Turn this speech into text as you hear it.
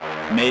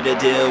Made a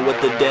deal with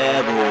the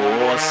devil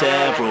or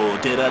several.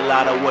 Did a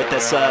lot of work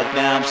that sucked,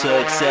 now I'm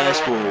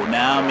successful.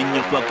 Now I'm in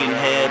your fucking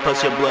head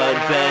plus your blood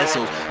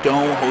vessels.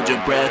 Don't hold your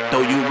breath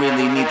though, you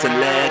really need to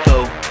let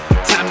go.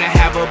 Time to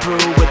have a brew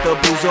with the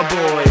Boozer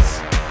Boys.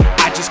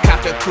 I just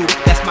copped a coupe,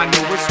 that's my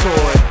newest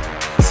toy.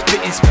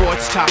 Spitting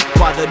sports talk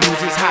while the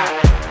news is hot.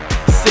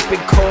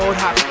 Sipping cold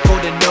hot,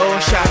 holding no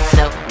shots.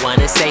 No one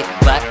is safe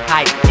but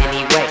hide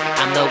anyway.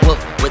 I'm the wolf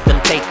with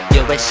them teeth.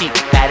 You're a sheep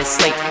that is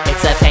sleep.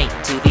 It's a pain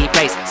to be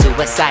praised,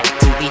 suicide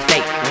to be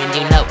fake. When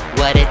you know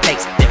what it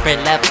takes,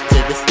 different levels to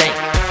this thing.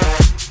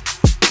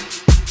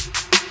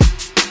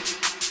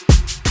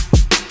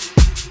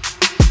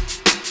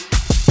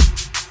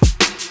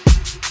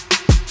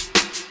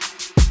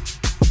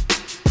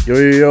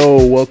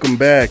 Yo, welcome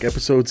back.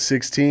 Episode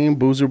 16,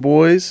 Boozer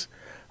Boys.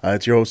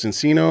 It's your host,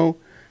 Encino.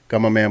 Got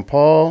my man,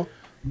 Paul.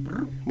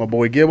 My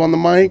boy, Gib on the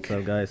mic.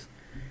 What's up, guys?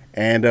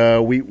 And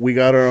we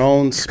got our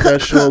own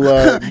special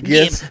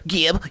guest.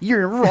 Gib,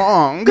 you're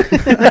wrong. we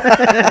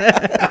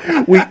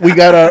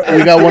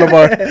got one of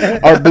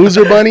our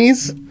Boozer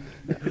bunnies.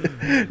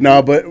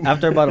 No, but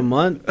After about a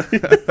month,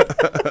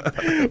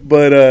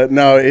 but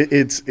no,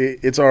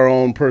 it's our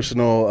own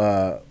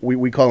personal.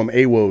 We call him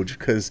AWOJ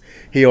because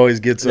he always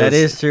gets us. that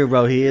is true,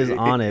 bro. He is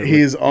on it.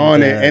 He's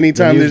on it.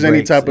 Anytime news there's any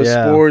breaks. type of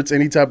Yeah. sports,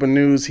 any type of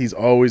news, he's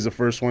always the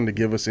first one to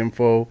give us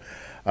info.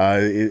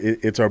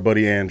 It's our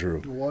buddy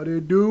Andrew. What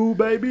it do,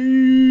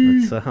 baby?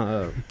 What's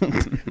up?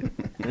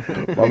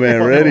 My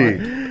man,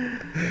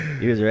 ready.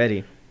 He was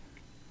ready.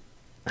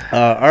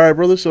 All right,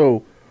 brother.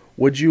 So,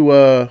 what'd you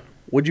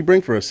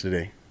bring for us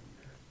today?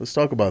 Let's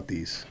talk about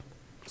these.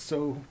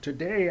 So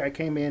today I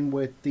came in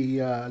with the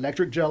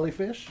Electric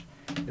Jellyfish.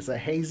 It's a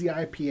hazy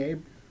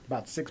IPA,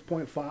 about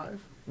 6.5.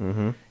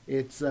 Mm-hmm.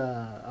 It's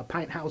a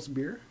Pint House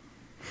beer.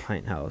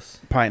 Pint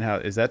House. Pint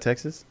House. Is that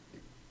Texas?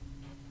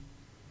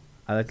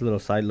 I like the little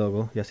side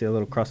logo. You see the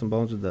little cross and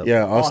bones with the...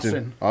 Yeah, Austin,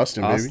 baby.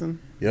 Austin?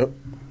 Yep.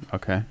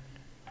 Okay.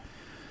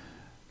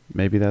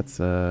 Maybe that's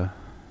Where'd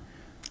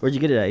you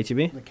get it at,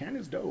 HEB? The can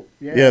is dope.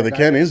 Yeah, the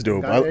can is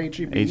dope. Got it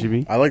at HEB.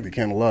 HEB. I like the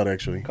can a lot,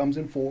 actually. Comes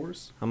in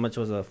fours, How much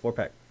was a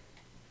 4-pack?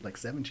 like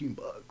 $17.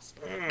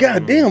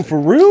 God damn, for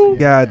real?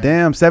 God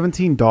damn,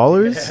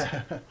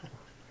 $17?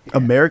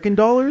 American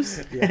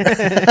dollars?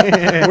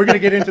 We're gonna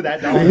get into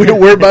that. Dollar.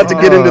 We're about to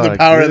get into the Oh,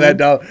 power of dude. that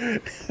dollar.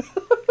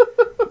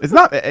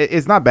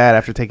 It's not bad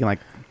after taking like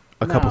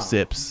a couple No.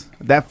 sips.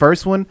 That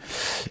first one,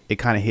 it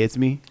kind of hits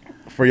me.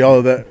 For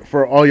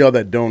all y'all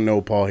that don't know,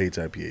 Paul hates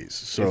IPAs.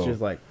 So It's just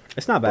like...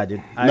 It's not bad,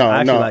 dude. I no,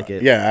 actually like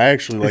it. Yeah, I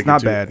actually like it. It's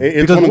not too. bad.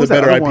 It's Because one of what the was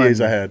that better other IPAs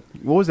one? I had.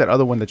 What was that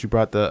other one that you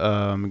brought?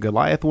 The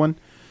Goliath one?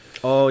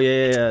 Oh,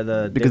 yeah.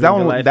 Because David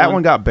that Goliath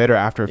one got better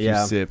after a few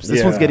Yeah. sips.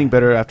 This one's Yeah. getting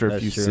better after a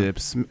That's few true.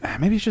 sips.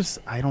 Maybe it's just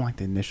I don't like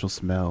the initial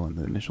smell and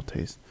the initial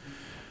taste.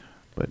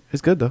 But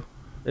it's good though.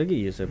 It'll get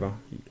used to it, bro.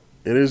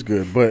 It is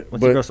good, but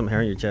Once you grow some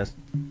hair in your chest.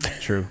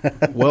 True.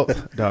 Well,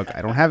 Doug,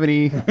 I don't have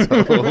any. So,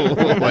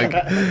 like,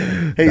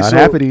 hey, not so,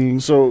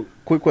 happening. So,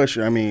 quick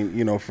question. I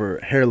mean, for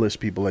hairless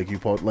people like you,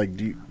 Paul, like,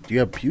 do you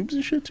have pubes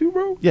and shit too,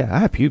 bro? Yeah, I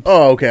have pubes.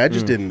 Oh, okay. I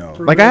just didn't know.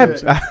 Like I have.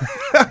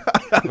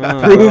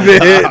 Prove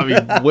it. I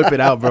mean, whip it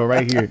out, bro,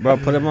 right here. Bro,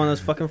 put him on his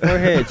fucking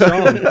forehead. Show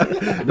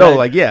him. No,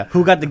 like yeah.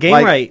 Who got the game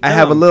Like, right? I Tell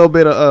have a him. little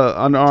bit of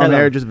underarm Tell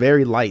hair, him. just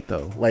very light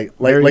though. Like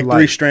Very 3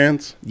 light.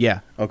 strands.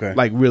 Yeah. Okay.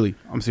 Like really,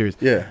 I'm serious.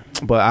 Yeah.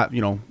 But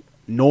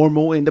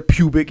normal in the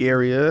pubic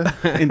area,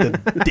 in the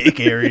dick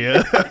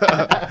area.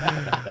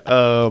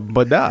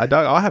 But nah,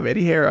 dog, I'll have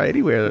any hair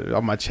anywhere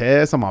on my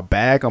chest, on my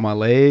back, on my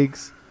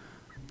legs.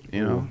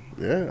 You know,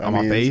 Yeah. On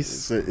my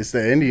face. It's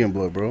the Indian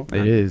blood, bro.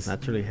 it is.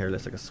 Naturally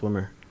hairless like a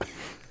swimmer.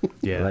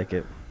 Yeah, I like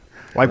it.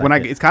 like when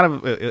like it. it's kind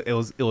of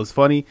it was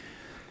funny,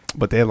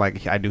 but then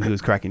like I knew he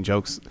was cracking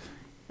jokes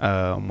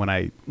when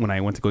I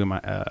went to go get my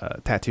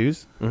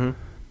tattoos Mm-hmm.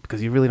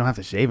 because you really don't have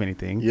to shave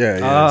anything. Yeah.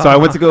 Yeah. So I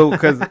went to go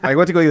get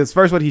this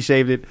first one. He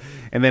shaved it,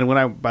 and then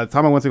by the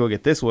time I went to go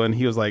get this one,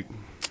 he was like,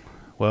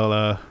 "Well,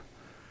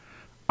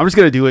 I'm just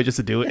gonna do it just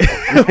to do it,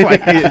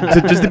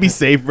 just to be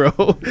safe, bro."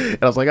 And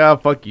I was like, "Oh,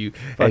 fuck you."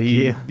 And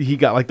he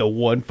got like the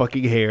one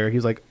fucking hair. He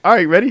was like, "All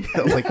right, ready?"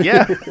 I was like,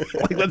 "Yeah,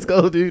 like let's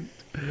go, dude."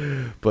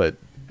 But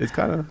it's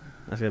kind of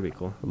That's gonna be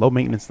cool. low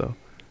maintenance though.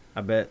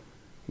 I bet.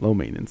 Low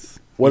maintenance.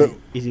 What?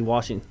 Easy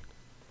washing.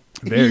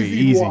 Very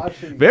easy.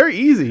 washing. Very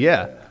easy.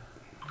 Yeah.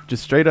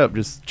 Just straight up.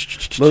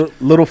 Just.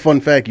 Little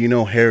fun fact.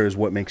 Hair is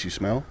what makes you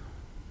smell.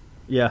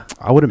 Yeah.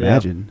 I would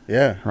imagine.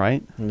 Yeah.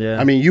 Right. Yeah.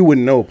 I mean, you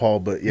wouldn't know, Paul,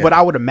 but yeah. But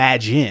I would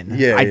imagine.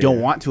 Yeah, I yeah, don't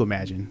yeah. want to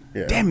imagine.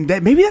 Yeah. Damn.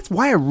 Maybe that's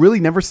why I really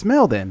never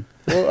smell then.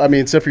 Well, I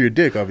mean, except for your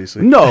dick,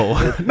 obviously. No,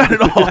 not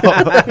at all.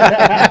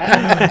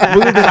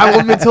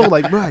 I've been told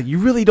like, bro, you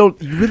really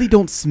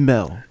don't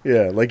smell.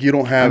 Yeah, like you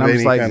don't have And I'm any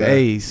just like, kind of.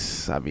 hey,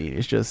 I mean,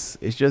 it's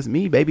just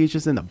me, baby. It's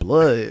just in the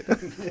blood.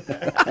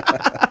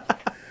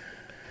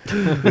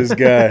 This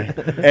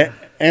guy,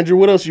 Andrew.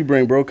 What else you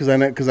bring, bro? Because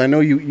I know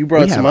you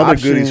brought We some have other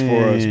goodies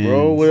for us,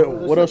 bro.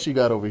 options. What else you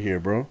got over here,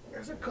 bro?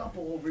 There's a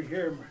couple over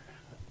here.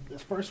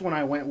 This first one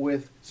I went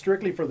with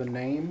strictly for the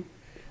name.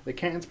 The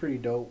can's pretty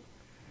dope.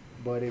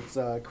 but it's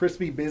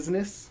Crispy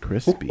Business.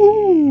 Crispy.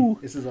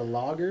 This is a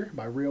lager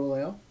by Real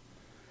Ale.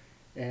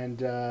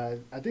 And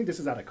I think this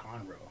is out of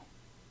Conroe.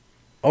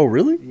 Oh,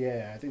 really?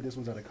 Yeah, I think this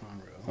one's out of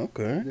Conroe.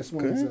 Okay. This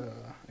okay. one's,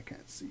 I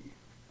can't see,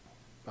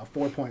 about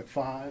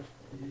 4.5.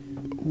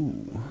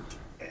 Ooh.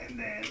 And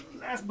then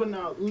last but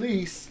not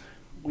least,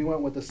 we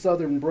went with the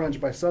Southern Brunch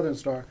by Southern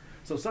Star.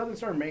 So Southern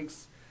Star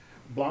makes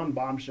Blonde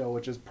Bombshell,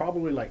 which is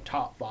probably like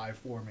top 5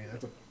 for me.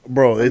 That's a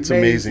Bro, it's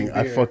amazing.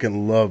 I beer.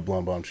 fucking love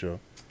Blonde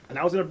Bombshell. And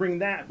I was going to bring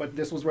that, but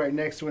this was right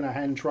next to it and I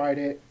hadn't tried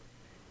it.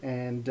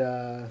 And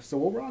so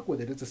we'll rock with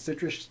it. It's a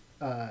citrus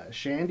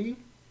shandy.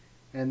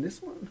 And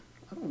this one,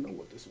 I don't know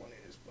what this one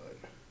is, but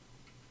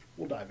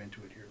we'll dive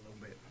into it here a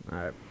little bit. All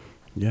right.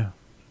 Yeah.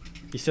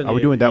 You still Are we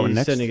need- doing that you one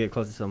next? still need to get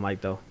closer to the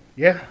mic, though.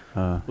 Yeah.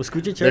 Well,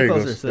 scoot your There chair he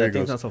closer goes, so there that he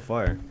thing's goes. not so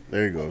far.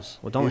 There he goes.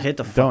 Well, don't hit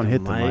the Don't fucking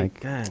hit the mic.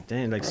 God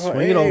damn, like Bro,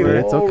 swing it over.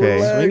 It's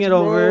okay. Swing it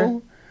over.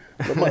 bro.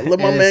 Let my And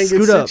man get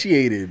scoot up.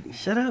 situated.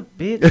 Shut up,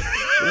 bitch.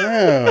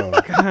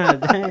 Yeah.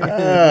 God damn.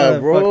 Ah,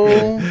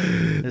 bro.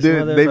 This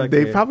Dude, they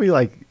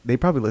motherfucker.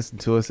 probably listen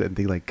to us and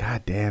think like,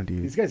 God damn,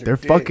 dude, These guys are they're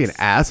fucking dicks.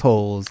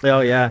 assholes. Oh,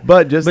 yeah.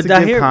 But just But to that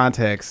give here-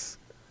 context,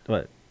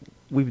 What?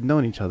 we've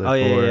known each other Oh,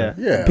 yeah, for yeah.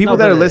 Yeah. people No,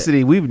 that but are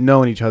listening. We've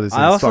known each other since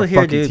I also our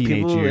hear, fucking dude, teenage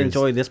people years.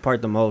 enjoy this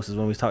part the most is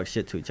when we talk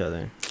shit to each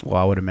other. Well,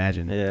 I would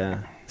imagine. Yeah.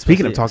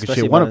 Speaking of Especially-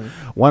 talking shit, especially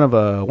one of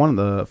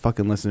the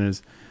fucking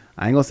listeners,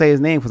 I ain't gonna say his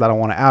name because I don't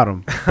want to out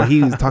him, but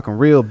he was talking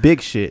real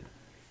big shit.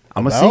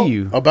 I'm gonna see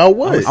you. About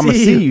what? I'm gonna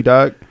see you,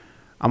 dog.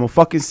 I'm gonna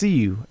fucking see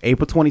you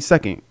April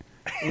 22nd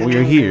when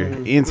you're here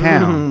in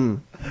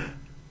town.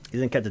 He's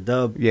gonna catch a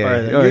dub. Yeah,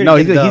 Or or you're no,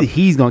 get a dub.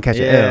 he's gonna catch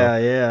an Yeah,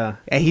 L, yeah.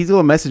 and he's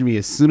gonna message me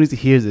as soon as he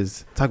hears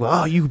this. Talk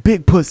about, oh, you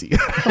big pussy,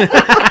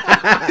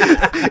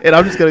 and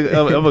I'm just gonna,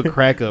 I'm gonna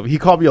crack up. He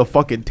called me a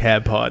fucking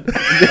tadpod.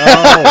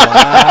 Oh,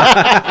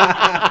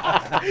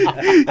 wow.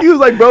 He was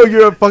like, bro,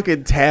 you're a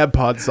fucking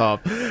tadpod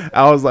soft.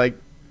 I was like,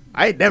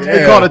 I ain't never been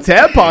Damn. called a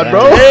tadpod,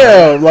 bro.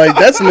 Yeah, like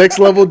that's next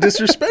level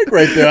disrespect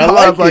right there. I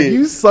I was like, it.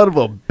 you son of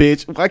a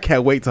bitch. I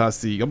can't wait till I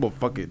see you. I'm gonna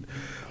fucking.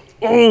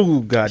 Oh,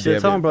 god Shit,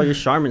 damn tell him, it. bro, you're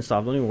Charmin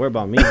soft. Don't even worry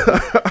about me. Damn.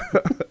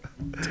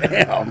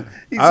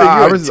 He said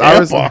I you're a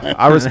tampon.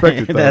 I respect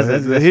it though.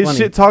 That's his funny.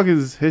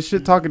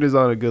 shit talking is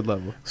on a good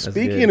level.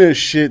 Speaking good. of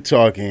shit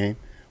talking,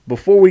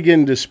 before we get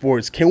into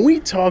sports, can we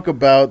talk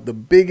about the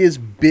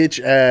biggest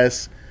bitch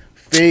ass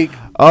fake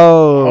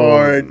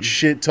hard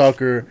shit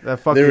talker that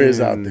fucking there is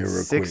out there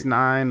real quick?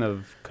 6'9"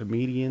 of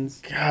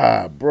comedians.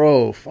 God,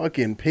 bro,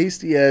 fucking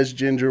pasty ass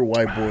ginger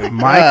white boy.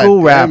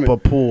 Michael God damn it.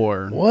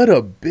 Rappaport. What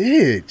a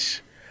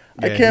bitch.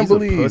 I Yeah, can't he's a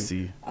believe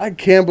pussy. I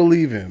can't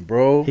believe him,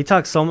 bro. He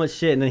talked so much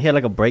shit, and then he had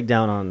like a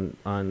breakdown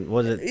on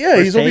was it? Yeah,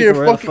 First he's over Take here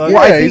or whatever the fucking- fuck?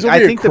 yeah, Well, he's over I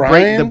here think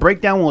crying. the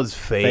breakdown was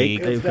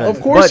fake. Of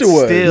course But it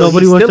was. still,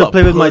 Nobody he's wants still to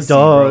play a with my pussy,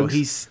 bro. dogs.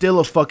 He's still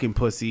a fucking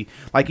pussy.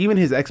 Like, even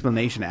his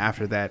explanation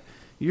after that,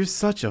 you're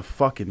such a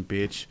fucking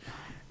bitch.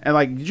 And,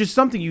 like, just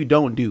something you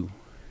don't do.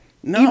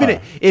 Nah.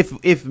 Even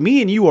if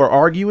me and you are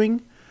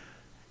arguing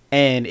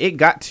and it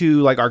got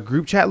to, like, our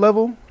group chat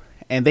level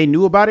and they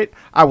knew about it,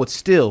 I would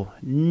still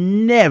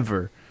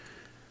never,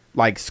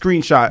 like,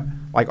 screenshot,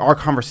 like, our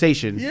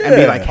conversation and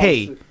be Yeah. like,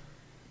 hey,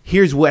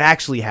 here's what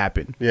actually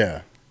happened.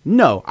 Yeah.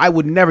 No, I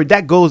would never.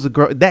 That goes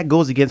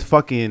against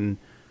fucking,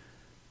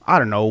 I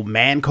don't know,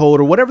 man code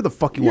or whatever the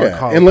fuck you want to Yeah.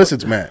 call it. Unless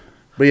it's Matt.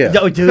 But yeah.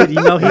 Yo, dude, you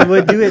know he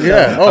would do it.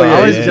 Yeah. Though. Oh, yeah,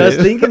 I was yeah, just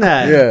yeah. thinking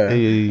that. Yeah.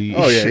 Hey.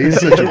 Oh yeah, he's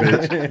such a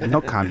bitch.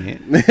 No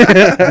comment.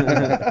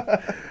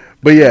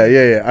 But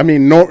yeah. I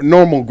mean,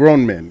 normal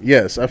grown men.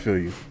 Yes, I feel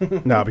you,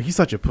 No, but he's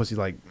such a pussy.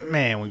 Like,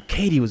 man, when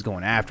Katie was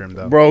going after him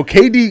though, bro.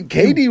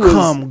 KD was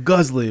come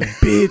guzzling,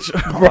 bitch,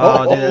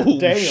 Oh, dude.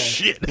 Damn.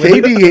 shit.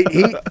 KD.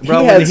 He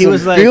Bro, had when he some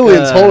was like,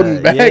 feelings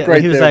holding back yeah, when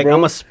right he was there, like, bro.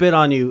 I'm gonna spit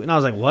on you, and I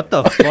was like, what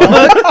the fuck?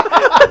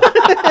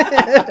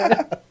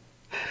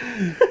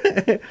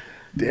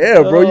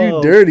 Damn, bro, you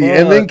Oh, dirty.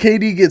 And then fuck.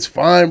 KD gets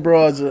fined,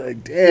 bro. I was like,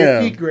 50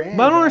 damn. grand.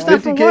 But I don't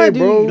understand for 50K, what,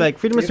 dude. bro. Like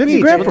freedom of 50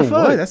 speech. grand What for the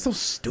fuck? what? That's so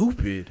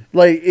stupid.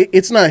 Like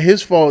it's not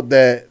his fault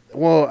that.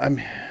 Well, I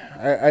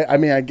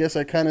mean, I guess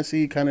I kind of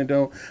see, kind of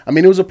don't. I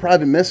mean, it was a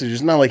private message.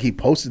 It's not like he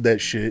posted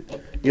that shit.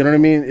 You know what I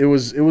mean? It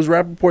was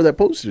Rappaport that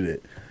posted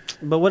it.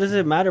 But what does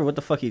it matter? What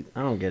the fuck? I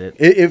don't get it.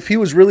 If he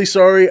was really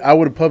sorry, I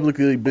would have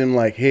publicly been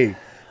like, "Hey,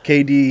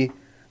 KD,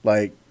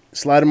 like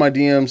slide in my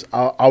DMs.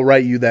 I'll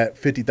write you that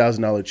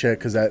 $50,000 check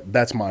because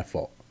that's my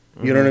fault."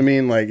 You know what I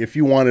mean? Like if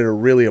you wanted to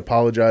really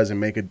apologize and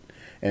make it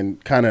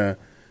and kind of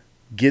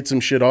get some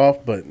shit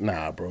off, but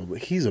nah, bro,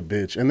 he's a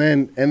bitch. And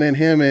then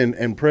him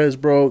and Prez,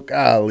 bro,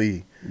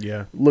 golly,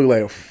 Yeah, look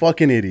like a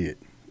fucking idiot.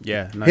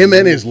 yeah. Him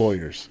and his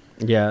lawyers,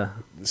 Yeah.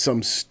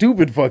 some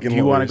stupid fucking. Do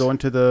you want to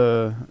lawyers. go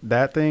into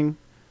that thing?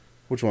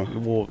 Which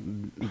one? Well,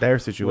 their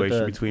situation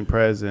the- between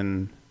Prez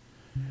and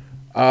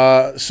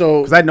So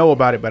because I know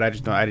about it, but I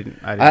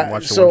didn't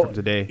watch the one from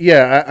today.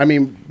 Yeah, I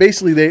mean,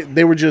 basically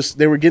they were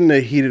getting a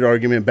heated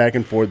argument back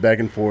and forth,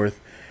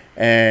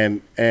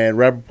 and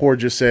Rappaport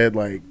just said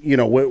like, you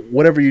know,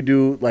 whatever you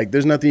do, like,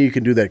 there's nothing you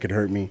can do that could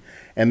hurt me,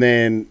 and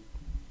then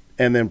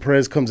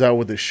Prez comes out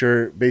with a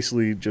shirt,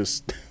 basically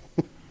just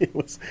It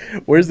was.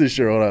 Where's this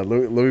shirt? Hold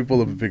on. Let me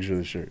pull up a picture of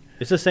the shirt.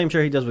 It's the same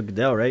shirt he does with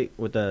Goodell, right?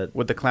 With the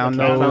clown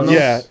clown nose.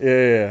 nose?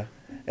 Yeah.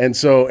 And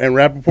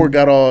Rappaport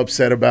got all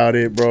upset about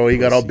it, bro. He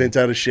got all bent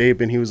out of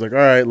shape, and he was like, all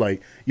right,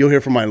 like, you'll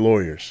hear from my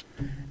lawyers.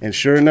 And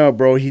sure enough,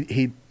 bro,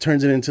 he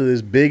turns it into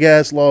this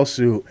big-ass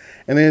lawsuit,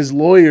 and then his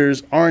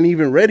lawyers aren't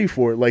even ready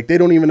for it. Like, they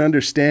don't even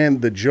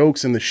understand the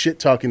jokes and the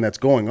shit-talking that's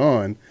going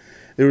on.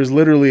 There was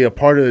literally a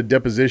part of the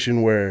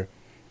deposition where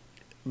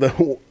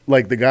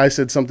the guy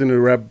said something to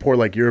Rappaport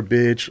like, you're a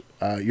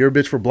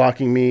bitch for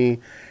blocking me,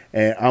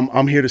 and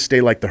I'm here to stay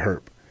like the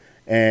herp.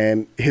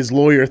 And his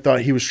lawyer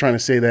thought he was trying to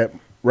say that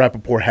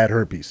Rappaport had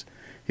herpes.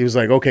 He was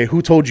like, okay,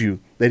 who told you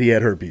that he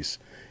had herpes?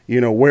 You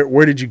know,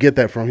 where did you get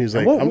that from? He was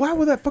like, why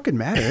would that fucking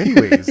matter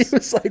anyways? He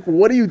was like,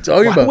 what are you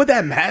talking Why about? would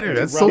that matter?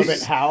 That's Relevant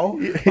so how?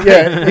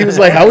 Yeah, he was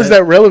like, how is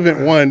that relevant,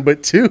 one?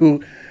 But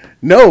two,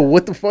 no,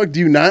 what the fuck? Do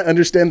you not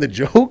understand the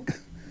joke?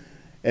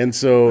 And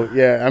so,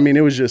 yeah, I mean,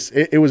 it was just,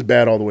 it was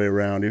bad all the way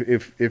around.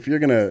 If you're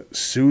going to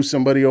sue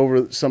somebody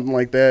over something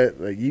like that,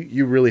 like,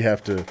 you really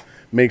have to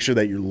make sure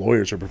that your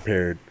lawyers are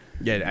prepared.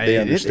 Yeah, They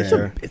it's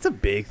understand. a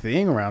big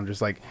thing around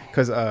just like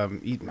because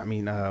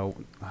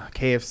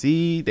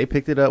KFC they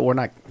picked it up or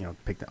not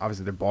picked it,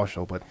 obviously their ball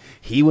show, but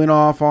he went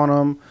off on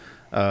them.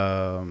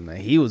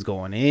 He was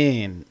going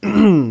in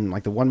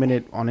like the 1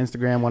 minute on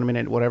Instagram, 1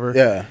 minute whatever.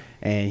 Yeah.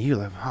 And he was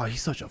like, oh,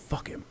 he's such a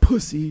fucking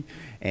pussy.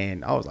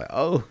 And I was like,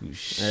 oh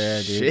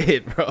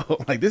shit, bro,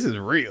 like this is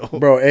real,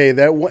 Bro,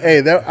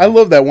 that I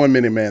love that 1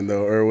 minute man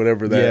though, or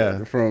whatever that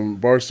Yeah. from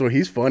Barstool.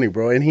 He's funny,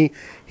 bro, and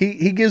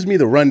he gives me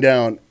the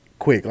rundown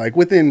quick, like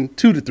within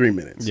 2 to 3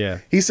 minutes. Yeah.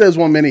 He says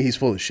 1 minute he's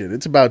full of shit.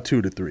 It's about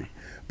 2 to 3,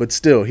 but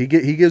still he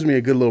gives me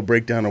a good little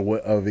breakdown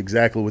of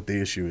exactly what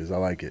the issue is. I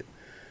like it.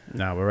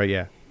 Nah, but right,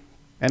 yeah.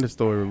 End of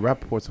story.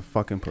 Rappaport's a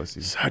fucking pussy.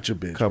 Such a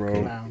bitch,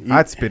 Cupcake. Wow.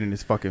 I'd spit in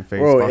his fucking face.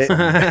 Bro, if I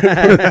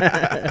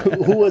saw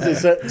him. who was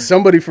it?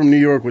 Somebody from New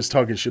York was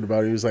talking shit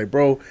about it. He was like,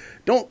 "Bro,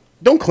 don't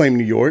claim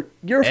New York.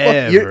 You're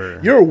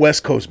a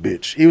West Coast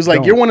bitch." He was like,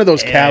 Don't "You're one of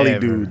those Cali ever.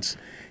 dudes."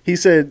 He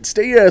said,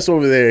 "Stay your ass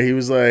over there." He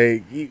was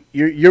like,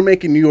 "You're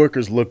making New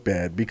Yorkers look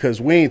bad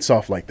because we ain't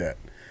soft like that."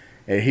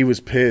 And he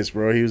was pissed,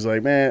 bro. He was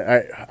like,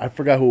 "Man, I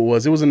forgot who it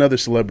was. It was another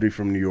celebrity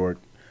from New York,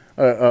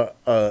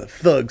 a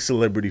thug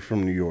celebrity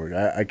from New York.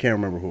 I can't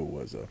remember who it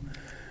was though."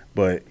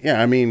 But yeah,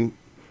 I mean,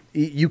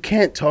 you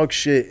can't talk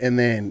shit and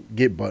then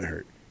get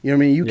butthurt. You know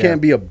what I mean? You Yeah.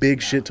 can't be a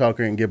big shit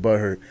talker and get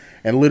butthurt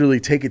and literally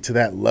take it to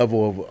that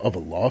level of a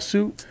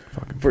lawsuit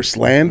for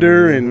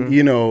slander. And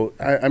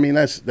I mean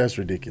that's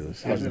ridiculous.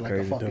 Sounds like a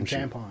crazy, fucking dumb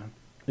shit. tampon.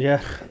 Yeah.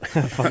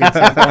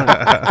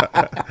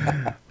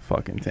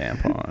 Fucking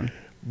tampon.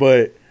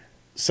 But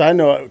side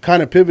note,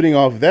 kind of pivoting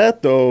off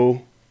that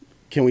though,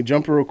 can we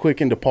jump real quick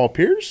into Paul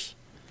Pierce?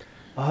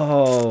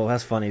 Oh,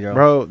 that's funny, though.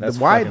 Bro, That's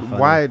why fucking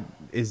funny.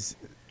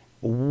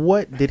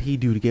 what did he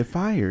do to get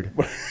fired?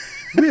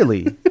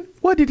 Really?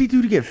 What did he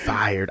do to get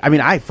fired? I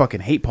mean, I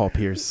fucking hate Paul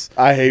Pierce.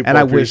 I hate and Paul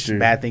I Pierce, wish too.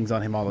 bad things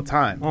on him all the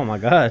time. Oh my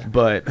god.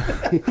 But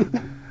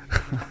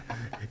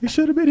it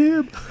should have been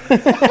him.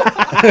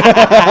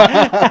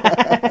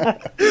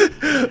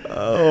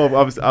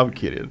 Oh, I'm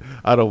kidding.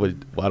 I don't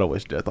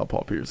wish death on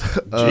Paul Pierce.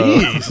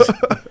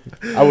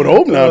 Jeez. I would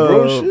hope not,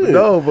 bro. Shit.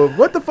 No, but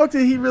what the fuck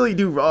did he really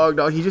do wrong,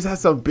 dog? He just had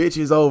some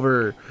bitches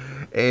over,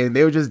 and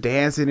they were just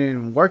dancing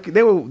and working.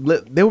 They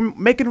were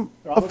making On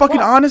a the fucking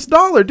clock. honest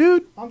dollar,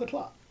 dude, On the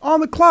clock.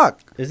 on the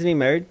clock. Isn't he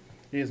married?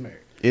 He is married.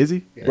 Is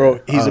he? Bro,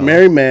 he's a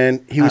married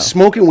man. He was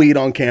smoking weed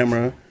on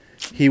camera.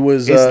 He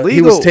was It's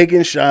he was legal.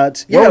 taking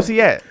shots. Where was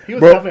he at? He was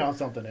Bro. definitely on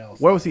something else.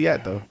 Where was he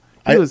at though?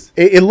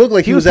 It looked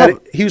like he was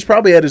prob- he was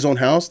probably at his own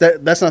house.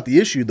 That's not the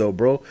issue though,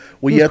 bro.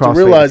 What He you was have to crossfaded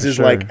realize for is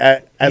sure. like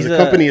as He's a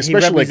company, he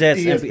especially like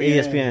represents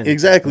ESPN. ESPN.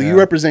 exactly, you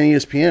represent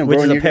ESPN, which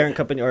bro. is and a you're- parent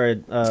company or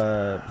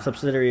a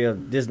subsidiary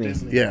of Disney.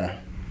 Yeah.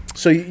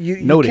 So you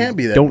Noted. can't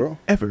be that, Don't bro.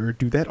 ever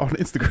do that on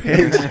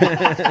Instagram.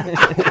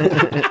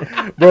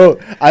 Bro,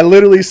 I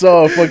literally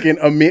saw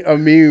a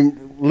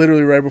meme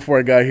literally right before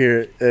I got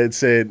here. It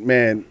said,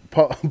 "Man,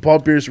 Paul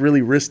Pierce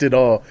really risked it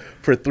all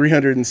for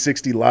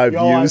 360 live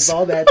Yo, I views."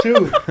 saw that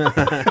too.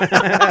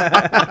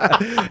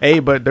 Hey,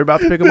 but they're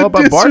about to pick him up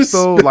at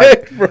Barstool.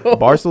 Disrespect, Like bro.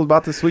 Barstool's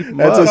about to sweep him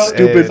That's up. a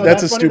stupid- and-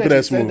 that's a funny that stupid you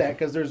ass said move. that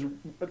because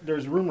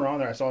there's rumor on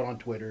there. I saw it on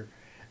Twitter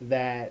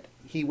that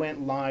he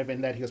went live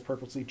and that he was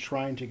purposely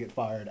trying to get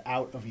fired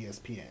out of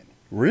ESPN.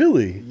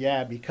 Really?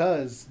 Yeah,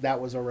 because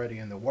that was already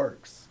in the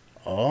works.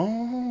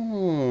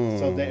 Oh.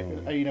 So they,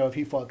 if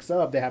he fucks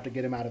up, they have to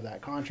get him out of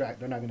that contract.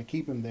 They're not going to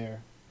keep him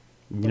there.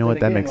 You know what?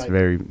 then That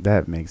again, makes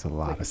that makes a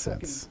lot Like of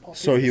fucking sense. Paul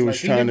So he Pierce, was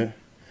like, trying to, didn't-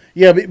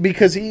 yeah,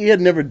 because he had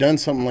never done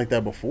something like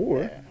that before.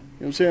 You know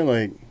what I'm saying?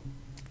 Like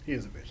He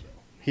is a bitch though.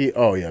 bitch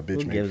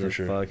Who man gives for a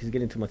sure. fuck? He's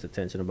getting too much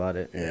attention about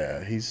it.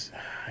 Yeah, he's.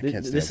 I This,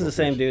 can't stand this is Paul the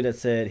same Pierce. dude that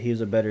said he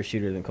was a better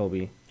shooter than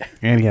Kobe.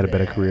 And he had a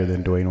better career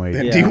than Dwayne Wade.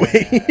 Then Yeah.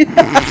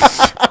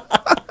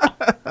 D-Wade.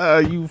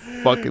 You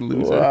fucking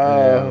loser.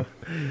 Wow.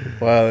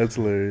 Wow, that's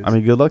hilarious. I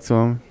mean, good luck to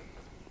him.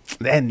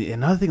 And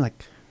another thing,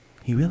 like,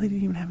 he really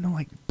didn't even have no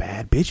like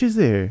bad bitches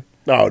there.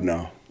 oh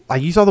no.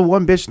 Like, you saw the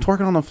one bitch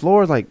twerking on the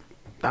floor. Like,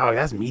 Oh,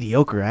 that's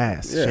mediocre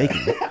ass Yeah.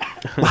 shaking.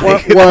 Well,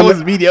 That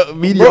was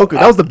mediocre.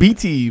 That was the B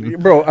team.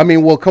 Bro, I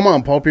mean, well, come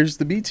on, Paul Pierce is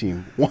the B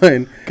team.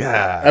 One,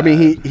 God. I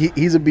mean,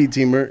 he's a B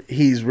teamer.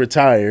 He's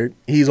retired.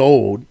 He's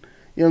old.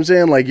 You know what I'm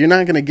saying? Like, you're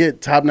not gonna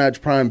get top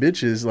notch prime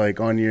bitches like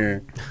on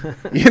your,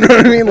 you know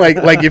what I mean?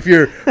 Like if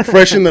you're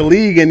fresh in the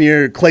league and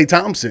you're Klay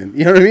Thompson,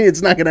 you know what I mean?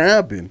 It's not gonna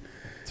happen.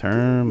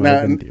 Term Nah,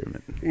 of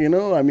endearment. You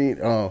know, I mean,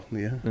 oh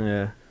yeah.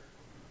 Yeah.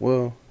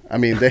 Well, I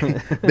mean,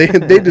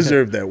 they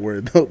deserve that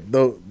word.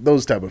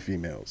 Those type of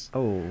females.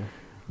 Oh,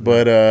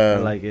 But I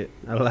like it.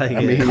 I like I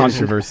it. mean,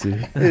 Controversy.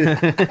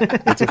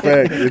 it's a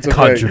fact. It's a fact.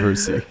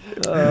 Controversy.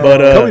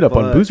 But Coming up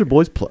on but- Boozer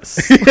Boys Plus.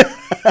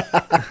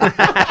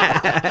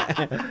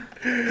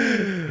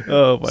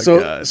 Oh my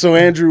god. So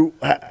Andrew,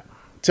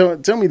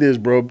 tell me this,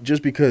 bro.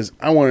 Just because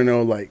I want to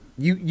know, like,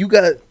 you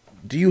got.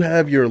 Do you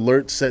have your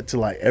alert set to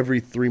like every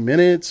 3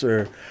 minutes,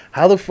 or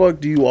how the fuck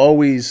do you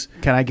always?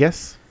 Can I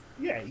guess?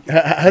 Yeah,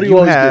 How do you You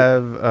always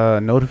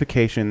have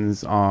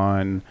notifications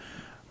on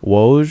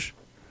Woj,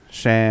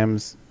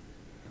 Shams,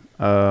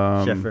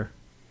 Schefter.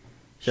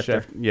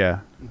 yeah,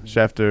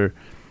 Schefter.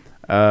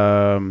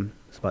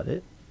 That's about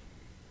it.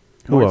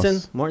 Who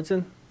else?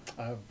 Mortensen.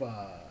 I've No,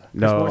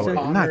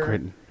 Mortensen? not O'Connor.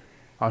 Creighton.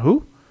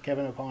 Who?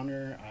 Kevin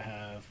O'Connor. I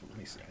have. Let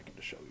me see. I can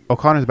just show you.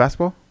 O'Connor's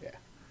basketball. Yeah.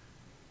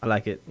 I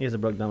like it. He has a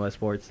broke down by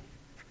sports.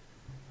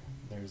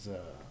 There's Let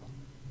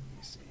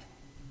me see.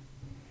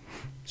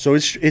 So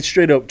it's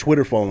straight up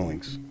Twitter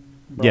followings.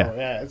 Bro,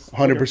 Yeah. it's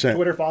 100%.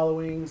 Twitter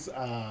followings.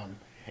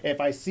 If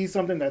I see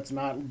something that's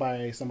not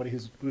by somebody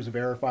who's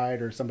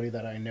verified or somebody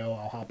that I know,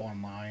 I'll hop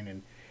online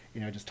and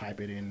just type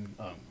it in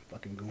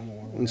fucking Google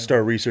or whatever. And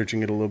start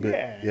researching it a little bit.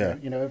 Yeah.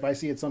 If I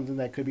see it's something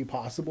that could be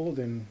possible,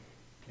 then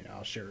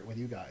I'll share it with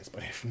you guys.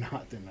 But if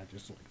not, then I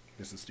just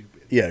this is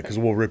stupid. Yeah, because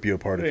we'll rip you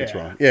apart if it's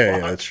Yeah. wrong. Yeah,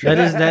 Fuck. that's true.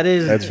 That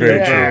is. That's very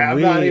Yeah, true. I'm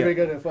We, not even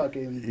gonna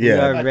fucking. we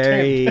Yeah. are attempt.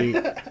 very,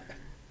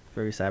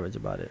 very savage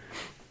about it.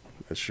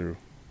 That's true.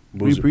 We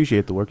Boozer,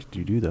 appreciate the work that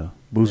you do, though.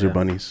 boozer Yeah.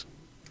 bunnies.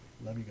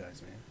 Love you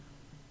guys, man.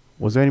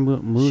 Was there any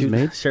moves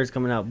made? Shirts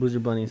coming out. Boozer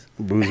bunnies.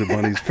 Boozer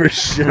bunnies for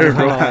sure,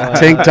 bro.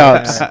 Tank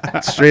tops.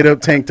 Straight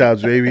up tank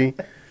tops, baby.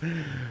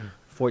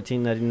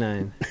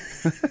 $14.99.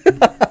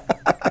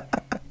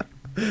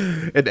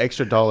 An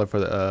extra $1 for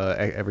the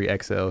every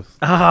XL.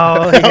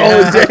 Oh,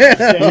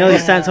 yeah. You know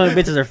these San Antonio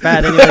bitches are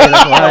fat anyway.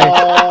 That's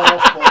why.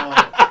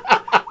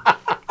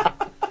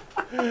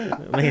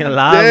 Making a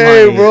lot of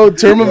Hey, money. bro,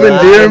 term of Lot of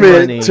endearment.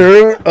 money.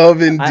 Term of I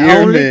only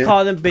endearment.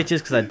 call them bitches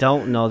because I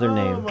don't know their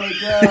name. my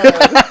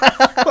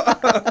god.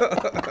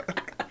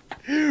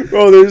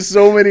 Bro, there's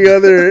so many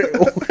other.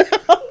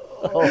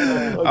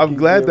 I'm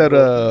glad that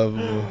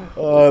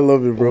Oh, I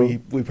love it, bro.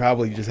 we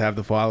probably just have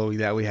the following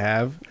that we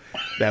have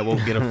that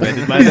won't get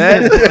offended by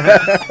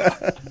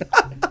that.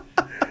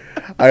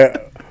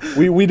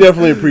 We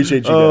definitely appreciate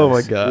you guys. Oh,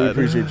 my God. We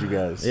appreciate you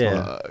guys.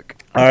 Yeah. Fuck.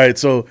 All right,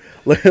 so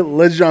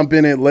let's jump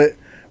in it. Oh,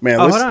 Let's,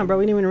 hold on, bro.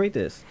 We didn't even rate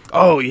this.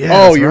 Oh yeah. Oh,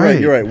 that's you're right.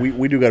 You're right.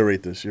 We do got to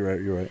rate this. You're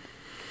right.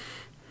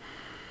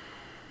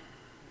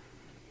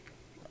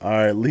 All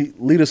right,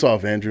 lead us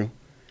off, Andrew.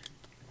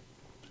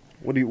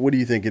 What do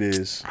you think it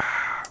is?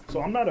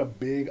 So I'm not a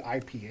big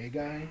IPA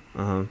guy.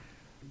 Uh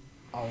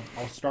huh.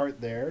 I'll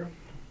start there.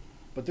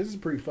 But this is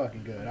pretty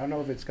fucking good. I don't know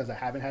if it's because I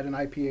haven't had an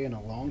IPA in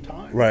a long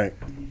time. Right.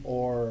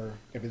 Or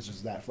if it's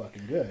just that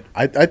fucking good.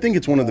 I think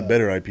it's one of the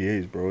better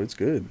IPAs, bro. It's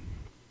good.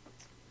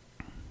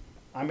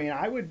 I mean,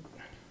 I would,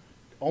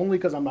 only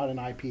because I'm not an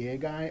IPA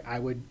guy, I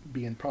would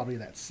be in probably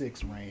that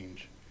 6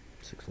 range.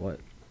 6 what?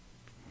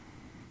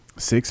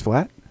 6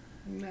 flat.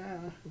 Nah.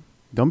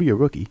 Don't be a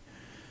rookie.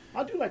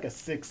 I'll do like a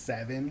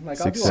 6-7. Like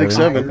 6, I'll do 6,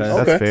 7. higher.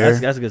 Okay. That's fair.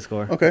 That's a good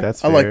score. Okay,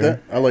 That's I like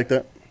fair. that. I like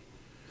that.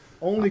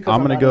 Only because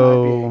I'm I'm gonna not an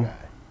go. IPA guy.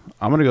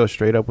 I'm gonna go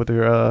straight up with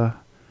their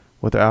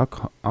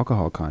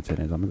alcohol content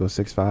is. I'm gonna go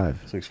 6.5.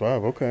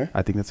 6.5. Okay.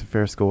 I think that's a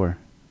fair score.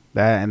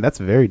 That's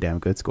a very damn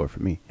good score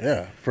for me.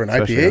 Yeah, for an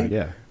Especially IPA. on-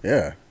 yeah.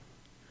 Yeah.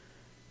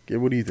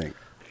 Gabe, what do you think?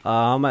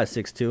 I'm at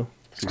 6.2.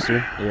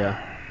 6.2.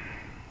 Yeah.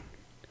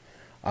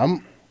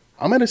 I'm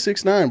at a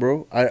 6.9,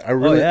 bro. I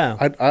really yeah.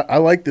 I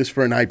like this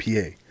for an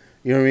IPA.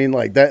 You know what I mean?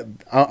 Like that.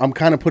 I'm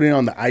kind of putting it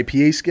on the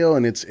IPA scale,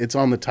 and it's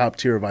on the top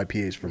tier of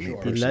IPAs for me Sure.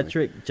 personally.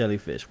 Electric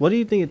jellyfish. What do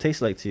you think it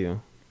tastes like to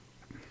you?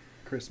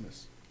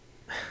 Christmas.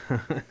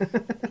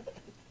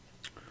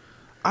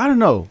 I don't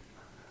know.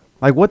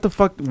 Like, what the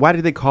fuck? Why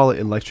did they call it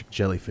electric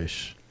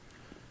jellyfish?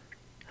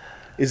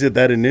 Is it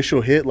that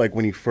initial hit, like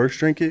when you first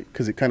drink it,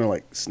 because it kind of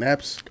like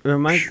snaps? It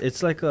reminds.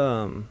 It's like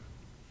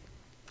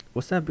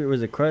what's that beer?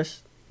 Was it Crush?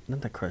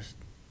 Not that Crush.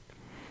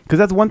 Because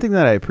that's one thing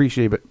that I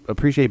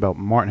appreciate about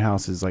Martin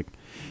House is like,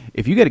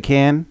 if you get a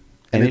can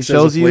and And it it says the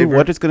shows you flavor.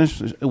 what it's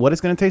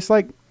gonna taste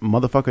like,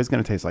 motherfucker, it's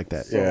gonna taste like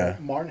that. So Yeah.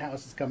 Martin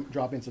House is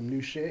dropping some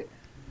new shit.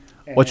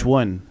 and Which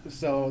one?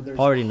 So there's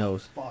Already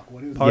knows. Fuck,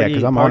 what is Yeah, Party,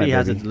 'cause I'm on Party it,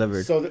 has baby. it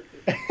delivered. So the,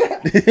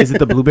 Is it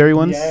the blueberry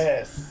ones?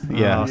 yes.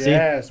 Yeah. Oh, see?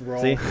 Yes,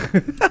 bro. See?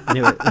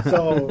 Knew it.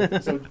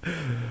 So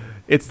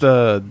It's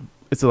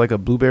like a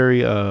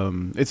blueberry.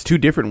 It's 2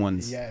 different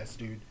ones. yes,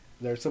 dude.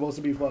 They're supposed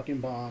to be fucking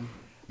bomb.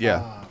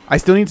 Yeah. I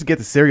still need to get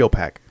the cereal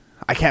pack.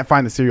 I can't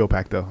find the cereal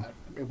pack though.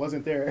 It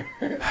wasn't there.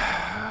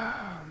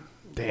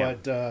 Damn.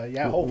 But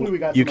yeah, hopefully we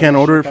got. You some can't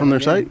other order shit it from their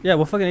coming in. site? Yeah,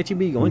 what fucking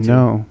HEB you going to?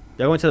 No.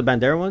 They're going to the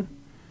Bandera one?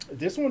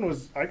 This one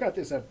was. I got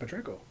this at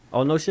Petrinko.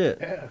 Oh, no shit.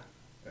 Yeah.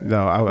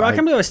 No. Bro, I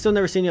can't believe I've still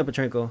never seen you at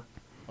Petrinko.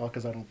 Oh,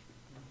 because I don't.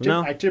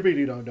 No? I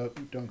typically don't go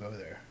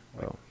there.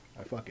 Like, Oh.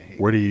 I fucking hate.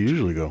 Where do you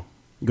usually go?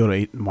 go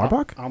to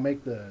Marbach. I'll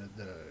make the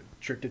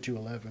trip to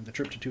 211. The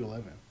trip to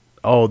 211.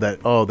 Oh, that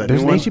There's new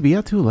an one? HEB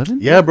at 211.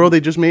 Yeah, bro, they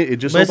just made it.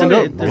 Just But it's,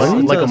 opened up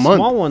it's like a month.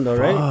 small one, though,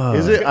 right?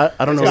 Is it? I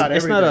don't It's know. got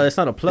It's not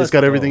everything. a plus. It's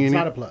got though. everything you It's need.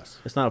 not a plus.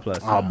 It's not a plus.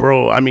 Oh,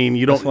 bro, I mean,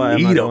 you That's don't why I'm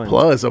need not a going.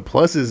 plus. A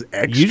plus is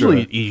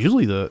extra.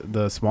 Usually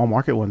the small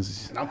market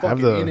ones And I'm have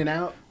fucking the. in and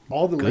out.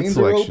 All the good lanes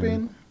selection. are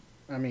open.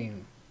 I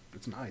mean,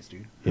 it's nice,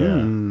 dude. Yeah.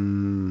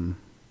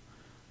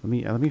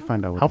 Let me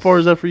find out. What How far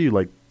is that for you?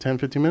 Like 10,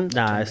 15 minutes?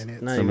 Nah, 10 it's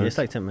minutes. not 10 even. minutes. It's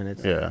like 10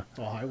 minutes. Yeah. It's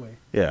all highway.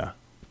 Yeah.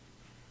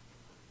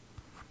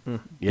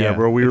 Yeah,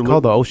 bro. We it's were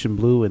called the Ocean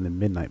Blue and the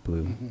Midnight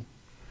Blue.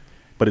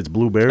 but it's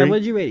blueberry. Hey, what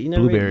did you rate it? You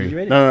never Blueberry. Rated, did you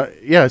rate it? No,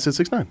 yeah, it's at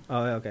 6.9.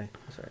 Oh, yeah, okay.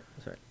 That's right.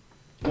 That's right.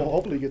 Well,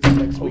 hopefully get some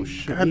next week.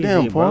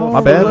 Goddamn, Easy, bro. Paul.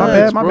 My bad,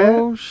 Relax, my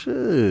bro. That Shit.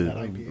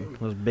 IPA.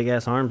 Those big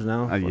ass arms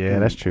now. Yeah,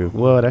 that's true.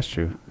 Well, that's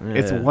true.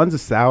 It's Yeah. one's a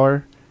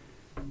sour,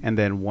 and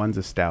then one's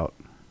a stout.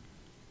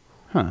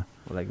 Huh.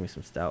 I like me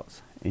some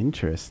stouts.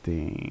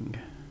 Interesting.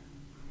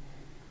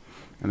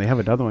 And they have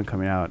another one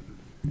coming out.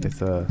 It's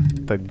the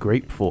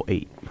Grapeful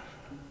 8.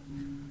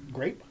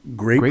 Grape?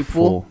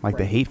 Grateful. Like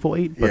the Hateful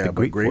 8, but Yeah, the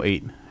but Grateful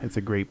grape. 8. It's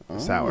a grape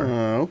sour.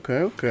 Okay,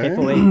 okay.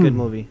 Hateful Eight, good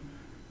movie.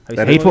 Have you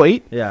That seen Hateful it?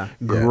 8? Yeah.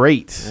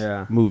 Great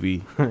Yeah.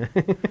 movie.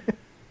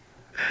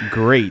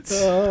 Great.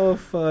 Oh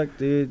fuck,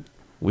 dude.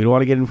 We don't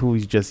want to get into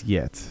movies just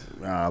yet.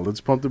 Let's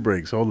pump the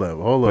brakes. Hold up.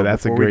 But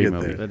that's a before we great get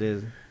movie. there. That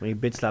is when he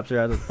bitch slaps her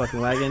out of the fucking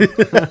wagon.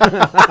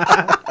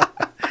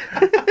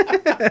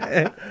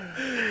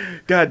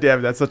 God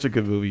damn, that's such a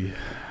good movie.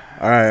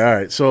 All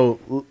right.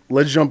 So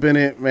let's jump in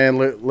it, man.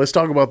 Let's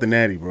talk about the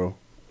Natty, bro.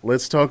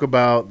 Let's talk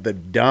about the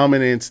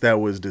dominance that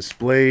was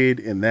displayed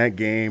in that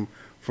game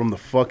from the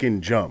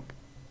fucking jump.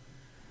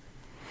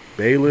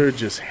 Baylor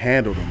just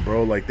handled them,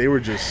 bro. Like they were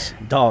just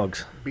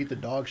Dogs. Beat the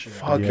dog shit. out.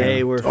 fucking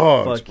They were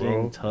dogs, fucking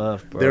bro.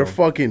 tough, bro. Their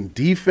fucking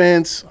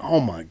defense. Oh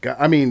my god.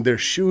 I mean, their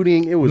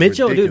shooting. It was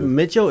Mitchell, ridiculous. dude.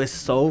 Mitchell is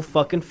so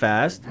fucking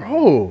fast.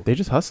 Bro. They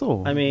just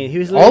hustle. I mean, he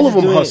was All literally of just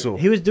them doing, hustle.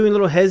 He was doing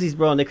little hezzies,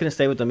 bro, and they couldn't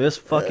stay with him. It was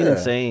fucking Yeah.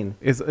 insane.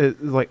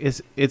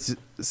 it's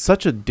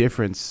such a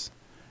difference,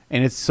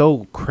 and it's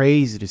so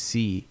crazy to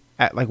see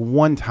at like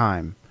one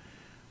time.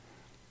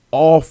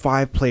 All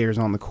 5 players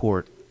on the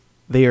court,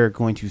 they are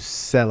going to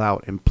sell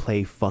out and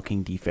play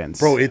fucking defense,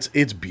 Bro, it's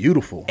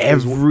beautiful.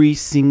 Every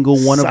single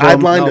one of them,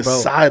 Sideline to bro.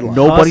 sideline.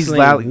 Nobody's Hustling.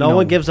 loud- No no.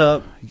 one gives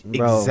up.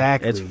 Bro,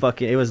 Exactly. It's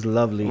fucking. It was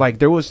lovely. like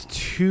there was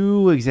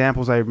 2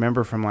 examples I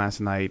remember from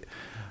last night.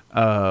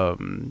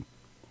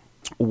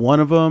 One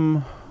of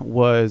them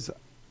was,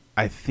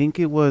 I think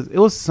it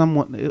was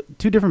someone,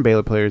 2 different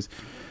Baylor players.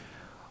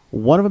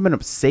 One of them ended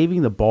up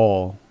saving the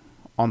ball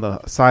on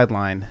the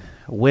sideline,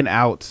 went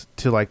out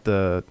to like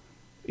the,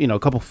 a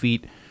couple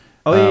feet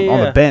Oh, yeah, on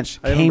yeah. the bench,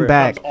 I came remember.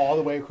 back, Comes all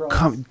the way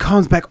across.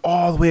 comes back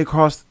all the way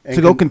across And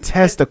to go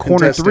contest the corner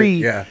contest it, 3.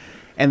 yeah.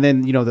 And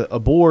then, a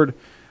board.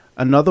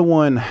 Another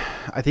one,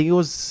 I think it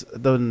was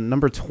the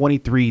number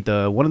 23,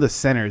 one of the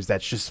centers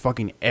that's just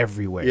fucking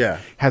everywhere. Yeah.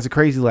 Has a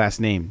crazy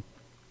last name.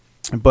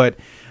 But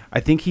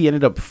I think he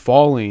ended up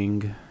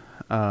falling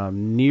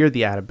near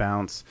the out of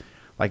bounds,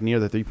 like near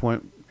the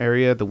 3-point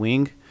area, the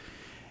wing.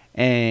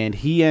 And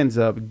he ends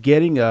up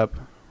getting up,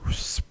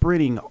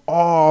 sprinting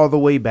all the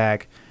way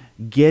back,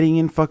 getting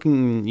in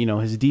fucking,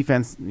 his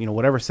defense,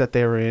 whatever set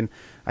they were in.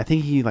 I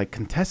think he like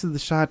contested the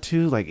shot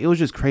too. Like it was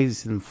just crazy to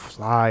see him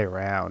fly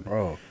around.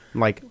 Bro.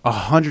 Like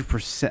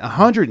 100%,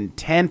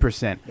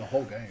 110% The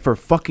whole game. for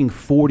fucking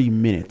 40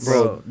 minutes.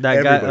 Bro,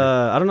 that guy. everybody.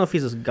 I don't know if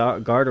he's a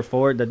guard or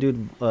forward. That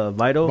dude,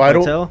 Vital.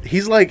 Vital.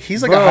 He's like Bro,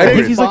 a I hybrid.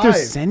 think he's like their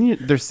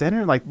 5.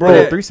 center, like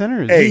Bro, 3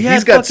 centers. hey, He he's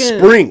had got fucking-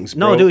 springs,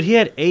 bro. No, dude, he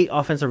had 8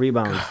 offensive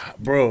rebounds.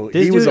 Bro,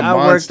 This he was dude a outworked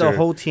monster. the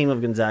whole team of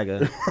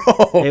Gonzaga.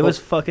 It was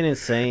fucking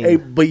insane. Hey,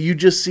 but you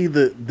just see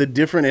the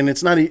different, and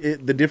it's not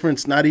the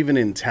difference. Not even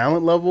in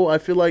talent level. I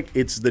feel like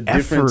it's the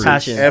difference,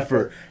 Passion. in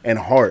effort and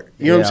heart.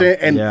 You know what I'm Yeah, saying?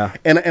 And yeah.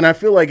 and I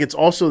feel like it's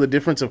also the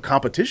difference of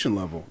competition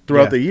level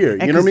throughout Yeah. the year.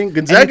 And You know what I mean? 'cause-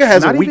 and Gonzaga it's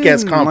has a not weak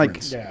ass even,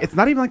 conference. Yeah. It's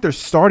not even like their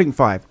starting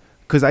 5.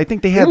 Because I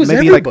think they had was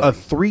maybe like a everybody.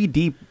 3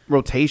 deep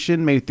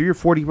rotation, maybe 3 or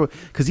 4 deep.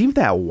 Because even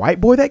that white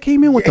boy that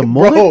came in with the Bro,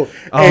 mullet.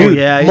 Oh,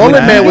 yeah, he's Mullet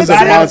badass. Man was a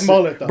Badass monster.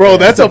 mullet, though. Bro, Yeah.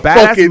 that's It's a a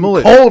badass fucking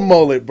mullet. cold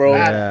mullet, bro.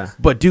 Yeah.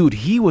 But dude,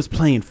 he was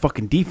playing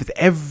fucking defense.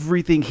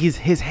 Everything, his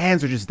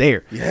hands are just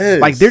there.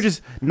 Yes. Like they're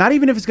just not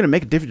even if it's gonna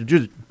make a difference.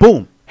 Just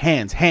boom,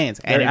 hands, and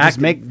They're it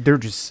just active. they're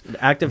just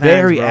Active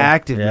very hands, bro.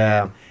 active, Yeah.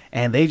 man.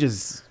 And they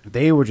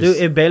were just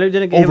Dude, if Baylor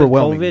didn't get hit with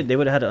overwhelming. COVID, they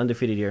would have had an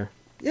undefeated year.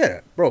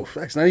 Yeah, bro,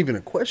 facts. Not even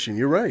a question.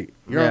 You're right.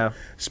 Yeah.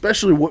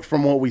 Especially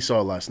from what we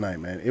saw last night,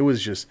 man. It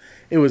was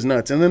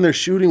nuts. And then their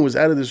shooting was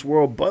out of this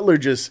world. Butler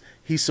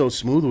he's so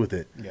smooth with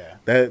it. Yeah.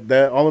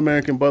 That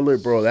All-American Butler,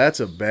 bro, that's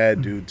a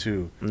bad dude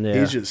too. Yeah.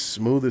 He's just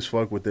smooth as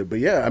fuck with it. But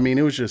yeah, I mean,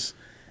 it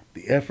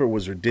The effort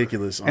was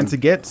ridiculous. And to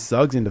get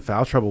Suggs into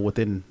foul trouble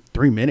within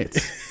 3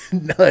 minutes,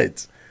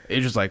 nuts.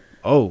 it's just like,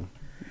 oh,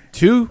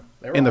 2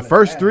 They were in the on his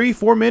first ass.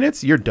 3-4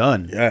 minutes, you're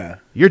done. Yeah,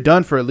 You're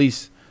done for at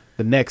least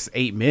the next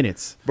 8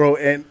 minutes. bro.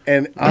 And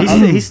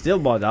He still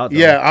balled out. Though.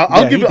 yeah,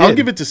 I'll Yeah, give he it. I'll did.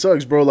 give it to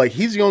Suggs, bro. Like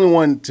he's the only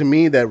one to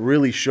me that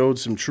really showed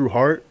some true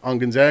heart on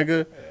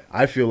Gonzaga.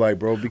 I feel like,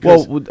 bro,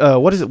 because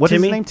What is it? What's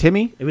his Timmy? name?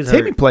 Timmy. It was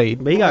Timmy hurt.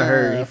 played. But he got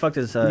hurt. He fucked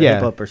his hip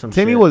Yeah, up or some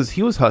Timmy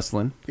shit. was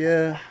hustling.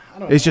 yeah, I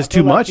don't It's know. just I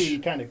feel too like much. He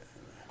kind of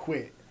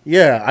quit.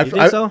 yeah. I You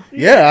think so?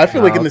 Yeah, I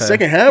feel like in the okay.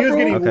 second half, He was bro.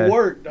 getting Okay.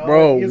 worked, dog.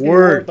 Bro, He was getting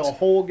worked. the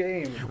whole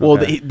game. Well,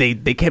 Okay.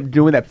 they kept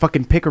doing that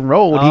fucking pick and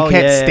roll. Oh, he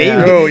can't yeah. stay.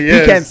 Oh, He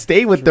yes. can't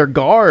stay with their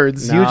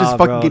guards. he was just Nah,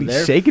 fucking bro, getting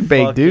they're shake and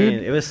baked,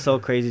 dude. It was so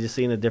crazy just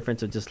seeing the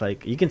difference of just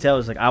like you can tell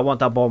it's like I want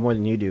that ball more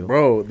than you do.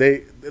 Bro,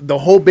 the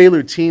whole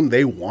Baylor team,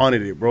 they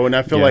wanted it, bro. And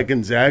I feel Yeah. like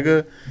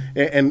Gonzaga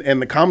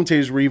and the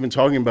commentators were even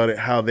talking about it,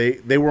 how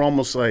they were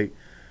almost like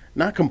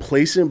not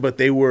complacent, but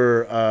they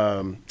were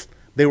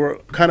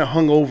kind of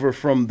hung over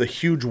from the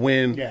huge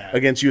win Yeah.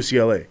 against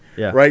UCLA.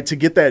 Yeah. Right? To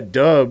get that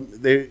dub,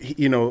 a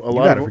You lot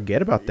gotta of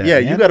forget about that. Yeah,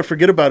 man. you got to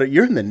forget about it.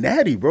 You're in the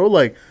natty, bro.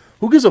 Like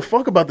who gives a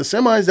fuck about the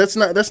semis?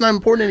 That's not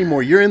important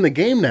anymore. You're in the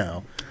game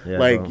now. Yeah,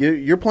 like bro.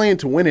 you're playing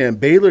to win it. And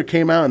Baylor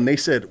came out and they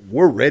said,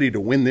 "We're ready to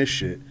win this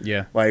shit."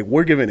 Yeah. Like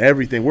we're giving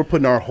everything. We're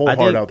putting our whole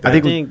heart out there. I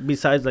think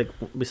besides the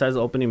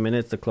opening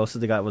minutes, the closest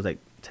they got was like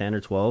 10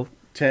 or 12.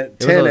 10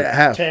 was at a-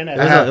 half. 10 at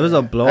At half. It was a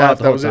At blowout half,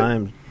 the that whole was it.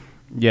 time.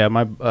 Yeah,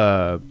 my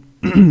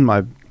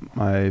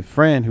my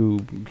friend who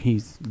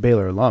he's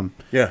Baylor alum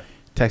Yeah,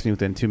 texted me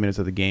within 2 minutes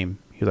of the game.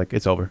 He was like,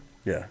 "It's over."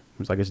 yeah, He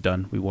was like, "It's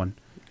done. We won."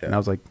 Yeah. And I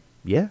was like,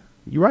 "Yeah,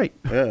 you're right."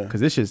 Yeah.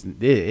 Because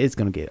it's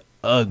gonna get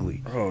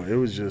ugly, bro. It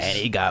was just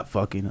and it got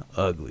fucking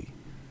ugly.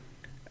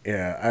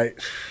 yeah.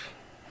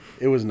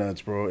 It was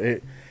nuts, bro.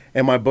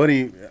 And my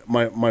buddy,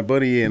 my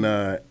buddy in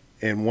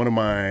one of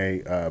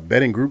my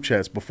betting group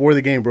chats before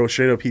the game, bro.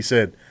 Straight up, he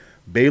said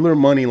Baylor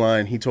money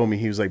line. He told me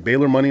he was like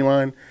Baylor money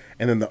line,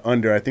 and then the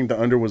under. I think the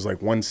under was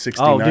like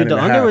 169. Oh, dude, and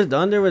a half. the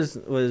under was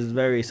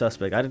very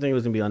suspect. I didn't think it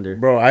was gonna be under.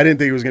 Bro, I didn't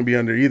think it was going to be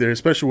under either,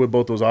 especially with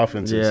both those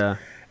offenses. Yeah.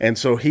 And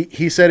so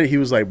he said it. He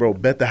was like, bro,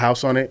 bet the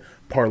house on it,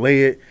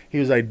 parlay it. He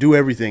was like, do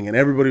everything. And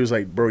everybody was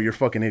like, bro, you're a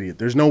fucking idiot.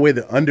 There's no way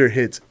the under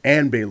hits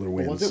and Baylor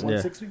What wins. was it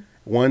 160?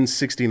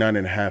 169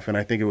 and a half, and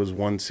I think it was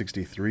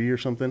 163 or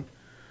something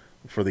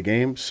for the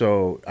game.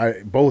 So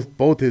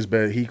both his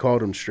bet, he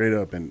called him straight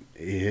up, and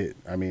it hit.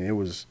 I mean, it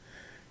was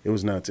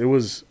nuts. It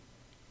was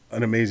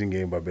an amazing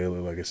game by Baylor,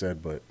 like I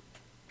said. But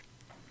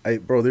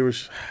there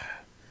was,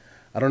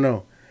 I don't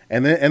know.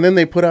 And then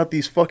they put out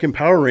these fucking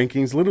power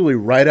rankings literally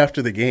right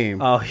after the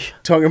game, Oh, yeah.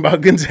 talking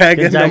about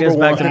Gonzaga Gonzaga's number one.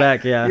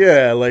 back-to-back, yeah.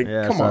 Yeah, like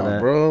Yeah, I come saw on, that.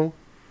 bro.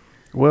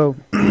 Well,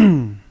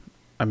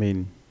 I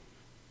mean,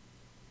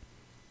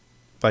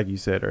 like you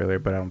said earlier,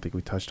 but I don't think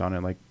we touched on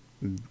it. Like,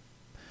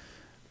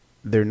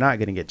 they're not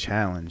going to get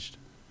challenged.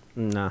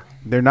 Nah.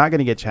 They're not going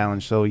to get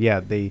challenged. So yeah,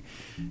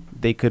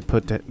 they could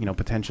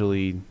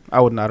potentially. I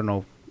don't know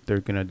if they're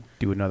going to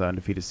do another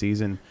undefeated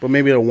season. But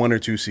maybe a 1 or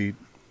 2 seed.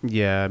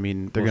 Yeah, I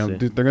mean they're We'll gonna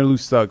see. they're gonna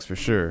lose Suggs for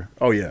sure.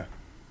 Oh yeah.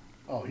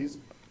 Oh, he's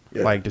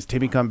Yeah. Like, does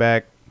Timmy come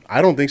back?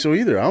 I don't think so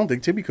either. I don't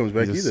think Timmy comes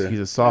back He's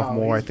either. a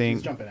sophomore, I he's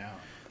think. jumping out.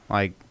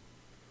 Like,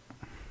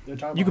 They're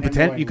talking you about could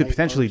him going late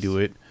potentially first. do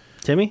it.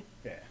 Timmy?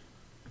 Yeah,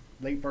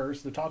 late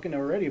first. They're talking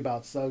already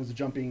about Suggs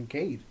jumping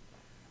Cade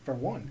for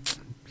 1.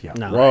 Yeah.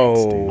 No.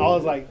 Whoa. I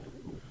was like,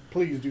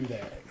 please do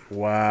that.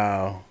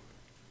 Wow.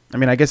 I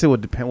mean, I guess it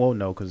would depend. Well,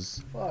 no,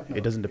 because Fuck no.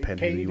 it doesn't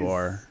depend who Cade you is-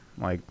 are.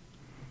 Like,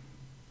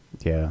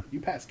 yeah. You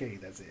pass Cade,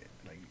 that's it.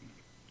 Like,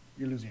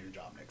 you're losing your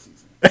job next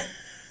season.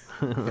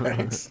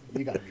 Thanks.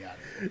 You got to be out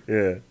of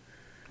here. Yeah.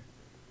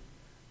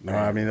 No,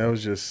 I mean that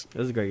was just It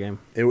was a great game.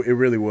 it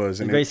really was. It's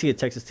And great to see a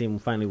Texas team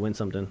finally win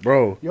something.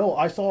 bro, Yo,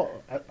 I saw.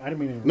 I didn't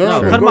mean to. No,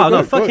 No, no, cut go him out. No,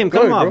 ahead, fuck go him. ahead,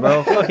 Cut him go out,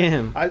 ahead, bro. Fuck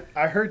him.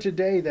 I heard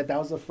today that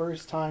was the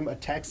first time a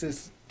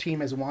Texas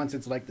team has won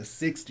since like the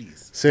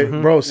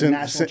 60s. bro, The since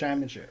national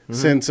championship.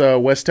 since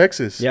West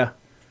Texas. Yeah.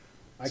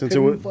 I Since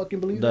couldn't it was- fucking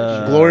believe The- that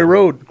shit. Glory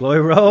Road.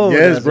 Glory Road.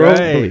 Yes, that's bro.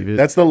 right. Believe it.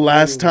 That's the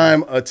last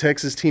time a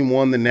Texas team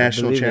won the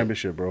national believe it.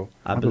 championship, bro.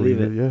 I believe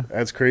it. Yeah.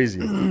 That's crazy.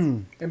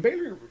 And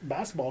Baylor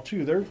basketball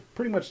too. They're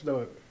pretty much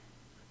the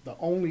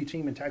only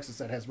team in Texas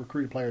that has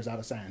recruited players out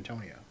of San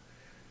Antonio.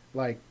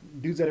 Like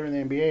dudes that are in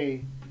the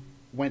NBA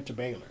went to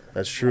Baylor.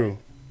 That's true.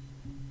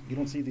 You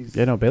don't see these.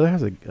 Yeah, no, Baylor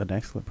has an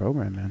excellent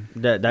program, man.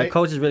 That They-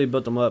 coach has really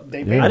built them up. They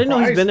Yeah. paid I didn't know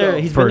he's price, been there.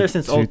 though. He's For been there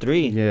since two-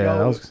 03. Yeah, Yo,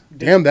 that was.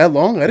 Damn, that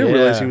long? I didn't Yeah.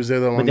 realize he was there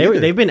that long. But either.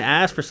 they've been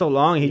asked for so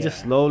long. He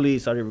just Yeah. slowly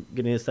started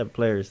getting his type of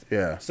players.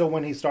 Yeah. So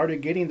when he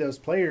started getting those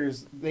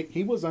players,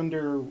 he was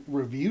under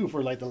review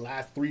for like the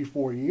last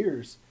 3-4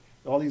 years.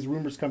 All these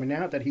rumors coming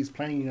out that he's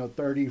paying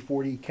 30,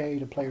 40K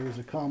to players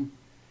to come.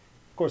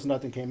 Of course,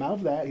 nothing came out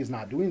of that. He's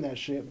not doing that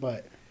shit,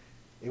 but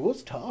it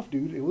was tough,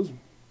 dude. It was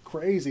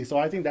crazy. So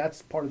I think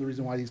that's part of the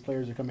reason why these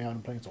players are coming out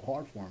and playing so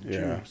hard for him,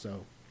 Yeah. too. So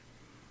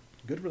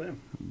good for them.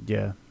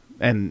 Yeah.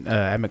 And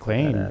at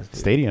McLean Badass, dude.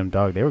 Stadium,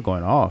 dog, they were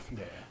going off.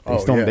 Yeah.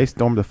 They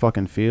stormed the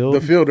fucking field.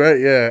 The field, right?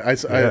 Yeah.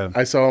 Yeah.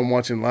 I saw him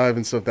watching live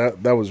and stuff.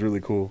 That was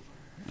really cool.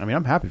 I mean,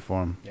 I'm happy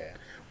for him. Yeah.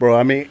 Bro,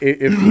 I mean,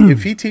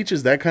 if he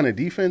teaches that kind of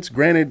defense,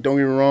 granted, don't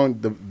get me wrong,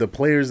 the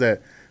players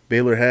that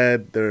Baylor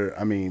had,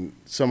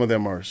 some of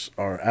them are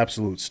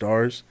absolute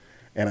stars,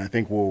 and I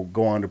think will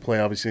go on to play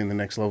obviously in the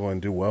next level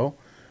and do well.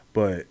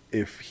 But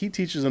if he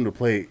teaches them to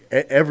play,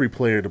 every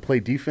player to play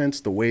defense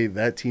the way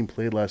that team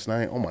played last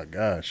night, oh my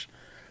gosh,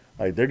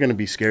 like they're gonna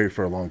be scary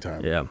for a long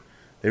time. Yeah.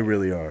 They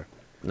really are.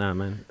 Nah,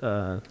 man.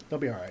 They'll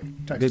be all right.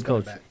 Texas Good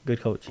coach. coming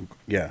Good coach.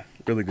 Yeah,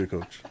 really good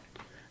coach. back.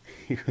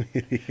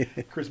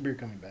 Chris Beard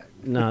coming back.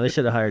 No, they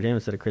should have hired him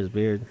instead of Chris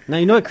Beard. Now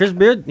you know what? Chris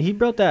Beard, he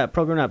built that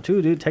program up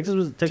too, dude.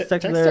 Texas Tech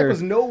Texas there. Tech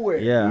was nowhere.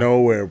 Yeah.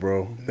 Nowhere,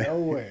 bro.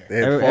 Nowhere. They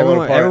had fallen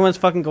apart. Everyone's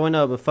fucking going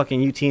up with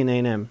fucking UT and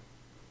A&M.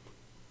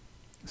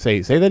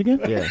 Say that again?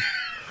 Yeah.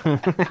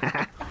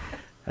 I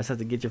just have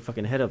to get your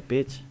fucking head up,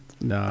 bitch.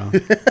 No.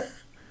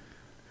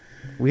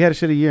 We had a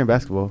shitty year in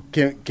basketball.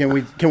 Can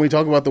we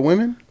talk about the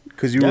women?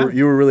 Because you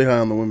Yeah. were really high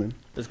on the women.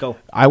 Let's go.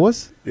 I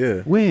was?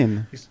 Yeah.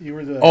 When? You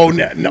were the.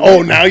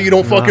 Now you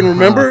don't fucking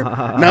remember? Now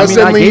I mean, I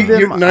suddenly gave them-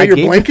 you're I gave-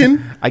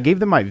 blanking? I gave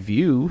them my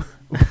view,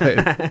 but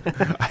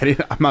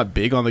I'm not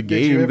big on the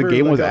Did you game. The ever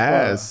game look was up,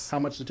 ass. how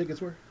much the tickets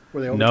were?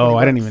 Were they over No,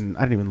 I $20?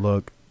 didn't even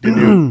look.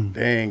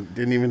 Dang,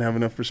 didn't even have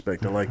enough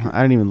respect. I like it.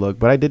 I didn't even look,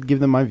 but I did give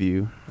them my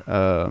view.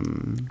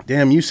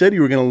 Damn, you said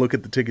you were going to look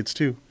at the tickets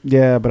too.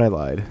 Yeah, but I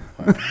lied.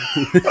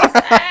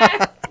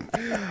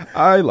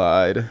 I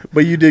lied.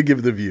 But you did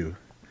give the view.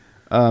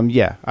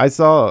 Yeah, I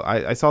saw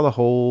the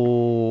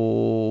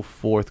whole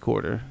fourth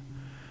quarter.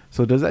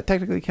 So does that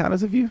technically count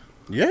as a view?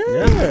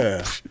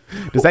 Yeah.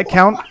 Does that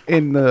count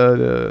in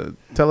the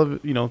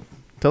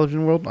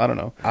television world? I don't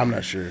know. I'm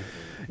not sure.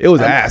 It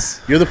was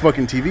ass. You're the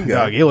fucking TV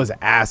guy. Dog, it was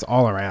ass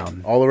all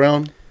around. All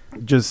around?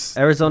 Just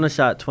Arizona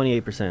shot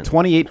 28%.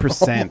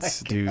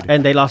 28%, dude.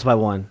 And they lost by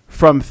 1.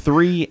 From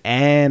 3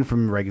 and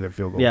from regular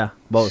field goal. Yeah,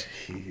 both.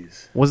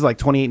 Jeez. Was it like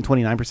 28 and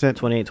 29%?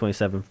 28,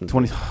 27. From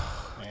 20.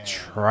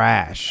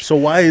 Trash. So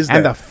why is that?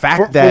 And the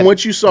fact that from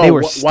what you saw, they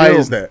were why still-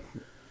 is that?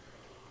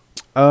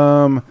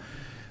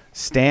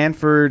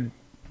 Stanford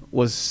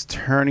was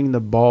turning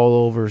the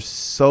ball over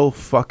so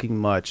fucking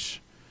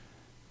much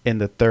in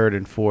the third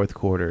and fourth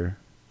quarter.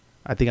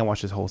 I think I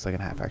watched this whole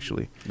second half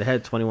actually. They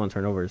had 21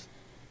 turnovers.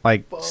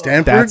 Like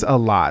Stanford? that's a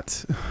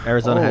lot.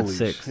 Arizona had Holy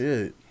 6.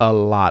 shit. A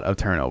lot of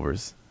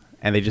turnovers.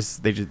 And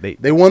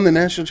they Won the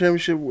national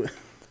championship with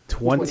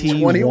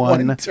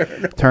 21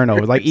 turnovers.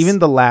 turnovers. Like even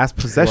the last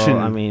possession.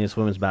 Well, I mean, it's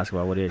women's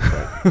basketball. What do you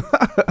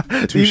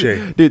expect?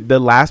 Touche. Dude, the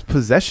last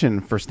possession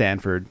for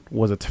Stanford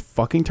was a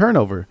fucking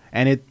turnover.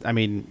 And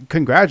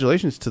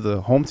congratulations to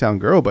the hometown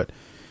girl, but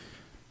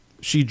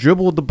she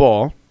dribbled the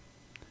ball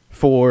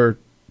for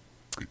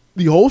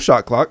the whole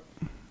shot clock,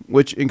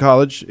 which in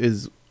college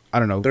is, I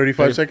don't know,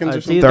 35 seconds or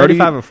It's something? either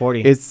 35 or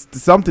 40. It's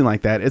something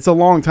like that. It's a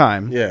long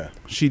time. Yeah.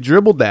 She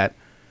dribbled that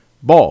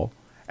ball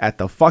at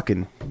the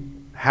fucking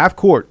half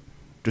court,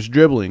 just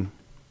dribbling.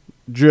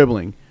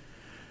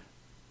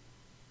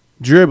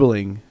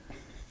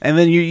 And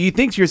then you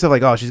think to yourself,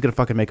 like, oh, she's going to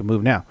fucking make a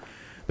move now.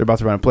 They're about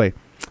to run a play.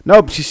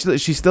 Nope,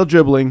 she's still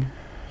dribbling.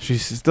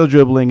 She's still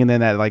dribbling, and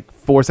then at like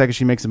 4 seconds,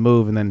 she makes a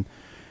move and then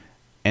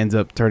ends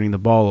up turning the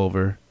ball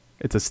over.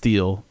 It's a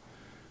steal.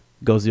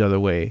 Goes the other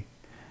way.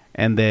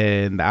 And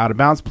then the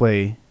out-of-bounds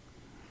play,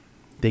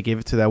 they gave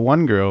it to that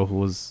one girl who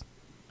was,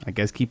 I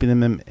guess, keeping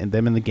them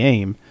in the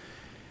game.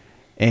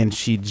 And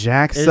she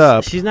jacks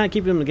up. She's not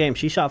keeping them in the game.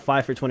 She shot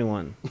 5 for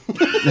 21.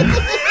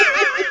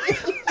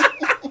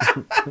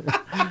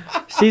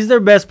 She's their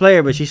best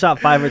player, but she shot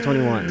 5 for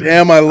 21.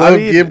 Damn, I love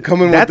mean, Gib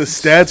coming with the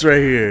that's- stats right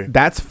here.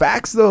 That's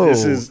facts, though.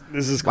 This is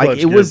clutch, like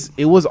Gib.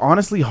 it was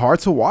honestly hard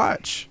to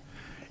watch.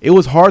 It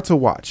was hard to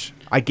watch.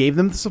 I gave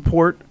them the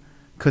support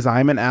because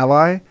I'm an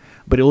ally,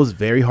 but it was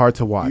very hard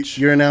to watch.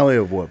 You're an ally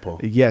of what,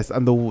 Paul? Yes,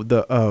 I'm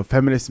the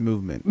feminist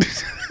movement.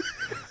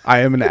 I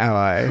am an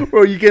ally.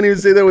 Bro, you can't even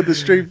say that with a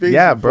straight face.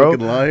 Yeah, you bro,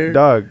 fucking liar.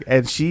 dog.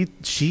 And she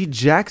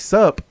jacks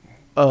up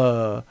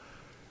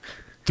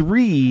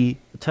 3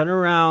 Turn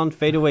around,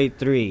 fadeaway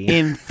 3.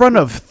 in front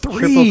of Triple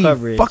 3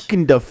 coverage.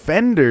 fucking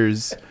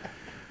defenders.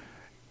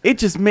 It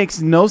just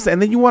makes no sense.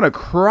 And then you want to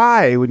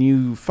cry when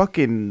you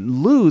fucking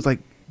lose. Like,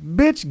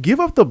 bitch, give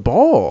up the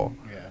ball.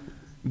 Yeah.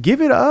 Give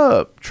it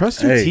up.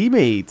 Trust your Hey,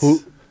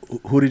 teammates.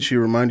 Who did she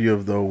remind you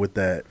of, though, with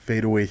that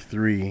fadeaway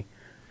 3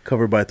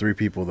 covered by 3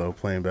 people, though,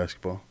 playing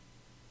basketball?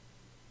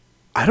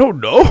 I don't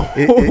know.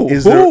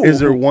 Is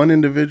there one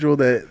individual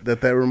that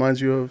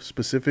reminds you of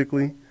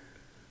specifically?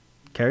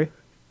 Carrie?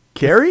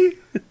 Carrie?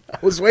 I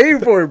was waiting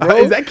for it, bro.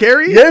 Is that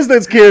Carrie? Yes,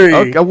 that's Carrie.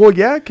 Okay, well,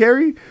 yeah,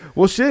 Carrie.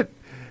 Well, shit.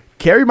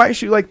 Carrie might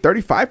shoot like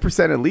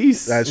 35% at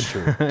least. That's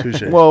true.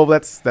 Touche. Well,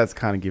 that's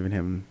kind of giving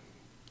him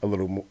a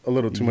little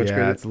too much yeah,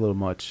 credit. it's a little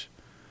much.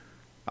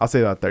 I'll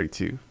say about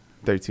 32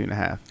 and a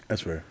half.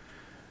 That's fair.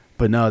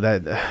 But no,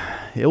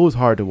 it was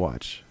hard to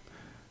watch.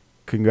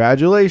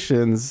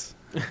 Congratulations,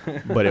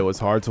 but it was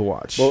hard to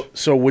watch. Well,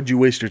 so would you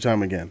waste your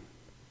time again?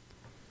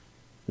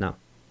 No.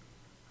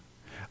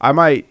 I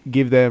might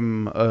give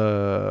them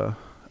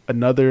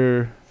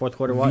another Fourth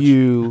quarter watch?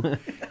 view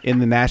in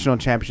the national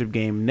championship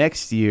game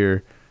next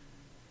year.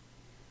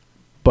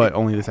 but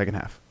only the second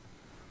half.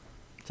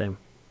 Same.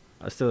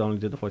 I still only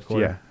did the fourth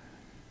quarter. Yeah.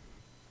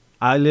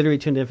 I literally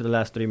tuned in for the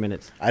last 3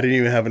 minutes. I didn't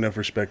even have enough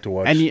respect to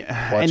watch. And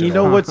watch you it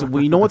know all. what's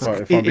you know what's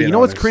If I'm you being know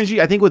what's honest. cringy?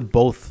 I think with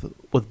both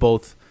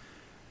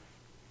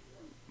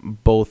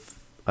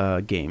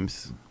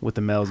games, with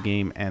the males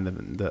game and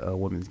the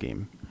women's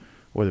game,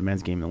 or the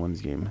men's game and the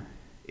women's game,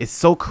 it's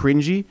so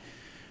cringy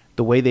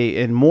the way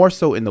they, and more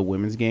so in the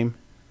women's game,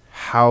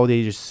 how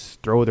they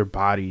just throw their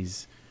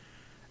bodies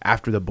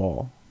after the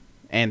ball,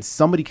 and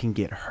somebody can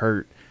get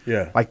hurt.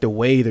 Yeah. Like the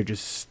way they're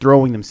just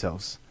throwing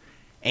themselves,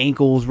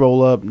 ankles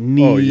roll up,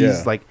 knees, Oh,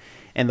 yeah. like,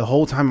 and the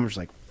whole time I'm just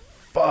like,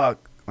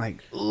 fuck,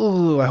 like,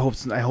 ooh, I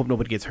hope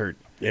nobody gets hurt.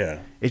 Yeah.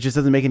 It just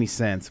doesn't make any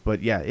sense.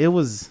 But yeah, it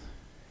was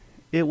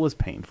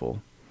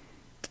painful,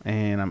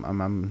 and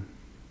I'm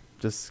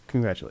just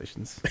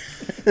congratulations.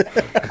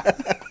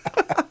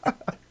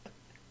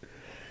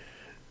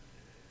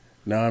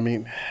 No, I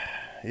mean,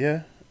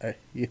 yeah,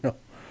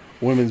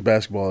 women's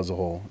basketball as a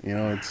whole,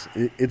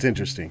 it's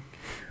interesting.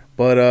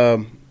 But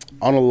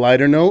on a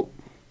lighter note,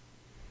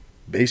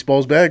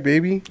 baseball's back,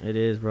 baby. It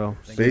is, bro.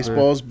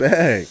 Baseball's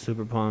back.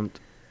 Super pumped.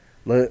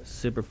 Let,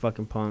 Super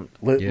fucking pumped.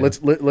 Yeah.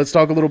 let's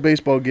talk a little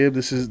baseball, Gib.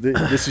 This is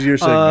your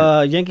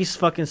segment. Yankees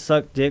fucking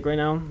suck dick right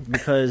now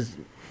because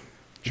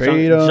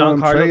Trade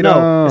Giancarlo. trade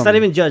No, it's not 'em.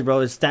 even Judge, bro.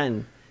 It's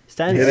Stanton.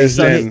 Stanton It is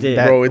sucks Stanton, dick.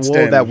 bro. It's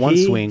Stanton. that one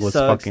He swing was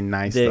sucks fucking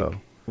nice dick. though.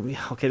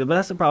 Okay, but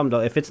that's the problem though.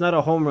 If it's not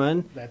a home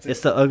run, That's it's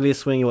it. the ugliest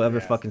swing you'll ever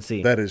Yeah. fucking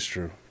see. That is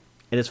true.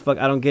 And it's I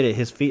don't get it.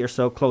 His feet are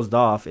so closed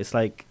off. It's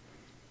like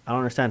I don't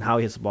understand how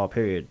he hits the ball.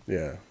 Period.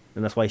 Yeah.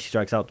 And that's why he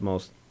strikes out the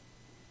most.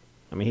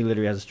 I mean, he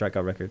literally has a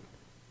strikeout record.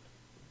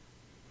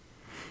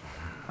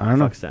 I don't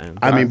know. Fuck Stanton.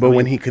 I mean, but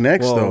when he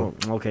connects, though,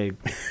 okay.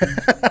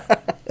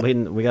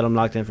 we got him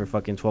locked in for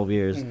fucking 12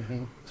 years.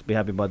 Let's be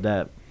happy about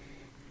that.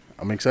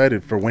 I'm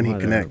excited for when he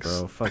Whatever, connects.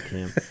 bro. Fuck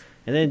him.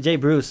 And then Jay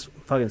Bruce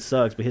fucking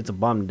sucks, but hits a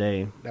bomb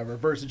today. That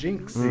reverse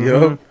jinx.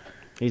 Yup.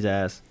 He's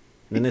ass.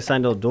 And then they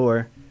signed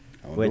Odor,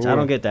 which I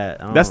don't get that.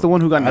 That's the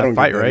one who got in I that don't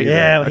fight, get that right? either.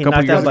 Yeah, a when he couple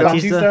knocked out years ago.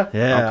 Batista. Batista?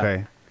 Yeah.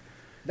 Okay.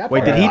 That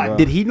Wait, part I like.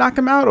 did he knock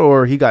him out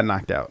or he got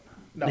knocked out?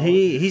 No.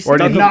 He Or stuck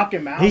did him. he knock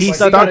him out? He Like, He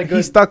stuck got stuck. a good-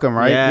 He stuck him,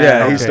 right?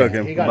 Yeah, he Okay. stuck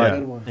him. He got But- a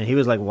good one. And he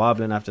was like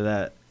wobbling after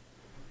that.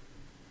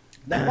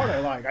 That part I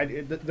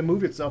like. The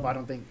movie itself, I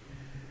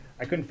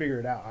couldn't figure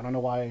it out. I don't know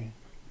why,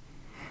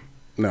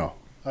 No.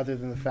 other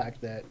than the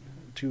fact that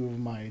two of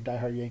my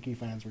diehard Yankee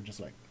fans were just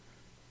like,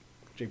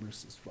 Jay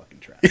Bruce is fucking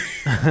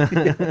trash.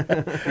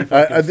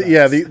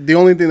 Yeah, the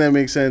only thing that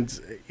makes sense,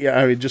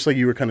 I mean, just like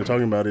you were kind of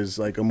talking about, is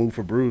like a move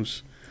for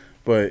Bruce,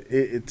 but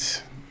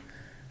it's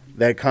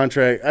that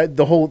contract.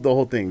 The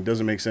whole thing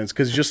doesn't make sense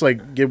because just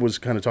like Gib was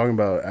kind of talking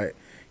about,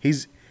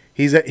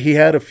 he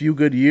had a few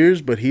good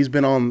years, but he's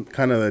been on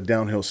kind of a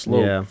downhill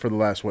slope Yeah. for the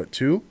last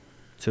 2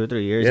 2 or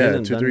 3 years. He yeah,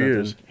 hasn't 2 done 3 nothing.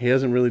 years. He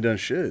hasn't really done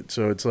shit.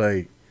 So it's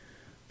like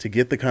to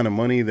get the kind of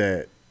money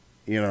that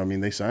I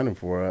mean, they signed him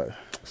for.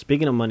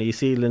 Speaking of money, you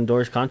see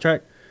Lindor's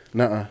contract?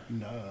 Nuh-uh.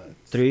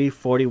 Nuts.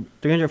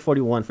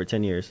 341 for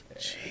 10 years.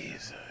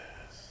 Jesus,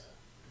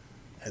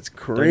 that's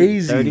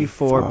crazy.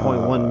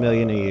 34.1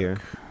 million a year.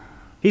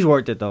 He's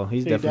worth it though.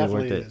 He's He definitely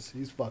worth it. is.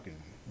 He's fucking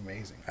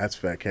amazing. That's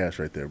fat cash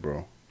right there,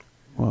 bro.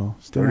 Well,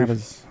 still not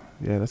as.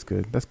 Yeah, that's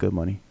good. That's good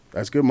money.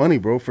 That's good money,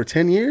 bro. For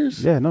 10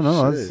 years? Yeah, no,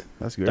 Shit.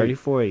 that's good.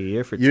 34 a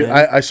year for 10. You,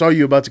 I saw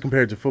you about to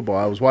compare it to football.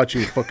 I was watching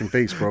your fucking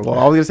face, bro. Well,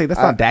 I was gonna say that's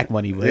not Dak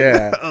money, but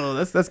yeah. oh,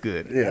 that's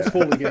good. Yeah, That's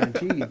fully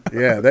guaranteed.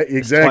 yeah, that It's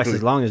exactly. twice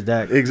as long as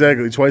Dak.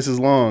 Exactly, twice as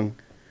long.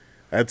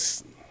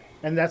 That's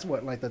And that's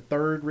what, like the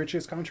third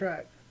richest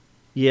contract?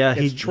 Yeah,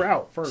 It's he's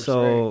Trout first.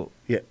 So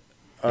yeah.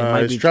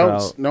 might Is be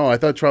Trout's, Trout. no, I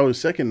thought Trout was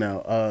second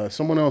now.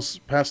 Someone else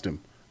passed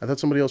him. I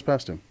thought somebody else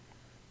passed him.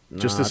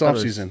 Just this I thought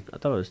it was- offseason. I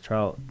thought it was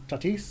Trout. right?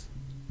 Tatis?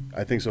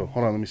 I think so.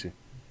 Hold on, let me see.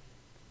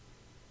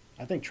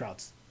 I think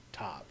Trout's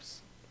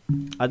tops.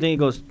 I think he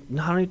goes.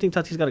 No, I don't even think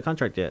Tatis got a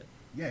contract yet.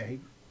 Yeah,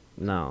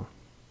 No,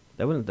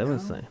 they wouldn't. They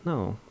wouldn't No? sign.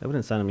 No, they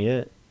wouldn't sign him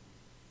yet.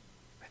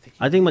 he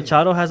I think did.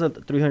 Machado has a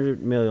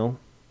 300 million.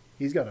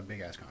 He's got a big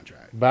ass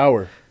contract.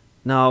 Bauer.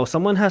 No,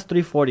 someone has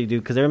 340,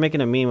 dude. Because they were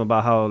making a meme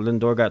about how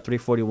Lindor got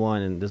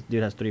 341 and this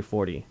dude has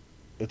 340.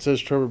 It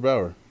says Trevor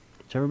Bauer.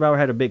 Trevor Bauer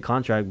had a big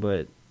contract,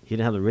 but he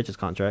didn't have the richest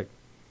contract.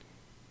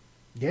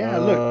 Yeah,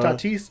 look,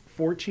 Tatis,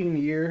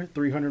 14-year,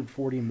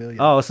 340 million.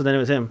 Oh, so then it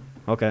was him.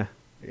 Okay.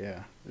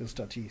 Yeah, it was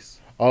Tatis.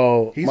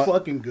 Oh, He's my-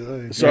 fucking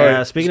good. Sorry.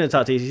 Yeah. Speaking of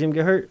Tatis, you see him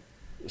get hurt.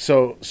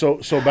 so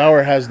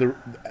Bauer has He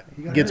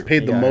got gets hurt.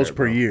 paid He the got most hurt,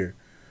 per bro. year.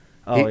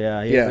 Oh He-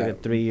 yeah, he yeah. has like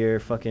a 3-year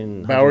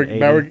fucking. Bauer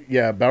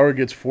 180. Bauer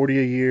gets 40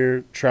 a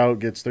year. Trout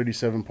gets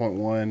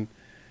 37.1.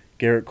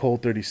 Garrett Cole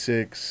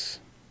 36.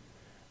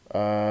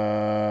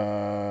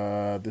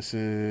 This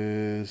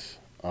is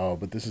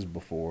but this is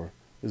before.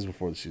 This is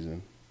before the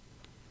season.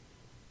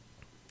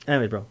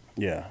 Anyways, bro,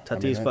 Yeah. I mean,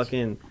 Tatis that's-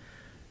 fucking.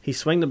 He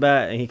swung the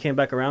bat and he came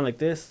back around like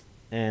this,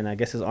 and I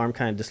guess his arm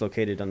kind of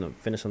dislocated on the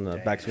finish on the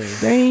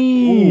backswing.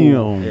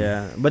 Damn.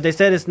 Yeah, but they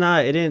said it's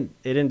not. It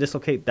didn't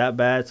dislocate that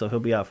bad, so he'll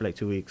be out for like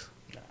 2 weeks.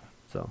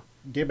 So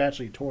Gib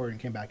actually tore and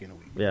came back in a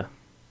week. yeah,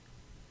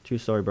 true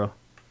story, bro.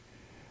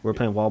 We're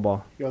playing wall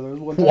ball. Yo, there was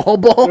one time, Wall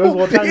ball, There was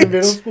one time in bitch.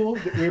 middle school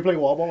we were playing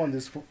wall ball, and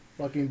this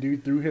fucking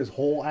dude threw his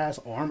whole ass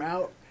arm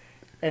out,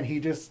 and he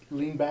just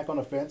leaned back on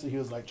the fence, and he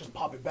was like, "Just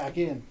pop it back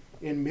in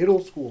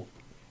middle school,"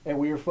 and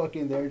we were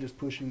fucking there just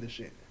pushing the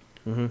shit.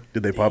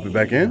 Did they pop it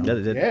back in? Yeah,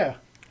 they did. Yeah.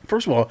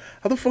 First of all,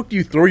 how the fuck do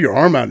you throw your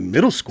arm out in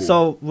middle school?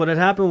 So what had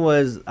happened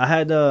was I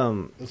had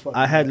It's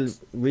fucking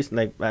nuts.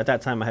 like at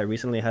that time I had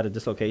recently had a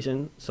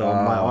dislocation, so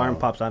my arm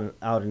pops out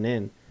and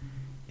in,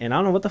 and I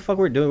don't know what the fuck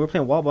we're doing. We're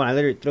playing wall ball, and I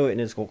literally threw it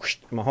and it just go.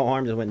 My whole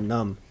arm just went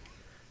numb.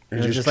 it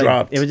was just like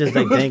dropped. it was just It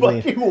like was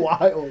dangling. fucking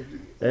wild.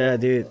 Dude. Yeah,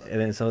 dude.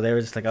 And then so they were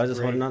just like I was just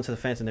Great. holding on to the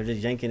fence, and they're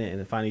just yanking it, and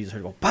then finally you just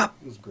heard it go pop.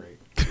 It was great.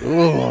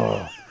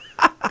 Ugh.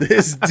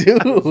 This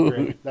It was dude.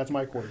 great. That's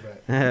my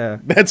quarterback. Yeah,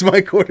 That's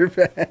my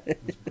quarterback. It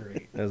was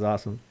great. it was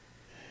awesome.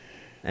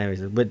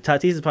 Anyways, but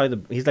Tatis is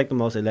probably he's like the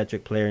most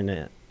electric player in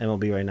the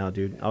MLB right now,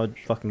 dude. I would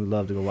fucking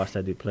love to go watch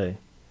that dude play.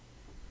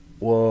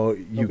 Well,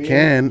 you be-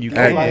 can you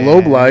at can.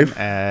 Globe Life.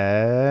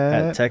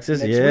 At Texas,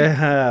 next week?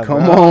 yeah.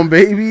 Come bro. on,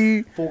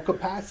 baby. Full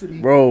capacity.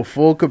 Bro,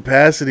 full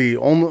capacity.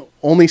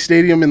 Only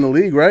stadium in the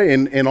league, right?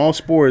 In all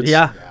sports.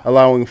 Yeah.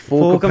 Allowing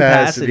full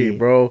capacity, capacity.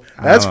 bro.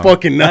 That's don't know.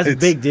 fucking nuts. That's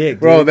big dick,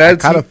 Bro, dude.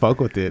 that's Kind of fuck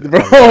with it. Bro,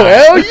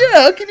 hell yeah.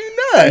 How can you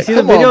not? You see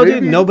the Come on, video, baby.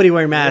 dude? Nobody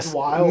wearing That's masks.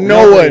 wild.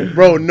 No one,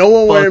 bro. No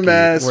one Fuck wearing it.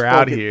 masks. We're out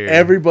Fucking here.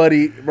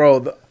 Everybody,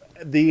 bro.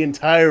 The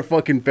entire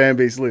fucking fan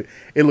base.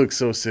 It looks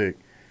so sick.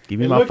 Give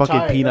me It my looked fucking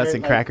tight, peanuts right?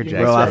 and Like, Cracker you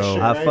Jacks, Bro, missed bro. that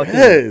shit, I right? fucking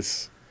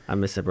Yes, I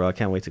miss it, bro. I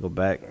can't wait to go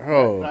back. When I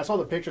bro. saw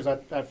the pictures,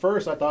 at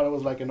first I thought it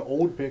was like an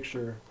old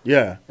picture,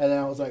 Yeah, and then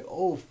I was like,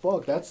 "Oh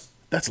fuck, that's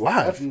live.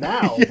 that's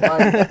now." Like,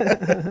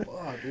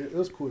 fuck, it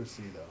was cool to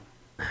see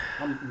though.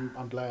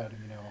 I'm glad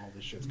all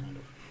this shit's kind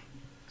of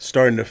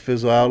Starting to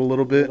fizzle out a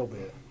little a bit.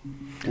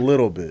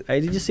 little bit.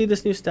 Hey, did you see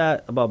this new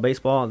stat about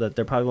baseball that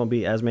there probably won't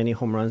be as many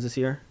home runs this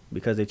year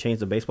because they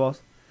changed the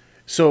baseballs?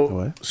 So,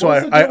 What? so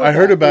What's the deal I with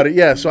heard that? about it.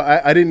 Yeah, so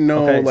I didn't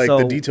know Okay, like the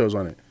so- details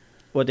on it.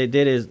 What they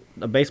did is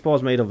a baseball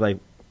is made of like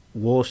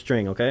wool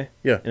string, okay?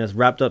 Yeah. And it's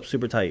wrapped up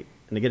super tight,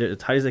 and they get it as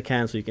tight as they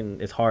can so you can.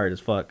 It's hard as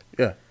fuck.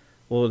 Yeah.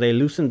 Well, they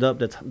loosened up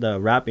the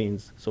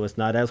wrappings so it's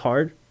not as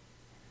hard.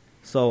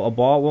 So a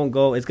ball won't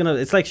go.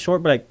 It's like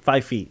short, but like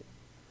 5 feet,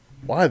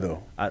 Why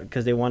though?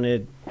 because they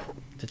wanted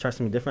to try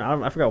something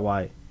different. I forgot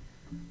why,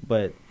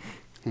 but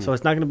Hmm. so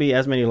it's not gonna be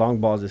as many long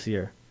balls this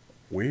year,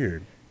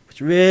 Weird.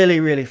 which really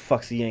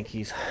fucks the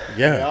Yankees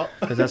Yeah.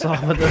 because that's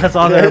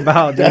all they're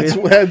about, dude.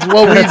 That's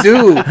what we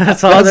do.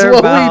 That's all That's they're what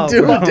about, we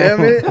do. bro.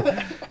 Damn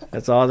it.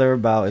 That's all they're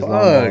about is long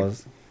Fuck.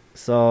 balls.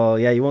 So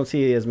yeah, you won't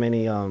see as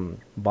many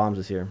bombs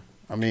this year.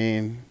 I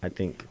mean, I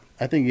think.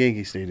 I think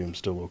Yankee Stadium's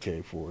still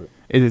okay for it.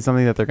 Is it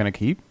something that they're gonna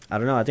keep, I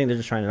don't know. I think they're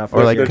just trying it out. or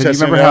this like, year. They're cause you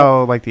testing remember it out?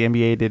 how like the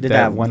NBA did Did that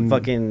that one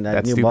fucking-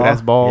 that new stupid ball?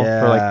 ass ball for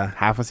Yeah. like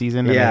half a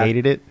season and Yeah. they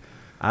hated it?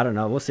 I don't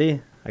know. We'll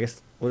see. I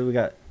guess. What do we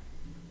got?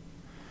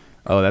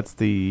 Oh, that's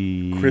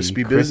the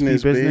Crispy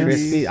business, baby.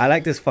 Crispy. I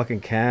like this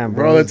fucking can,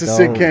 Bro, that's a It's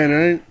sick dope. can,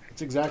 right?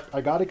 It's exact.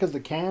 I got it because the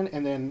can,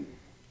 and then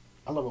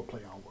I love a play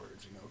on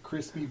words.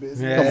 Crispy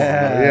business. Yeah,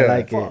 Come on, yeah. I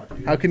like it. Fuck,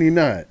 dude. How can you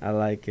not? I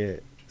like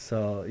it.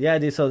 So yeah,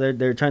 dude. So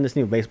they're trying this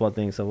new baseball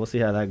thing. So we'll see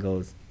how that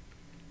goes.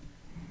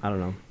 I don't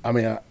know. I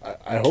mean,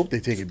 I hope they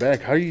take it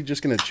back. How are you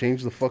just gonna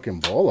change the fucking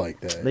ball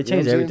like that? They You know change what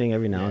I'm saying? everything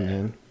every now and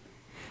then.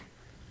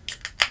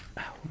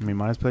 I mean,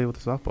 might as well play with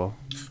the softball.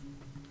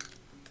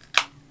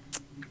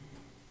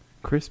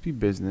 Crispy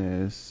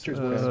business. Cheers,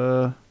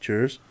 boys.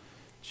 Cheers.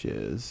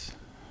 Cheers.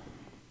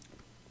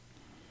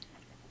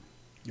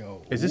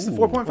 Yo, Is this the Ooh,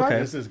 4.5? okay.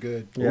 this is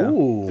good. Yeah.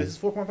 Ooh. This is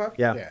 4.5?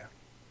 Yeah.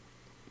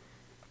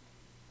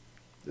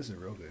 This is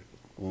real good.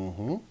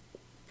 Mm-hmm.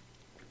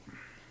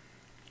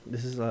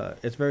 This is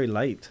it's very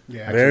light.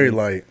 Yeah. Very actually,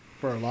 light.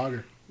 for a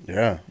lager.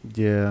 Yeah.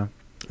 Yeah.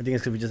 I think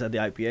it's because we just had the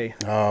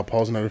IPA.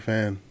 Paul's not a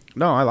fan.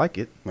 No, I like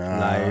it. Nah,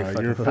 Liar, you're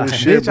fucking full liar. of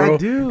shit, Bitch, I bro.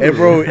 do. Hey,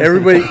 bro,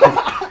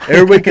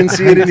 everybody can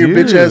see it in your I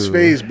bitch ass do.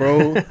 face,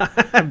 bro.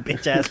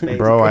 Bitch ass face.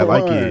 Bro, I Come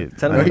like on. it.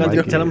 Tell I him,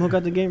 like tell it. him who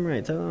got the game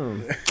right. Tell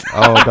him.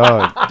 Oh,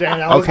 dog. Damn,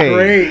 that was Okay,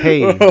 great.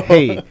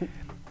 hey,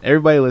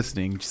 everybody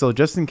listening. So,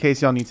 just in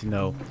case y'all need to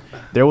know,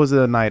 there was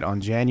a night on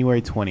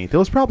January 20th. It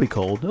was probably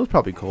cold. It was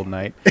probably a cold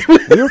night.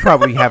 We were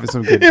probably having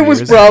some good It was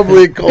beers.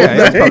 probably a cold Yeah, it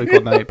was night. probably a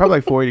cold night. Probably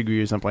like 40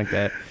 degrees or something like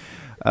that.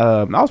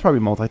 I was probably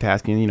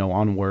multitasking,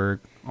 on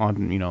work, on,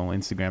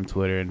 Instagram,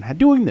 Twitter, and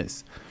doing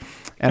this.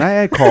 And I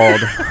had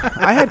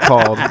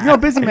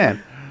called, busy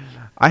man.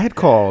 I had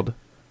called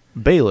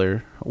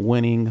Baylor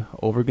winning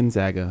over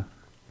Gonzaga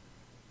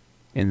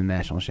in the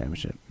national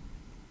championship.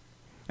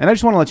 And I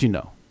just want to let you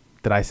know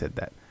that I said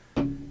that.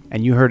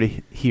 And you heard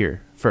it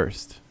here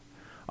first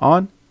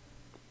on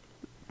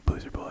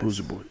Boozer Boys.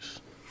 Boozer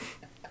Boys.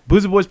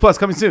 Boozer Boys Plus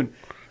coming soon.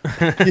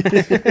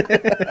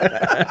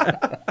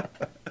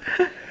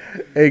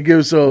 Hey,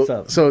 Gibbs, What's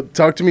up? so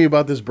talk to me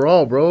about this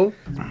brawl, bro. All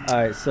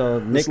right, so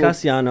Nick look-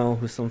 Cassiano,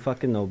 who's some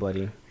fucking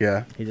nobody.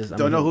 Yeah. He just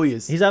Don't know who he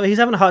is. He's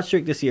having a hot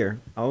streak this year.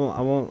 I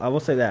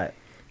won't say that.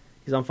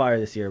 He's on fire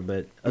this year,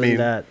 but other mean,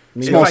 than that,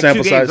 It's Small like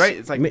sample 2 games, size. right?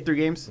 It's like Me- 3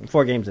 games.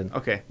 4 games in.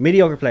 Okay.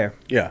 Mediocre player.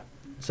 Yeah.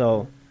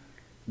 So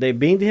they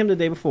beamed him the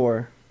day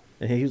before,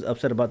 and he was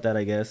upset about that,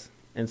 I guess.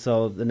 And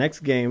so the next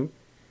game,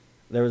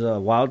 there was a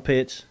wild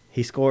pitch.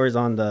 He scores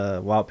on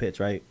the wild pitch,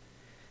 right?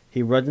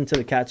 He runs into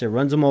the catcher,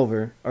 runs him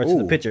over, or to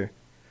the Ooh. pitcher,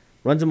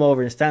 runs him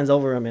over and stands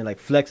over him and like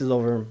flexes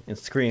over him and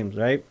screams,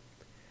 right?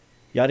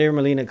 Yadier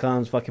Molina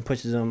comes, fucking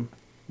pushes him,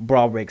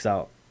 brawl breaks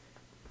out.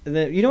 And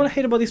then you know what I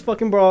hate about these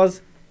fucking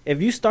brawls?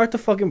 If you start the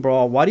fucking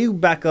brawl, why do you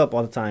back up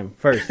all the time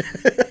first?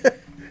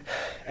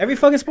 Every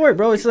fucking sport,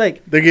 bro. It's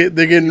like They're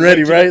getting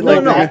ready, right? no,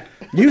 Like, no. they're-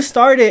 You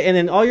start it, and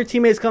then all your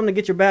teammates come to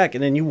get your back,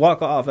 and then you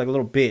walk off like a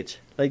little bitch.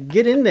 Like,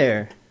 get in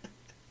there.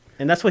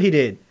 And that's what he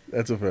did.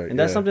 That's a fact. And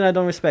that's yeah. something I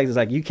don't respect. It's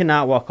like, you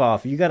cannot walk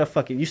off. You got to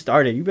fucking, you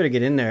started. You better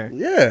get in there.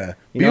 Yeah.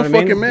 You Be know a what I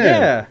mean? fucking man.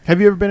 Yeah.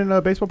 Have you ever been in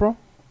a baseball brawl?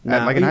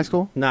 Nah, Like in we- high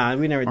school? Nah,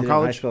 we never Or did it in high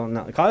college? school.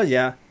 No, college,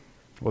 yeah.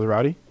 Was it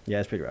rowdy? Yeah,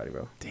 it's pretty rowdy,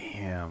 bro.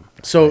 Damn.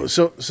 So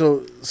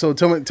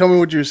tell me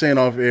what you were saying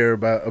off air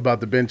about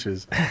the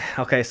benches.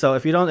 Okay, so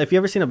if you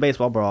ever seen a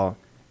baseball brawl,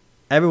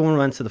 everyone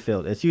runs to the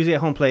field. It's usually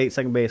at home plate,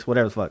 second base,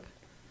 whatever the fuck.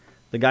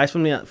 The guys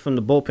from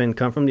the bullpen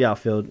come from the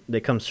outfield. They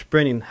come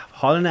sprinting,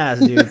 hauling ass,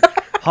 dude.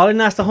 Hauling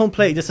ass to home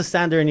plate just to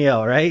stand there and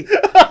yell, right?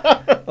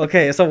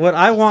 Okay, so what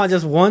I want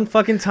just one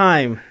fucking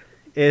time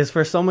is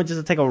for someone just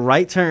to take a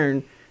right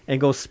turn and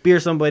go spear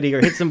somebody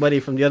or hit somebody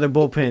from the other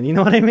bullpen. You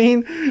know what I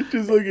mean?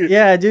 Just look at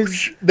Yeah, dude.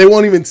 They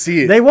won't even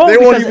see it. They won't. They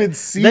won't because even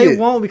see They it.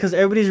 won't because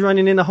everybody's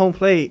running into home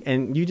plate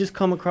and you just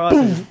come across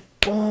and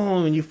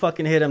boom, and you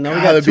fucking hit them. Now we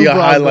God, got that'd two be a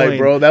brawls highlight, going.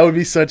 bro. That would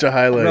be such a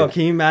highlight. Bro,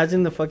 can you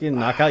imagine the fucking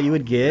knockout you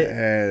would get?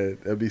 Man,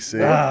 that'd be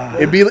sick.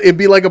 It'd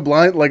be like a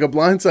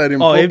blindside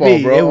in Oh, it'd football,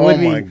 be- bro. it would Oh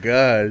be- my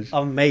gosh.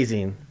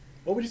 Amazing.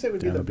 What would you say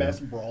would be the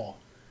best brawl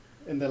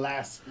in the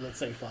last, let's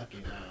say,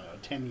 fucking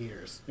 10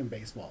 years in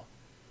baseball?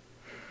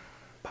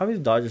 Probably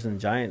the Dodgers and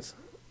Giants.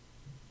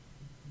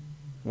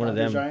 One of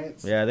Dodgers, them.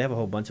 Giants? Yeah, they have a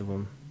whole bunch of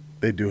them.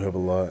 They do have a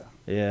lot.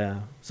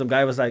 Yeah. Some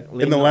guy was like In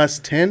leaning the on-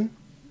 last 10?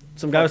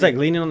 Some guy was like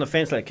leaning on the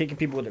fence, like kicking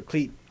people with a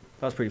cleat.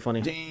 That was pretty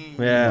funny.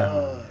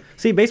 Yeah.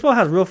 See, baseball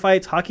has real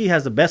fights. Hockey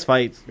has the best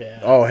fights. Yeah.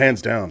 Oh,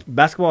 hands down.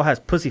 Basketball has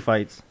pussy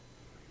fights.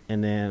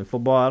 And then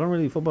football don't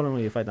really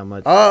fight that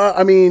much.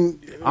 I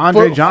mean,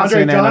 Andre fo-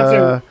 Johnson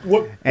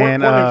whoop,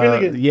 and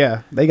Finnegan.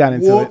 yeah, they got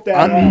into Whoop it.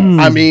 that ass.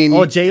 I mean,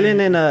 Oh,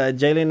 Jalen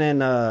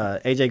and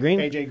AJ Green.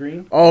 AJ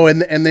Green. oh,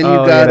 and then you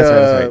Oh, got yeah,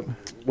 that's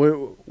right,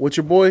 what's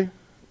your boy,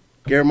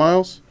 Garrett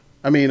Miles?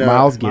 I mean,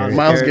 Miles Garrett.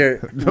 Miles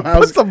Garrett. Put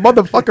Miles, some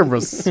motherfucking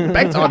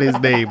respect on his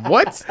name.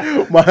 What?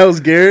 Miles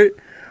Garrett.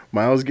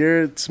 Miles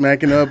Garrett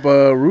smacking up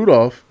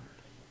Rudolph.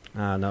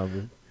 I don't know,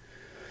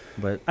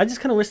 but I just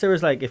kind of wish there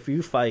was like, if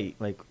you fight,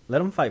 like let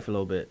them fight for a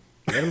little bit.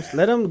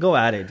 Let them go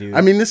at it, dude.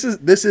 I mean, this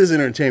is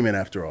entertainment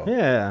after all.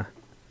 yeah.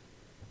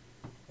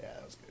 Yeah,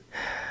 that was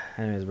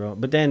good. Anyways, bro.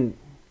 But then,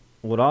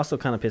 what also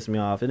kind of pissed me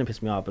off? It didn't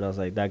piss me off, but I was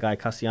like, that guy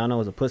Cassiano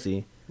was a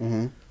pussy.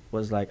 Mm-hmm.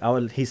 Was like,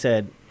 he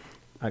said,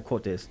 I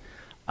quote this,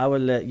 I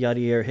would let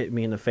Yadier hit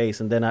me in the face,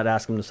 and then I'd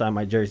ask him to sign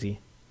my jersey.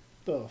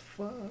 The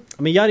fuck?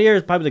 I mean, Yadier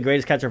is probably the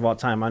greatest catcher of all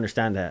time. I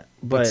understand that,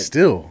 But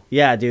still,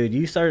 yeah, dude,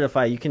 you started a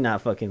fight. You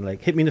cannot fucking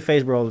like hit me in the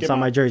face, bro. Get Sign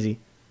my- my jersey.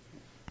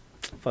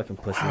 Fucking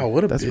pussy. wow,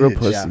 what a That's bitch. real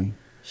pussy.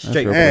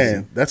 Straight real pussy.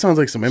 Man, that sounds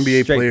like some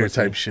NBA Straight player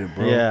pussy. type shit,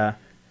 bro. Yeah,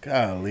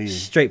 Golly.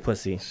 straight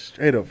pussy.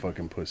 Straight up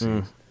fucking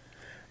pussies.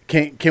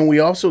 Mm. Can we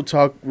also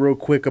talk real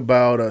quick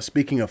about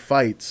speaking of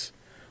fights?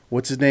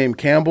 What's his name?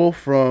 Campbell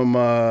from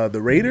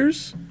the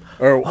Raiders,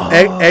 or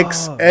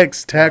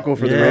ex tackle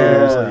for the Yeah.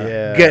 Raiders, Oh,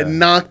 yeah. get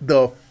knocked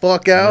the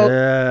fuck out.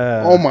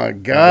 Yeah. Oh my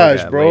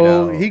gosh, got bro!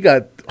 laid out. He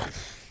got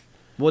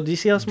Well, do you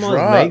see how small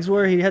Drop. his legs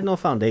were? He had no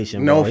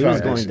foundation. No Bro. He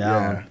was going foundation,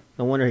 down. yeah.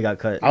 No wonder he got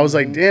cut. I was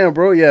like, damn,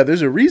 bro. Yeah,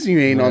 there's a reason you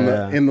ain't on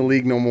Yeah. in the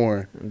league no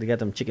more. They got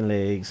them chicken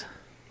legs.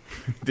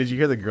 Did you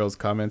hear the girls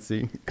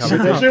commenting? That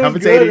shit was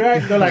good,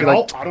 right? They're like,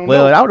 oh, I don't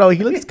Well, know. I don't know.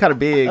 He looks kind of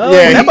big. Oh.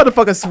 Yeah, Yeah, that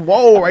motherfucker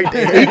swole right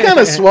there. He kind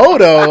of swole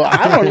though.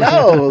 I don't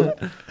know,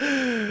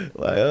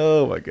 Like,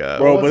 oh my god,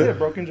 Bro, What was but- it, a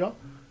broken jaw?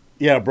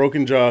 Yeah,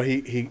 broken jaw.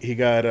 He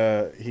got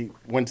he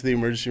went to the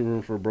emergency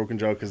room for a broken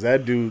jaw because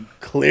that dude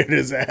cleared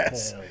his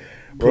ass, Hell yeah.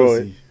 bro.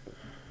 Pussy.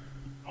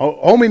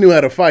 Homie knew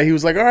how to fight. He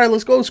was like, all right,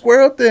 let's go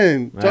square up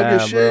then. Talking Yeah,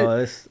 shit. bro,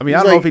 it's- I mean, I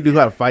He's don't know like- if he knew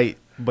how to fight,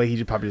 but he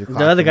just probably just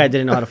the other guy didn't.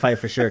 didn't know how to fight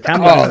for sure.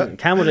 Campbell, Oh.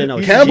 Campbell didn't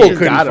know. Campbell shit.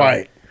 couldn't got him.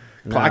 fight,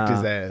 Clocked Nah.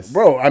 his ass,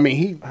 bro. I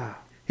mean,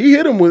 he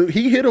hit him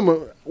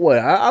with what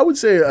I would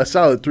say a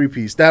solid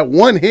 3-piece. That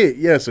one hit,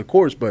 yes, of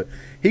course, but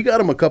he got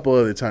him a couple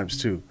other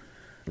times too.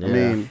 I Yeah.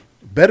 mean,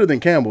 better than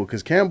Campbell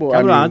because Campbell.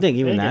 Campbell, I I mean, think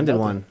even They landed got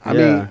one. I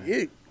Yeah.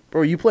 mean,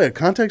 bro, you play a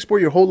contact sport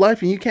your whole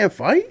life and you can't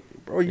fight,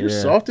 bro. You're Yeah.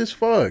 soft as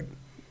fuck.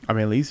 I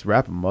mean, at least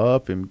wrap him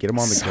up and get him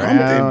on the Something,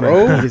 ground,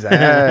 bro. and beat his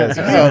ass.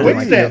 or Yeah, something Quick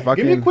like step. that.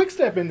 Give me a Fucking- quick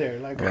step in there.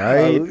 Like,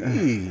 Right.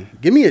 Golly.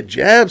 Give me a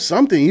jab,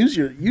 something. Use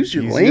your Use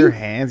length. your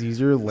hands, use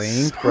your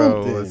length,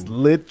 bro. Something. It's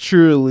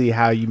literally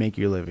how you make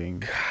your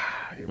living.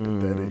 You're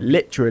pathetic.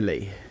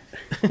 Literally.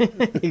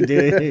 he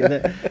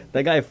did.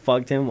 That guy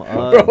fucked him up.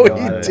 Bro, bro.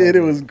 he did.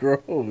 It was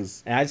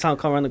gross. And I just saw him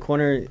come around the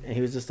corner, and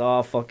he was just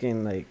all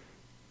fucking like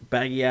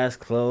baggy ass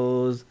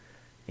clothes.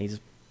 And he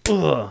just,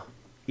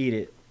 eat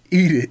it,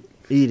 Eat it.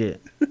 eat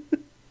it.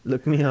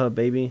 Look me up,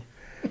 baby.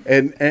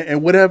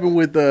 And what happened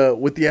with the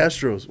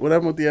Astros? What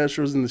happened with the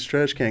Astros in this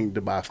trash can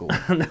debacle?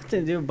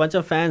 Nothing, dude. A bunch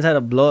of fans had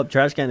a blow up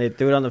trash can. They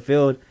threw it on the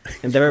field,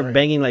 and they were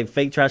banging like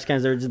fake trash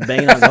cans. They were just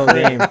banging on the whole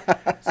game.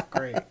 It's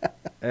great.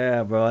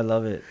 Yeah, bro, I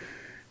love it.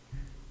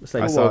 It's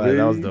like I saw that.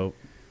 That was baby. dope.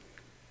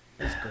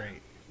 It's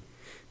great.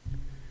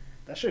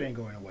 That shit ain't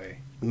going away.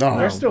 No,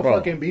 They're still bro.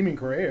 fucking beaming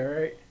Correa,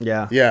 right?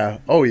 yeah, Yeah.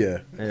 Oh yeah.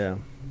 yeah.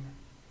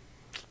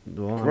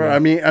 Well, Bro, I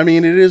mean,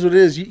 it is what it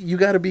is. You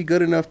got to be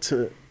good enough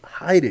to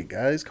hide it,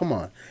 guys. Come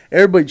on.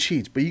 Everybody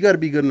cheats, but you got to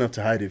be good enough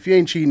to hide it. If you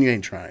ain't cheating, you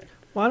ain't trying.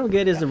 what I don't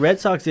get is the Red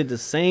Sox did the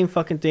same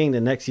fucking thing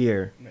the next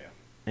year, Yeah.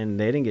 and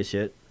they didn't get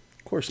shit.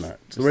 Of course not.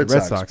 It's It's the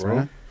Red Sox, bro.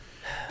 man.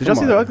 Did Come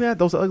y'all see the on.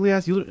 those ugly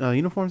ass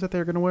uniforms that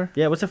they're gonna wear?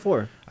 Yeah, what's it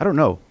for? I don't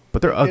know,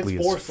 but they're ugly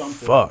It's for as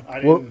something. fuck. I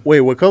What, didn't- wait,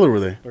 what color were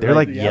they? They're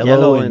like Yeah.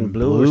 yellow, and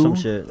blue or some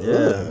shit.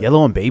 Yeah.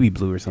 Yellow and baby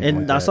blue or something.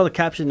 And like I saw that. the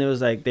caption. It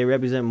was like they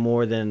represent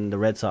more than the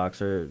Red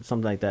Sox or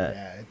something like that.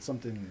 Yeah, it's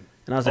something.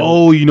 And I was like,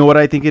 Oh, you know what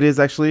I think it is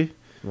actually?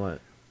 what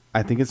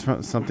I think it's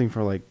from something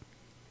for like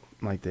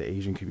the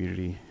Asian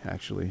community.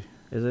 Actually,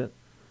 is it?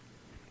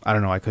 I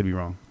don't know. I could be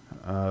wrong.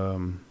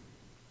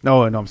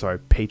 No, I'm sorry.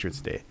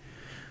 Patriots Day.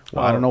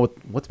 Well, I don't know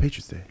what's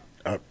Patriots Day.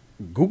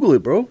 Google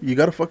it, bro. You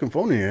got a fucking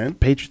phone in your hand.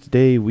 Patriots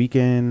Day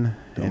weekend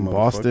Dumb in motherfucker.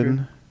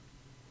 Boston.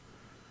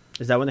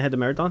 Is that when they had the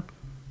marathon?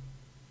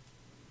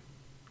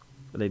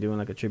 Are they doing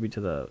like a tribute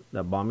to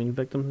that bombing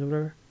victims or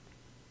whatever?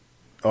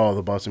 Oh,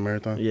 the Boston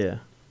Marathon? Yeah.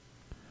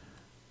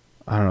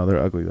 I don't know. They're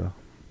ugly though.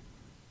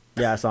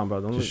 Yeah, I saw him, bro.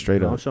 Don't, Just straight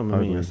don't up show me.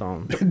 ugly. I saw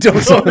him.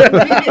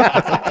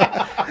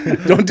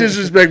 Don't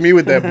disrespect me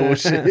with that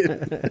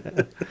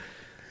bullshit.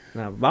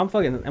 Nah, but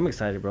I'm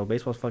excited, bro.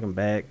 Baseball's fucking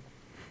back.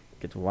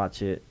 Get to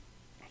watch it.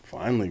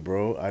 Finally,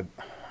 bro. I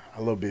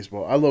love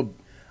baseball.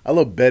 I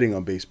love betting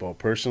on baseball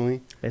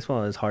personally.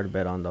 Baseball is hard to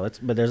bet on though.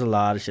 But there's a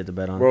lot of shit to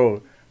bet on.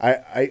 Bro,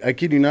 I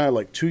kid you not,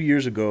 like 2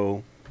 years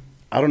ago,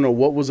 I don't know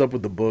what was up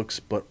with the books,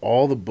 but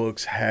all the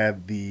books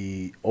had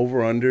the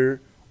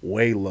over-under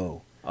way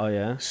low. Oh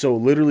yeah. So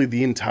literally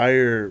the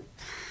entire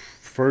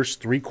first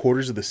 3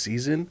 quarters of the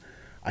season,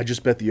 I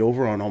just bet the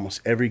over on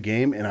almost every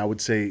game, and I would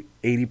say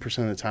 80%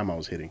 of the time I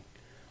was hitting.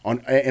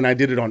 And I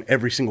did it on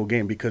every single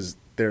game because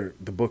the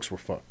books were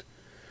fucked.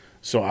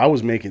 So I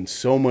was making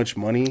so much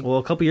money. Well,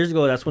 a couple years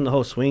ago, that's when the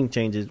whole swing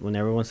changes. When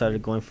everyone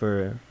started going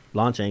for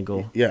launch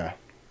angle, Yeah,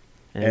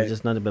 and it was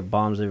just nothing but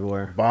bombs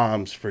everywhere.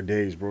 bombs for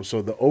days, bro.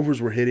 So the overs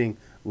were hitting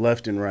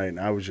left and right, and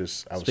I was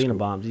Speaking of screwed.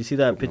 bombs, you see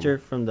that picture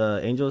from the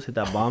Angels hit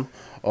that bomb?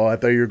 Oh, I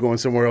thought you were going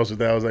somewhere else with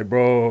that. I was like,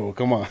 bro,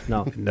 come on.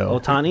 No, No.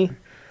 Otani,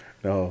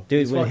 No.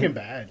 dude. It's fucking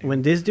bad. Dude.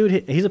 When this dude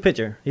hit, he's a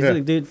pitcher. He's Yeah.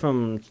 a dude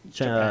from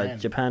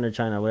Japan or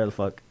China, whatever the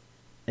fuck.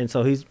 And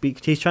so he's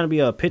trying to be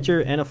a pitcher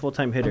and a full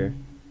time hitter.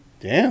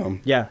 Damn.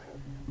 Yeah.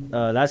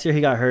 Last year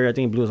he got hurt. I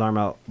think he blew his arm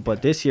out.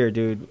 But this year,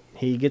 dude,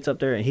 he gets up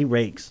there and he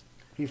rakes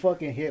He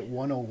fucking hit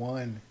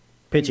 101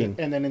 pitching.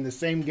 and then in the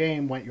same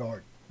game went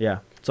yard. Yeah.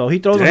 So he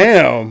throws.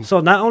 Damn. So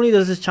not only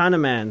does this China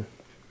man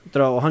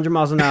throw 100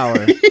 miles an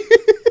hour,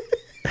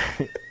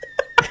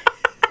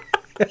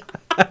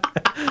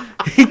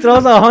 he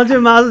throws 100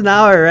 miles an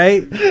hour,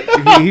 right?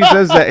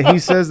 he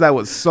says that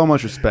with so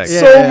much respect. Yeah.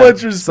 So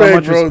much respect,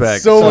 much bro.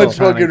 respect. So So much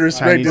fucking Chinese-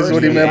 respect is Chinese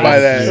what he meant by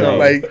that. So-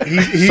 Like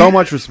he So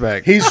much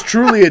respect. He's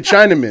truly a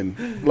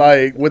Chinaman,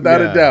 like without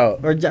Yeah. a doubt.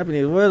 Or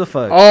Japanese, where the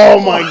fuck? Oh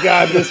my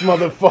god, this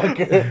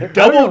motherfucker!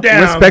 Double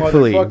down,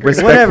 Respectfully, motherfucker.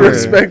 respectfully. Whatever.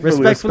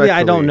 Respectfully,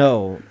 I don't Respectfully.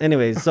 know.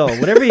 Anyways, so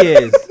whatever he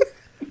is,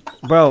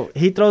 bro,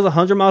 he throws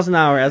 100 miles an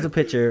hour as a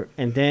pitcher,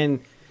 and then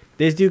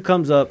this dude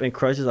comes up and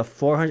crushes a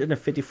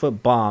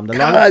 450-foot bomb, the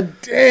God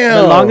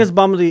damn, longest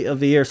bomb of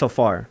the year so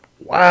far.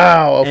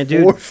 Wow, a And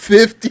dude-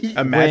 450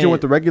 Imagine When-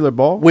 with the regular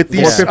ball with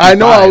these. 455. I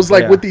know. I was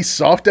like yeah. with these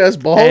soft ass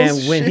balls.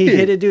 And when he shit.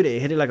 hit it, dude, it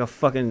hit it like a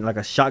fucking like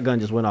a shotgun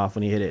just went off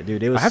when he hit it,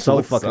 dude. It I was have to so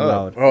look this fucking up.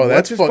 loud. bro, What's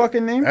that's his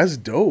fucking name? That's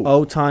dope.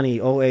 Otani,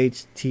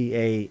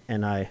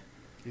 Ohtani.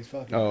 He's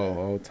fucking.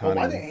 Oh, But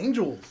why the Otani.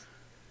 Angels?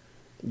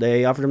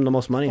 They offered him the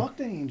most money. Fuck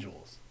the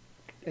Angels.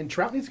 And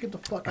Trout needs to get the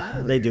fuck out of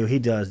there. They do. He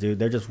does, dude.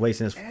 They're just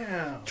wasting his.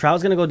 Damn.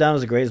 Trout's gonna go down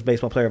as the greatest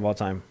baseball player of all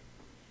time.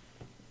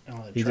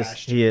 Oh,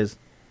 He is.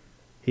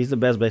 He's the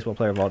best baseball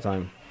player of all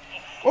time.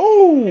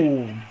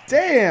 Oh,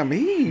 damn.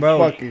 He Bro,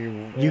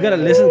 fucking. You gotta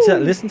listen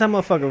to that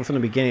motherfucker from the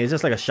beginning. It's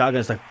just like a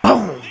shotgun. It's like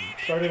boom.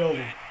 Start it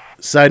over.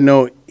 Side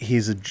note: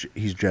 he's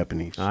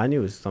Japanese. I knew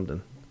it was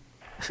something.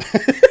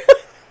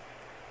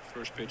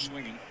 First pitch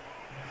swinging.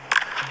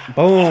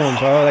 Boom,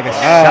 bro, like a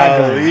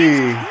shotgun,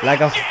 Golly.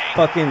 like a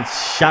fucking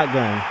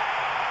shotgun.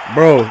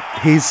 Bro,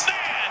 his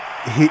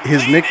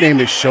nickname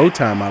is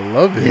Showtime. I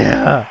love it.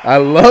 Yeah. I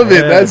love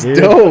it. Yeah, That's dude.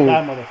 dope.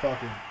 That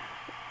motherfucker.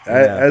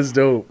 That's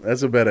dope.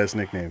 That's a badass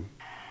nickname.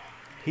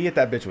 He hit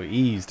that bitch with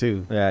ease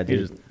too. Yeah,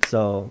 dude.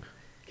 So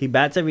he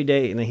bats every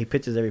day and then he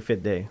pitches every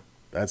fifth day.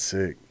 That's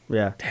sick.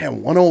 Yeah.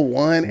 Damn,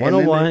 101.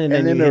 101 and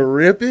and then you to hit-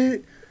 rip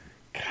it.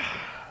 God,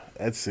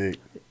 that's sick.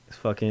 It's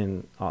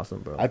fucking awesome,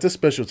 bro. That's a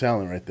special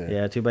talent right there.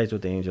 Yeah, 2 bites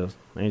with the Angels.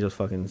 Angels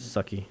fucking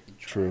sucky.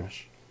 True.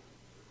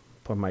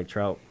 Poor Mike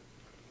Trout.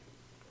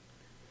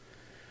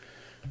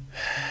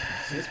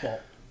 It's his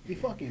fault. He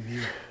fucking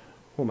knew.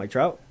 Who, Mike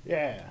Trout?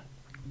 Yeah.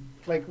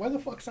 Like, why the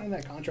fuck sign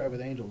that contract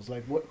with Angels?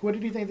 Like, what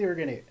did he think they were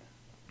gonna?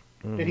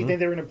 Did he think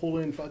they were gonna pull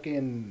in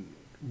fucking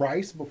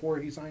Bryce before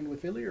he signed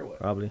with Philly or what?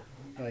 Probably.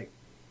 Like,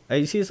 Hey,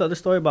 you see this other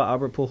story about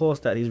Albert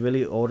Pujols that he's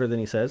really older than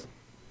he says,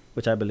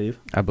 which I believe.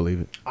 I believe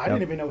it. I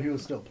didn't even know he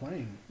was still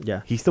playing.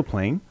 Yeah. He's still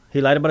playing.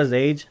 He lied about his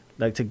age,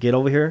 like to get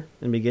over here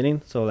in the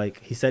beginning. So like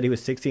he said he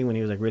was 16 when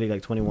he was like really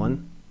like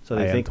 21. So I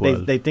they am think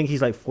 12. they think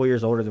he's like 4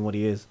 years older than what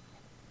he is.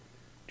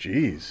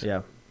 Jeez.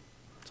 Yeah.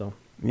 So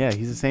Yeah,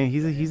 he's the same.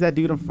 He's that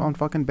dude on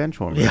fucking bench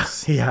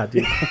warmers. yeah,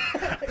 dude.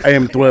 I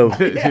am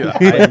 12. Yeah,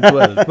 I am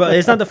 12. But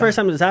it's not the first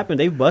time this happened.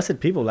 They've busted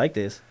people like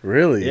this.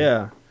 Really?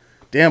 Yeah.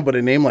 Damn, but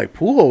a name like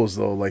Pujols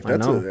though, like I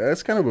know.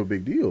 that's kind of a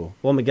big deal.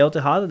 Well, Miguel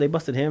Tejada, they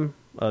busted him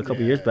a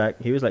couple years Yeah.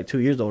 back. He was like 2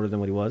 years older than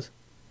what he was.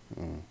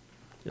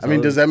 I mean,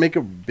 does that make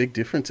a big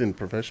difference in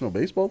professional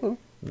baseball though?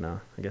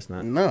 No, I guess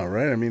not. No,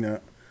 right? I mean,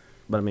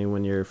 But I mean,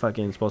 when you're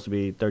fucking supposed to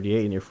be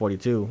 38 and you're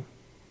 42,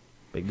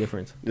 big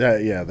difference.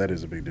 that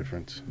is a big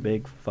difference.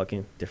 Big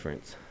fucking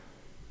difference.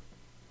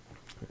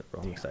 Yeah,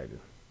 bro, I'm excited.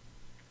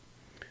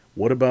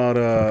 What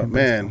about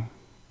man?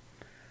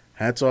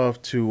 Hats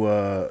off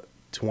to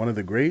one of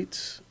the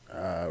greats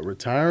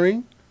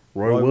retiring,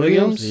 Roy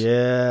Williams.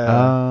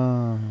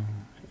 Yeah.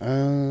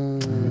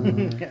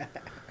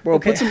 Bro,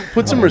 put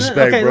some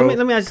respect, Okay, bro.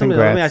 let me ask you something.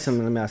 Let me ask you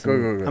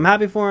something. Go. I'm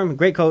happy for him.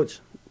 Great coach.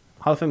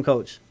 Hall of Fame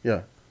coach.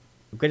 Yeah.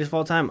 Greatest of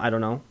all time? I don't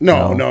know.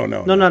 No. No,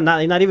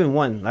 not even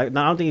one. Like, I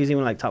don't think he's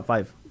even like top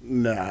 5.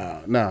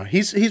 Nah.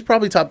 He's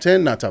probably top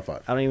 10, not top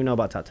 5. I don't even know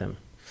about top 10.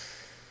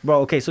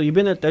 Bro, okay, so you've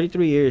been there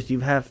 33 years. You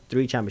have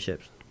 3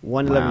 championships.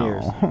 11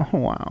 years.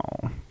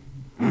 Wow.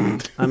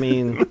 I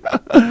mean,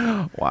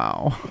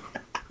 Wow.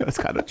 That's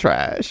kind of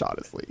trash,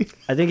 honestly.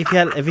 I think if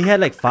he had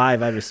like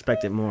 5, I'd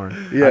respect it more.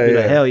 Yeah, I'd be yeah.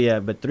 like, hell yeah.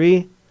 But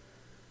 3,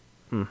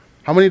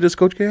 How many does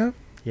Coach K have?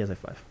 he has like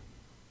 5.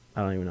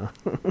 I don't even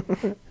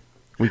know.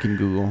 We can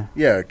Google.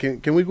 Yeah,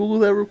 can we Google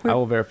that real quick? I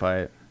will verify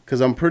it.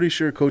 Because I'm pretty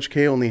sure Coach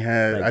K only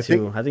had, Like I 2.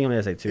 think, I think he only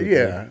has like 2.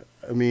 yeah.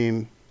 I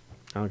mean,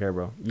 I don't care,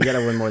 bro. You gotta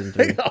win more than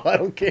 3. I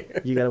don't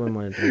care. You gotta win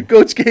more than 3.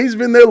 Coach K's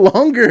been there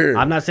longer.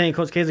 I'm not saying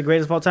Coach K is the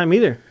greatest of all time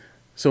either.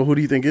 So who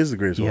do you think is the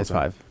greatest He of all has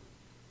time? 5.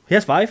 He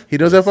has 5. He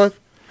does have 5?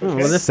 Well,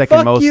 then Second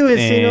fuck most you, in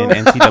Encino.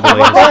 NCAA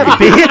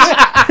history.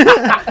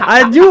 Bitch.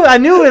 I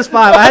knew it was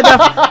 5. I had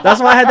that. That's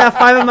why I had that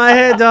 5 in my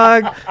head,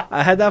 dog.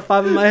 I had that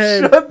 5 in my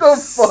head. Shut the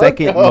fuck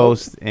Second up.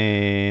 most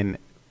in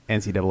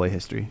NCAA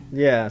history.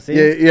 Yeah.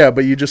 See. Yeah,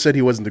 but you just said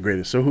he wasn't the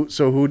greatest. So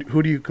who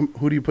do you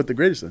put the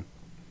greatest in?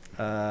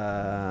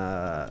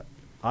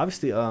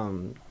 Obviously,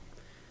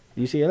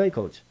 UCLA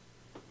coach.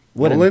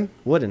 Wooden. Nolan?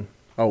 Wooden.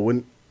 Oh,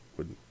 wouldn't.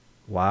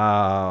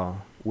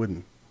 Wow.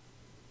 Wouldn't.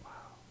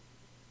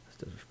 That's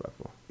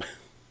disrespectful.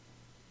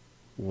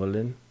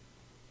 Wooden.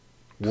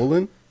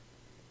 Woolen?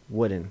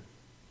 Wooden.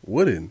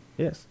 Wooden.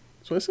 Yes.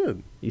 That's what I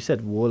said. You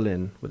said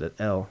woolen with an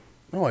L.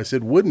 No, I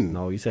said wooden.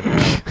 No, you said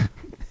L.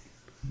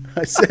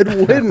 I said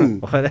wooden.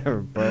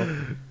 Whatever,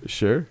 bro.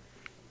 Sure.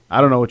 I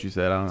don't know what you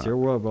said. I don't It's know. your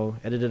world, bro.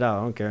 Edit it out.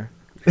 I don't care.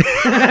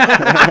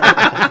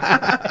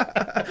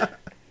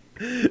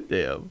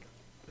 Damn.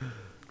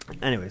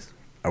 Anyways,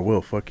 I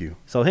will. Fuck you.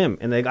 so him.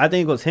 And I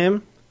think it goes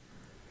him.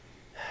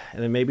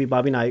 And then maybe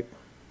Bobby Knight.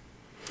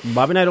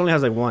 Bobby Knight only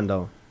has like 1,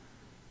 though.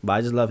 But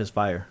I just love his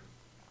fire.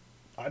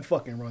 I'd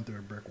fucking run through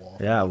a brick wall.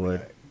 Yeah, I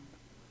would.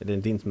 And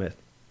then Dean Smith.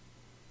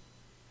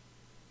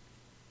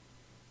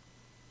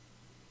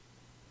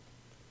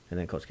 And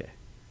then Coach K.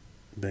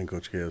 Then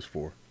Coach K has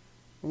 4.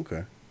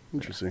 Okay.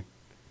 Interesting.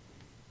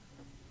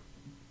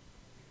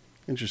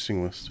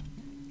 Interesting list.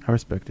 I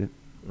respect it.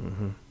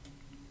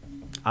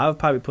 I would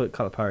probably put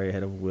Calipari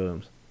ahead of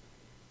Williams.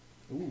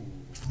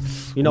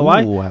 You know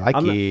why? Ooh, I like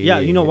it. Yeah,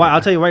 you know why? I'll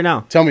tell you right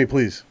now. Tell me,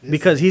 please.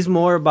 Because he's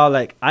more about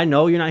like, I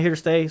know you're not here to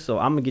stay, so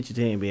I'm gonna get you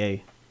to the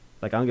NBA.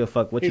 Like I don't give a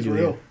fuck what He's you do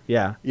real. here.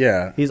 Yeah,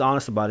 Yeah. he's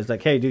honest about it. He's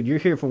like, hey, dude, you're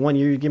here for 1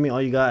 year. You give me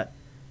all you got.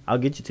 I'll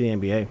get you to the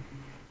NBA.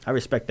 I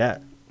respect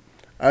that.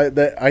 I You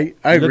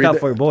agree. look out that-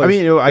 for your boys. I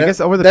mean, I guess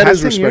over the that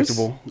past is 10 years,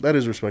 respectable. That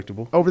is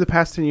respectable. over the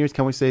past 10 years,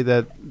 can we say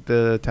that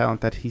the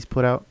talent that he's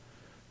put out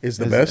Is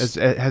the best.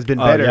 has been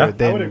Oh, better yeah? I would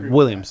than agree with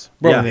Williams?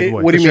 Bro, Yeah. what do you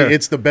For mean? sure.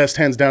 It's the best,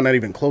 hands down, not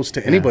even close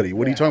to anybody.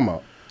 What are you talking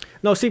about?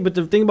 no, see, but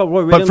the thing about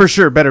Roy But Williams, for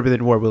sure, better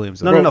than Roy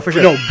Williams. no, though. no, for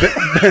sure. No,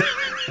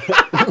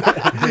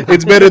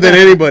 it's better than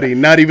anybody,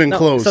 not even No,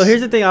 close. So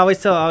here's the thing. I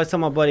always tell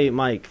my buddy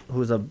Mike,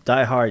 who's a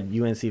diehard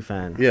UNC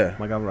fan. Yeah.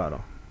 Mike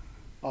Alvarado.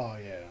 Oh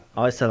yeah. I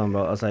always tell him,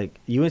 bro. I was like,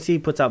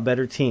 UNC puts out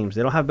better teams.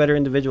 They don't have better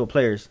individual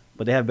players,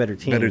 but they have better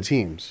teams. better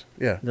teams.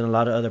 Yeah, than a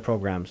lot of other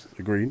programs.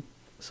 agreed.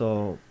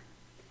 So,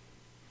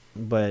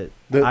 but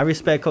The- I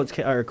respect Coach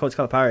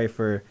Calipari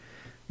for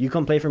you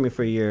come play for me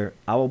for a year.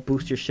 I will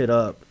boost your shit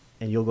up,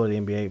 and you'll go to the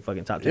NBA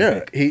fucking top 10 Yeah,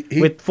 pick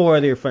he with 4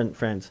 other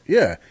friends.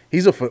 Yeah,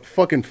 he's a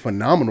fucking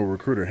phenomenal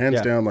recruiter, hands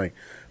Yeah. down. Like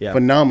Yeah.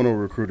 phenomenal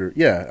recruiter.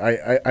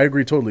 Yeah, I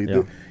agree totally.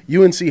 Yeah. The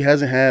UNC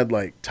hasn't had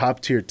like top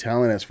tier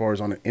talent as far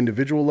as on an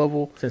individual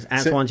level Since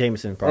Antoine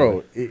Jameson, probably.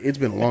 Bro, it's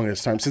been the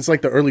longest time since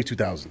like the early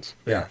 2000s.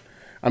 Yeah,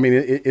 I mean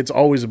it's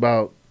always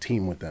about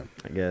team with them.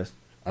 I guess.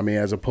 I mean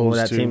as Well, opposed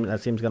that to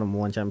team's got him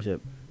 1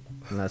 championship.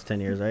 in the last 10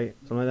 years, right?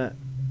 Something like that.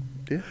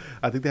 Yeah,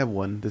 I think they have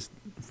one this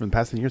from the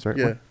past 10 years, right?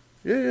 yeah, One?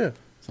 yeah.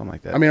 Something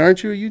like that. I mean,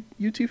 aren't you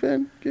a UT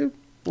fan, Gib?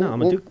 No,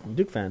 I'm a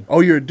Duke fan. Oh,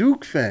 you're a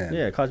Duke fan.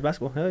 Yeah, college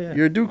basketball. Hell yeah.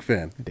 You're a Duke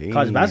fan. Damn.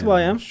 college basketball,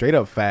 I am. Straight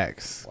up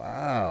facts.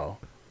 Wow.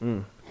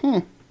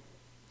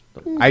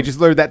 I just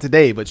learned that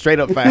today, but straight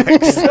up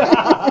facts.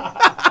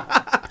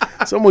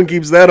 Someone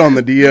keeps that on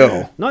the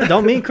DL. No,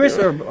 don't mean Chris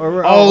or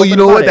Oh, you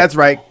know what? That's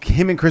right.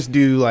 Him and Chris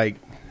do like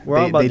We're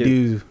all about they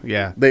Duke. do.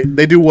 Yeah.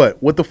 They do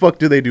what? What the fuck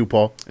do they do,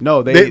 Paul?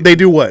 No, They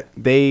do what?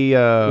 they We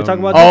talk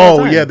about Duke all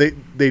the Oh time. yeah,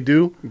 they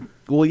do.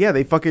 well, yeah,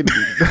 they fucking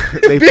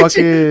they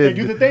fucking They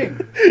do the thing.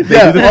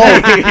 Yeah. Oh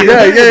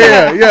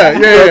yeah.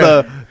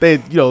 they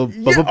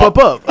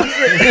up.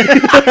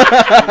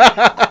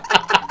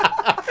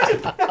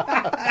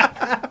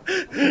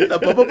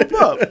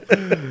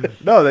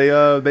 No, they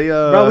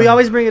Bro, we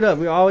always bring it up.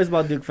 We're always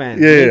about Duke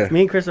fans. Yeah.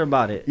 Me and Chris are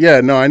about it.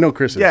 Yeah, no, I know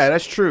Chris. yeah,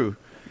 that's true.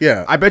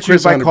 Yeah, I bet you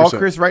Chris if I call 100%.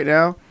 Chris right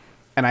now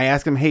and I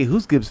ask him, hey,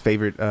 who's Gibbs'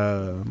 favorite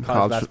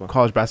basketball.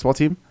 college basketball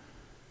team?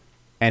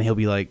 And he'll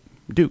be like,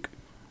 Duke.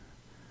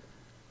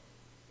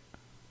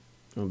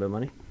 A little bit of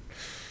money.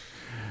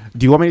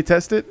 Do you want me to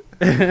test it?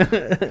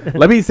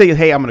 Let me say,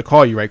 hey, I'm going to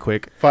call you right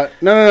quick.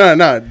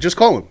 No. Just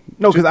call him.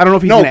 No, because I don't know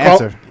if he's No, going to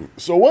answer.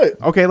 So what?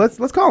 Okay, let's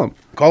call him.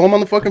 Call him on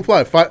the fucking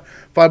fly.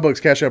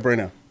 $5 cash up right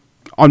now.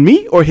 On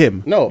me or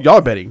him? No. Y'all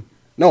are betting.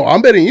 No,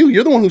 I'm betting you.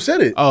 You're the one who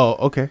said it. Oh,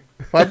 okay.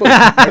 $5.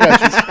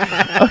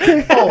 I got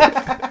you.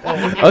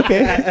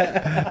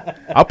 Okay.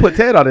 I'll put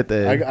 10 on it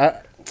then.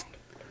 I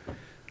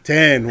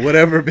 10,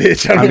 whatever,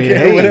 bitch. I I don't mean, care.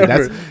 hey,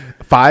 Whatever. that's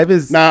 5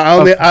 is.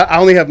 Nah, I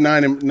only have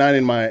nine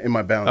in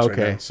my balance right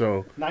Okay. now.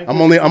 So Nine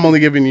I'm only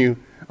giving you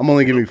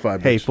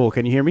 $5. Hey, fool,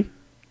 can you hear me?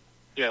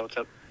 Yeah, what's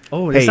up?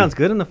 Oh, Hey. this sounds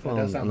good on the phone,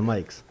 does on sound the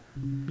mics.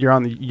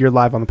 You're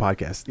live on the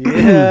podcast.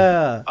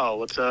 Yeah. Oh,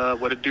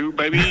 what it do,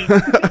 baby?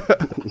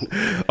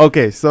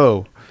 Okay,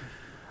 so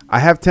I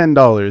have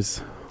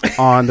 $10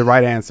 on the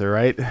right answer,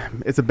 right?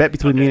 It's a bet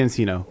between me and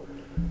Encino.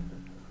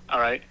 All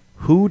right.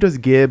 Who does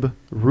Gibb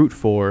root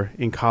for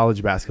in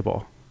college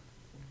basketball?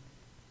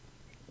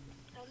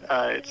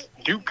 It's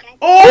Duke.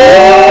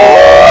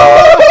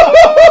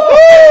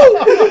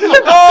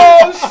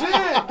 Oh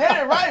shit! Get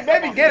it right,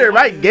 baby. Get it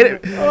right. Get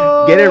it.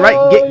 Get it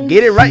right.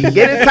 Get it right.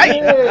 Get it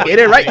tight. Get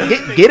it right.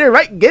 Get it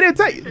right. Get it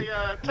tight. Hey,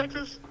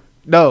 Texas.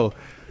 No.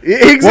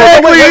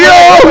 Exactly.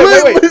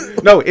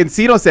 Wait. No,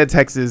 Encino said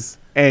Texas,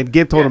 and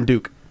Gibb told him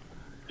Duke.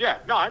 Yeah,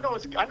 no, I know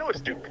it's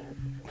Duke.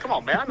 Come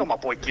on, man. I know my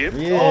boy Gibb.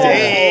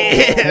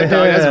 Damn,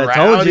 dog, that's I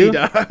told rowdy, you.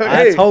 dog.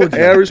 I told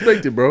Hey, I you.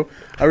 respect it, bro.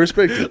 I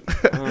respect it.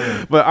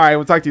 But all right,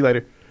 we'll talk to you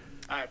later.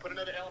 All right, put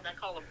another L in that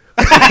column.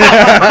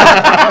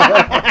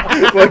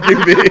 Fucking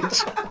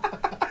bitch.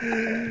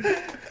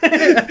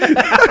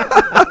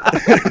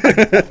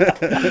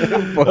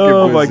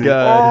 Oh my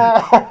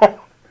god.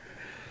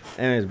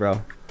 Anyways,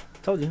 bro.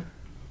 Told you.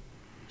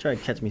 Try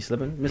to catch me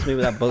slipping. Miss me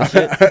with that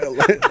bullshit.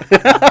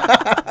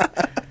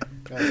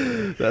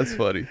 That's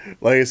funny.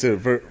 Like I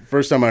said,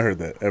 first time I heard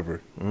that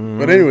ever.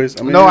 But anyways,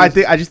 I mean, No, I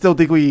just don't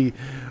think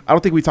I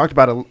don't think we talked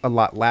about it a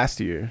lot last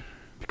year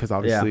because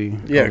obviously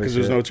yeah, COVID because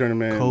there's shit. no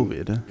tournament.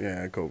 COVID.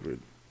 Yeah, COVID.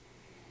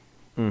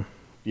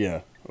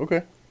 Yeah.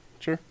 Okay.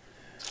 Sure.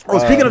 Oh,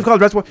 speaking of college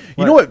basketball,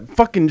 you know what?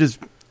 Fucking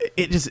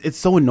it's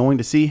so annoying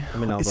to see.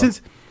 me know, bro.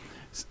 Since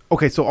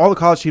okay, so all the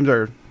college teams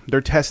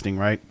they're testing,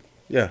 right?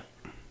 Yeah.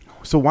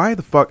 So why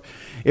the fuck,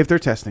 if they're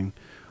testing,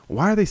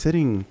 why are they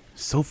sitting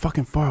so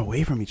fucking far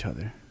away from each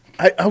other?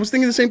 I was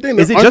thinking the same thing.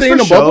 Is it Aren't just they for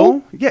in a show?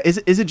 bubble? Yeah, is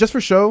it just for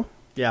show?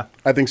 Yeah.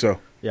 I think so.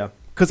 Yeah.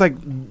 Because like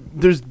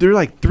they're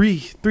like three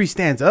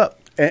stands up.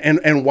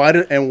 And why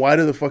do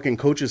the fucking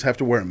coaches have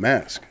to wear a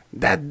mask?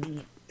 That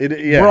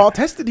Yeah. we're all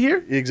tested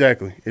here.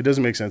 Exactly. It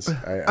doesn't make sense.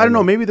 I don't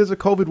know. Maybe there's a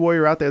COVID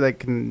warrior out there that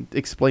can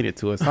explain it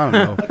to us. I don't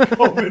know.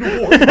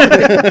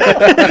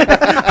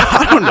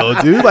 I don't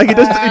know, dude. Like it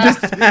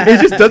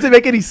just doesn't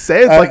make any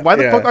sense. Like why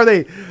the yeah. fuck are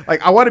they?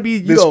 Like I want to be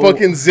This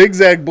fucking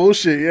zigzag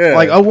bullshit. Yeah.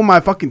 like with my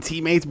fucking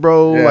teammates,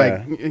 bro. Yeah.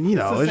 Like you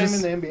know, It's the it's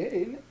same just in the NBA,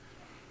 isn't it?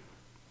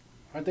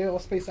 Aren't they all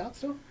spaced out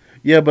still?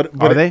 yeah, but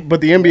Are they?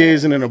 But the NBA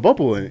isn't in a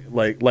bubble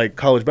like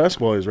college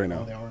basketball is right No,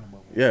 now. they are in a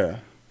bubble. Yeah.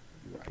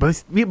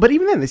 but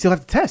even then they still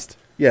have to test.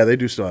 Yeah, they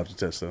do still have to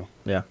test though.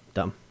 Yeah.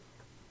 Dumb.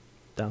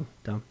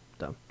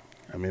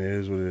 I mean, it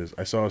is what it is.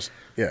 I saw.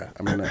 Yeah.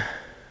 I mean,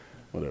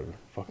 whatever.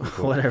 Fucking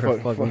COVID. Whatever,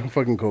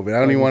 Fucking COVID. I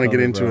don't even want to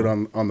get COVID, into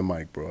bro. it on the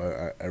mic,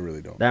 bro. I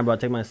really don't. Damn, bro.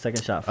 Take my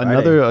second shot. Friday.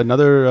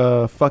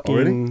 Another fucking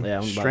Already? Yeah, I'm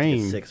about to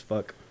strain. get 6.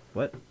 Fuck.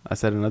 What? I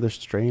said another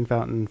strain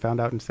found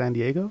out in San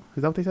Diego.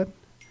 Is that what they said?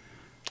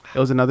 It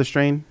was another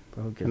strain,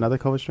 Bro, okay. another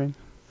COVID strain,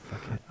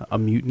 a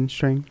mutant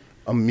strain.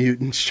 A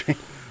mutant strain.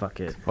 Fuck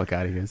it. Fuck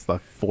out of here! It's the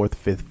 4th,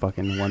 5th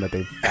fucking one that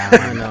they I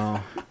found.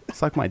 know.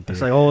 Suck my dick.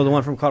 It's like, oh, the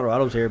one from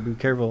Colorado's here. Be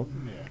careful.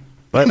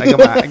 But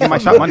I get my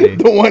shot Monday.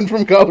 The one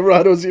from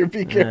Colorado's here.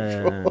 Be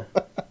careful.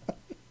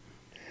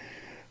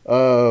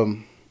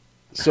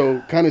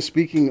 So, kind of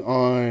speaking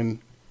on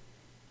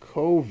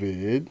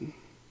COVID.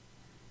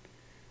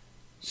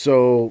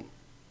 So,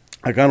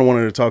 I kind of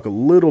wanted to talk a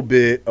little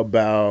bit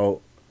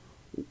about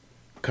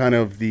kind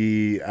of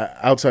the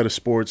outside of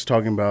sports,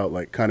 talking about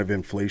like kind of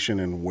inflation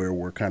and where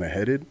we're kind of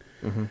headed.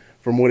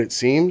 From what it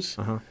seems,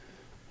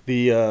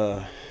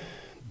 the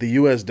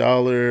U.S.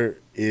 dollar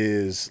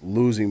is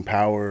losing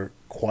power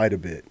quite a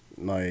bit.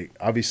 Like,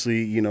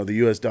 obviously, you know, the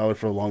U.S. dollar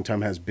for a long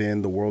time has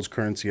been the world's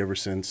currency ever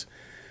since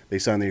they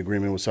signed the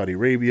agreement with Saudi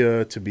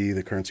Arabia to be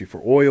the currency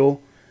for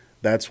oil.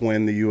 That's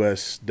when the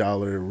U.S.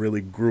 dollar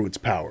really grew its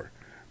power,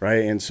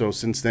 right? And so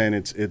since then,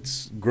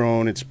 it's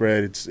grown, it's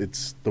spread,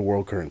 it's the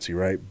world currency,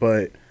 right?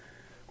 But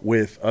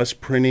with us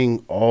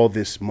printing all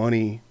this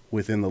money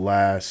within the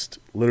last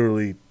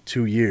literally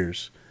 2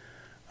 years,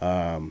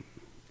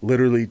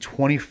 literally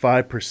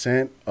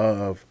 25%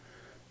 of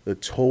the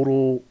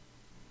total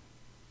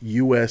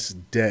U.S.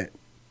 debt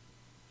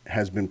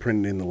has been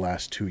printed in the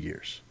last 2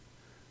 years.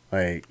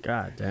 Like,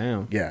 God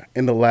damn. yeah,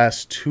 in the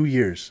last 2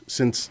 years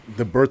since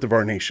the birth of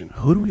our nation.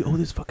 Who do we owe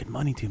this fucking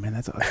money to, man?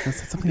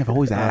 That's something I've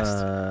always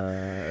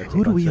asked.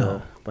 Who do we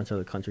owe? A bunch of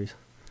other countries.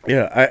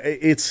 Yeah,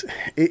 it's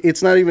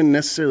not even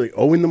necessarily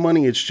owing the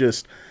money. It's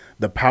just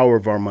the power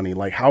of our money.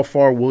 Like, how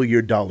far will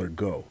your dollar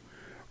go,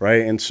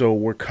 right? And so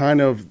we're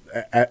kind of,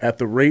 at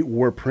the rate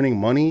we're printing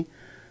money,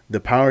 the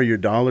power of your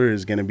dollar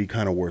is going to be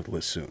kind of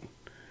worthless soon.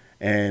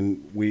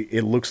 And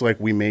it looks like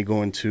we may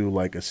go into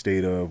like a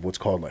state of what's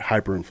called like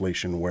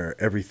hyperinflation, where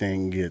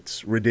everything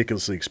gets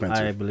ridiculously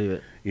expensive. I believe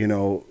it. You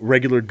know,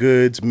 regular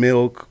goods,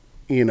 milk,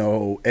 you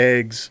know,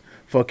 eggs,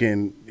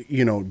 fucking,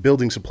 you know,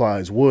 building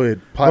supplies,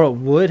 wood. Bro,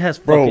 wood has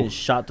fucking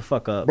shot the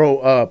fuck up.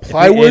 Bro,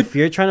 plywood. If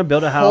you're trying to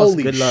build a house,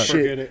 holy good luck. shit.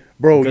 Forget it.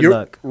 Bro, Good your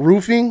luck.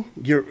 roofing,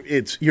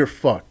 you're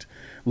fucked.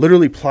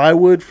 Literally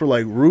plywood for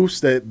like roofs,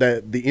 that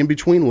the in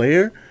between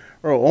layer.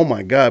 Bro, oh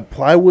my God,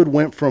 plywood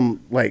went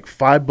from like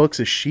 $5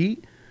 a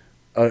sheet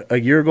a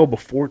year ago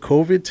before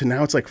COVID to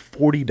now it's like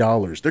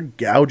 $40. They're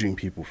gouging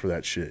people for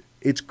that shit.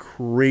 It's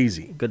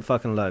crazy, Good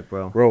fucking luck,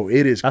 bro. bro.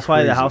 It is. That's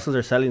why the crazy. houses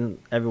are selling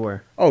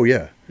everywhere, Oh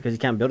yeah. because you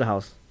can't build a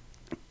house.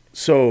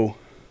 So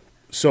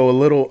a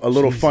little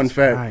Jesus fun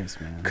fact: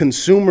 Christ, man.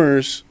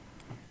 consumers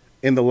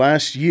in the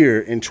last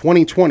year in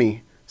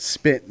 2020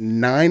 spent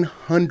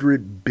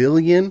 $900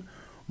 billion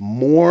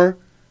more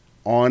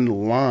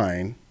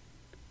online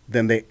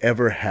than they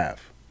ever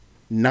have.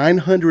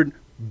 900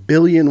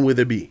 billion with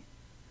a B.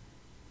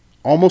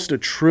 Almost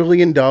 $1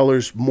 trillion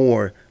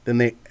more than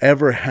they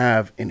ever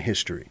have in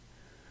history.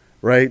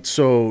 Right?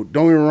 So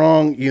don't get me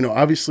wrong, you know,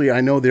 obviously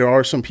I know there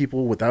are some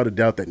people without a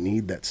doubt that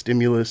need that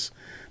stimulus,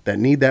 that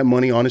need that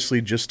money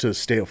honestly just to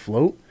stay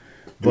afloat.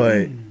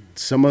 But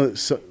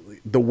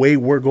the way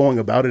we're going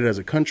about it as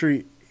a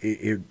country,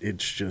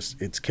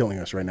 it's killing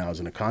us right now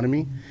as an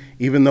economy.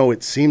 Even though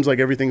it seems like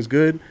everything's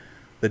good,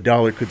 the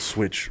dollar could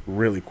switch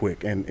really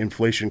quick and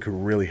inflation could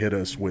really hit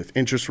us with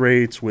interest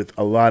rates, with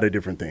a lot of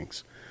different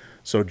things.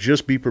 So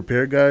just be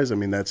prepared, guys. I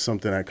mean, that's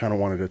something I kind of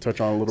wanted to touch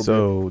on a little bit.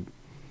 So,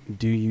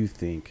 do you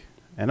think,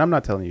 and I'm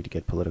not telling you to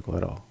get political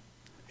at all.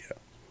 Yeah.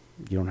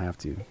 You don't have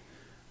to.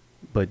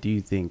 But do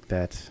you think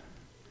that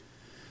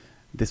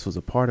this was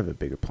a part of a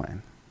bigger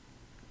plan?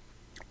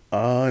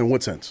 In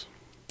what sense?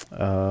 Like,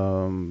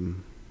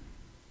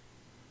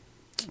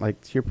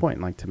 to your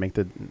point, like to make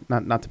the,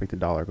 not to make the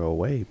dollar go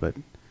away, but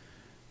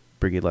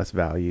bring it less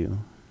value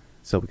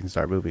so we can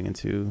start moving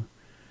into,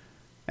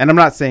 and I'm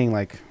not saying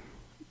like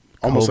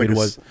Almost COVID like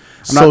was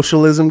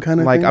socialism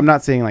kind of like thing? I'm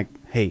not saying like,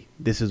 hey,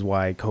 this is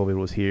why COVID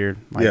was here.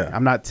 Like, Yeah.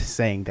 I'm not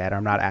saying that.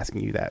 I'm not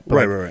asking you that.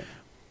 But Right.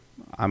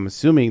 I'm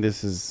assuming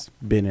this has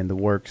been in the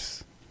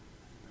works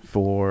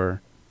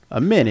for a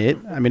minute.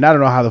 I mean, I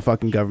don't know how the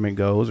fucking government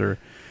goes or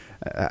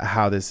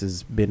how this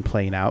has been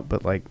playing out,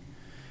 but like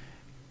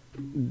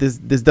this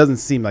doesn't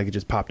seem like it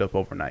just popped up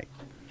overnight.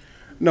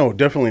 No,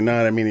 definitely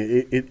not. I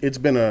mean, it's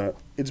been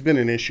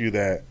an issue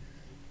that,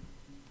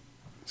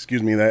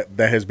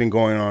 that has been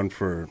going on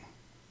for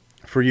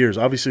years.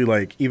 Obviously,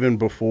 like even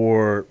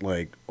before,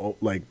 like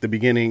the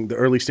beginning, the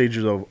early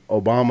stages of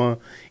Obama,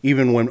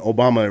 even when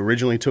Obama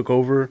originally took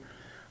over.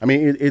 I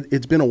mean,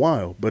 it's been a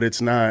while, but it's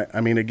not.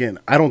 I mean, again,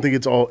 I don't think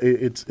it's all.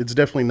 It's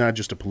definitely not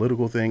just a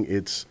political thing.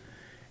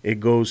 It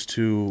goes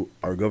to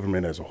our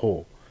government as a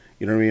whole.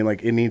 You know what I mean?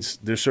 Like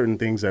there's certain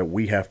things that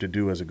we have to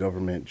do as a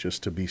government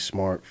just to be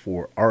smart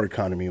for our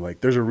economy.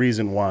 Like there's a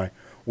reason why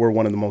we're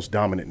one of the most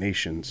dominant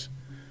nations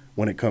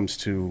when it comes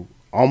to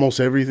almost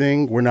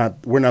everything. We're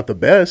not the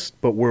best,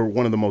 but we're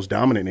one of the most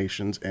dominant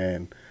nations,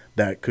 and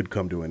that could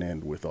come to an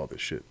end with all this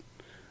shit.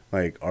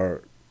 Like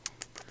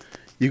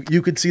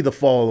you could see the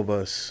fall of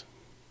us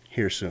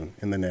here soon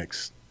in the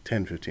next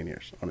 10, 15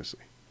 years,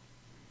 honestly.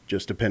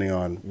 Just depending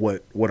on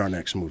what our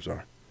next moves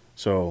are.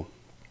 So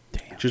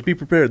just be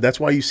prepared. That's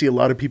why you see a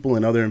lot of people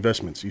in other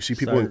investments. You see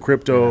people in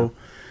crypto. Yeah.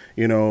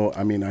 You know,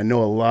 I mean, I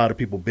know a lot of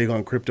people big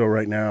on crypto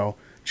right now.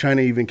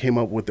 China even came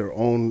up with their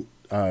own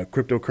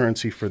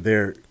cryptocurrency for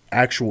their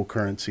actual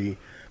currency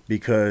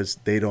because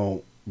they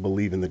don't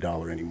believe in the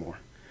dollar anymore.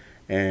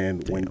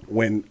 And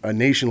when a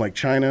nation like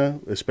China,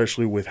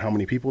 especially with how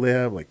many people they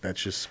have, like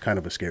that's just kind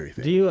of a scary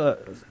thing. Do you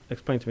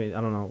explain to me?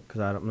 I don't know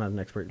because I'm not an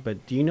expert,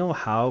 but do you know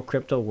how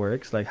crypto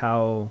works? Like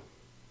how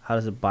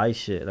does it buy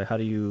shit? Like how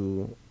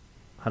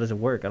does it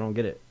work? I don't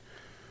get it.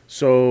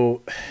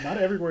 So Not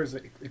everywhere is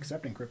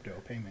accepting crypto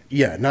payment.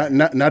 yeah,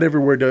 not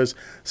everywhere does.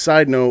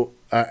 Side note,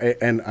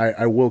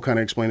 I will kind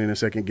of explain in a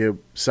second, Gib.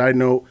 Side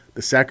note,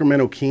 the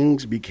Sacramento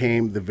Kings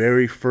became the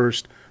very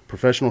first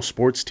professional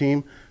sports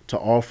team to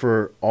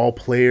offer all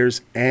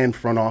players and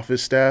front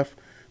office staff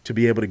to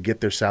be able to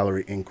get their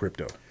salary in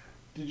crypto.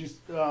 Did you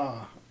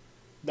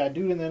that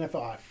dude in the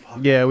NFL? Fuck.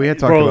 Yeah, we had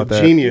talked Bro, about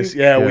that. genius.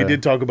 Yeah, we Yeah.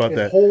 did talk about His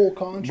that. whole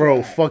contract.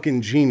 Bro, fucking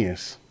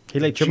genius. He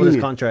like tripled his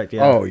Genius. contract.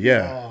 Yeah. Oh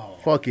yeah,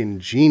 fucking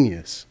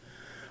genius.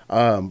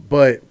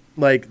 But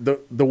like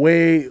the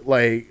way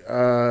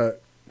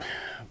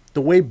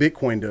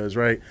Bitcoin does,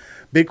 right?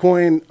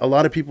 Bitcoin, a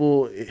lot of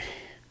people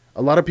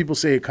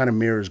say it kind of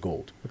mirrors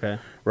gold, Okay.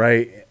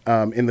 right?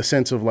 In the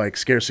sense of like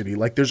scarcity.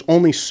 Like there's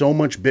only so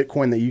much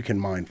Bitcoin that you can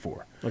mine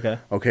for. Okay.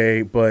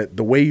 Okay, but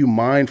the way you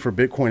mine for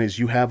Bitcoin is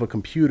you have a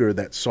computer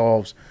that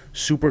solves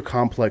super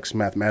complex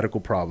mathematical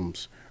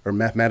problems or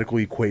mathematical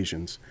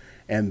equations,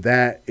 and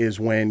that is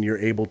when you're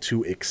able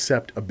to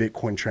accept a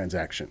Bitcoin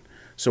transaction.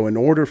 So in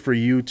order for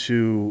you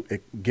to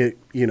get,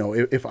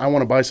 if I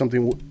want to buy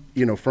something,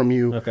 from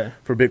you Okay.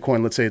 for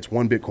Bitcoin, let's say it's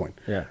 1 Bitcoin,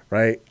 Yeah.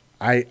 right?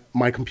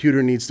 My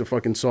computer needs to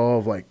fucking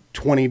solve like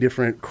 20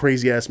 different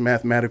crazy ass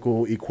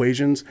mathematical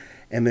equations,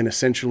 and then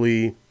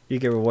essentially You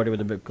get rewarded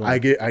with the Bitcoin.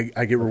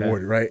 I get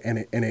rewarded, right? And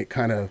it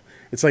kind of,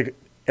 it's like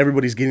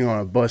everybody's getting on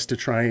a bus to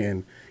try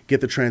and get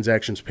the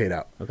transactions paid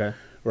out, Okay.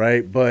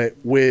 right? But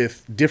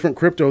with different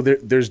crypto,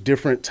 there's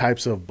different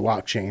types of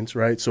blockchains,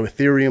 right? So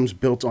Ethereum's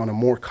built on a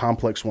more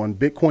complex one.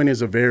 Bitcoin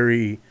is a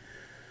very,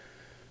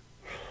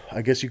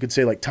 I guess you could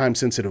say like time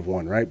sensitive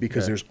one, right?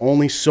 Because Okay. there's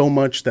only so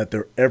much that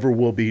there ever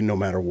will be no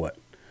matter what.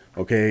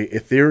 Okay,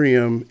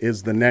 Ethereum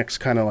is the next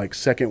kind of like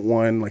second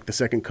one, like the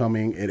second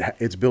coming.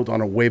 It's built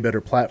on a way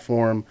better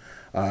platform.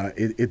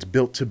 It's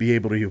built to be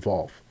able to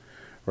evolve,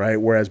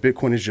 right? Whereas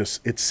Bitcoin is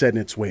just, it's set in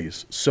its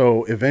ways.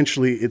 So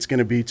eventually it's going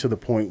to be to the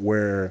point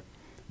where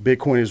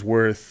Bitcoin is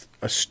worth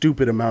a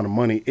stupid amount of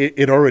money.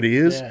 It already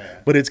is, Yeah.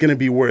 but it's going to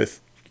be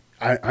worth,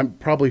 I'm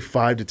probably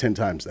 5 to 10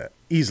 times that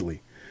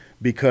easily,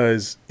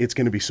 because it's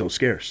going to be so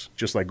scarce,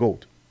 just like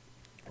gold,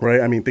 right?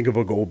 I mean, think of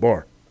a gold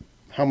bar.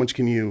 How much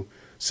can you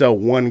sell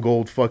one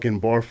gold fucking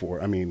bar for?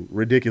 I mean,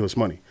 ridiculous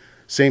money.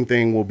 Same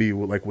thing will be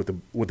with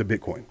the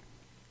Bitcoin.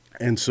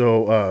 And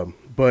so,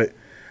 but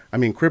I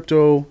mean,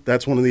 crypto,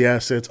 that's one of the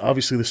assets.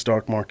 Obviously the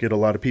stock market, a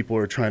lot of people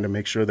are trying to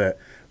make sure that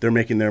they're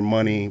making their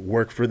money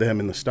work for them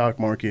in the stock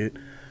market.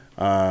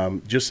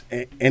 Just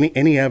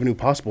any avenue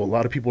possible. A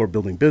lot of people are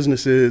building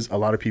businesses. A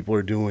lot of people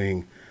are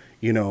doing,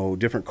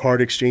 different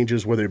card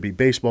exchanges, whether it be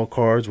baseball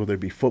cards, whether it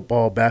be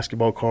football,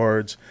 basketball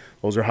cards.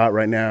 Those are hot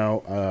right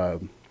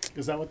now.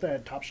 Is that what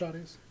that Top Shot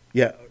is?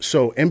 Yeah.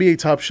 So NBA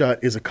Top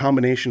Shot is a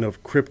combination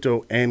of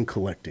crypto and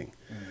collecting.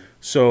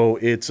 So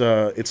it's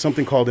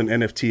something called an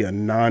NFT, a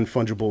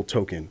non-fungible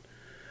token.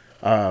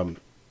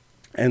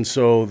 And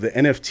so the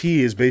NFT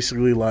is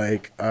basically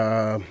like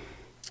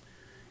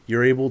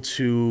you're able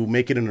to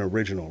make it an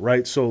original,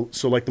 right? So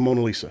like the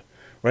Mona Lisa,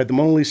 right? The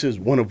Mona Lisa is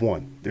one of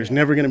one. There's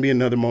never going to be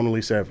another Mona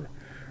Lisa ever,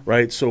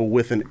 right? So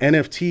with an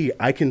NFT,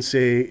 I can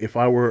say, if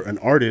I were an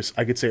artist,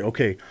 I could say,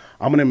 okay,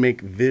 I'm going to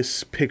make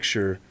this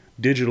picture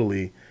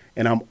digitally,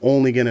 and I'm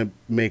only going to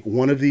make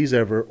one of these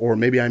ever, or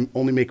maybe I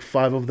only make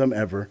 5 of them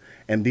ever,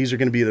 and these are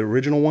going to be the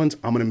original ones.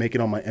 I'm going to make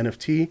it on my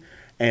NFT,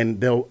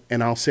 and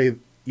I'll say,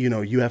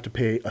 you have to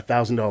pay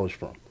 $1,000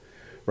 for them,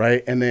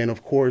 right? And then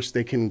of course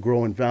they can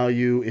grow in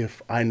value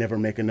if I never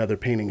make another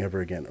painting ever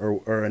again,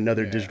 or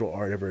another digital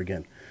art ever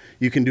again.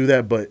 You can do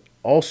that, but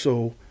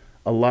also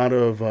a lot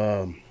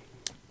of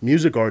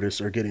music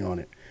artists are getting on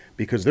it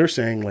because they're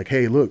saying like,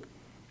 hey, look,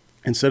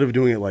 instead of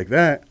doing it like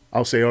that,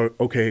 I'll say,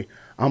 okay,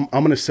 I'm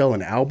going to sell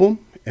an album,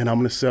 and I'm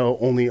going to sell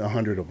only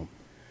 100 of them.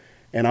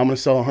 And I'm going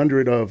to sell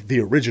 100 of the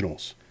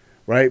originals,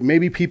 right?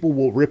 Maybe people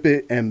will rip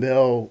it and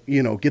they'll,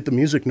 get the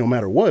music no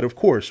matter what, of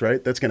course,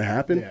 right? That's going to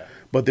happen. Yeah.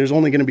 But there's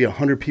only going to be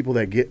 100 people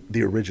that get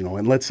the original.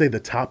 And let's say the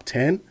top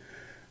 10,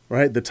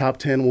 right? The top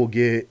 10 will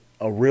get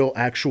a real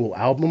actual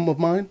album of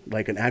mine,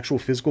 like an actual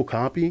physical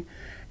copy.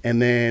 And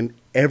then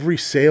every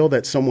sale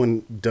that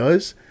someone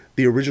does,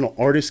 the original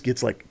artist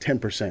gets like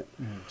 10%.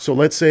 So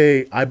let's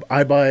say I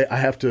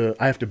have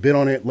to bid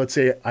on it. Let's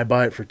say I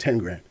buy it for 10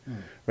 grand,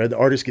 right? The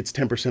artist gets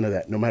 10% of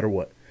that no matter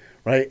what,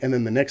 right? And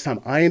then the next time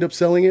I end up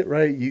selling it,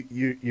 right?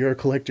 You're a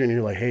collector and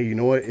you're like, hey, you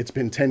know what? It's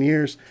been 10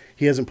 years.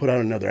 He hasn't put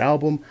out another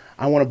album.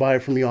 I want to buy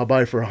it from you. I'll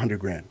buy it for 100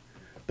 grand.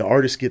 The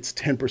artist gets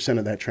 10%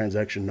 of that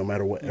transaction no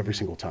matter what, every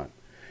single time.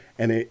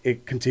 And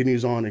it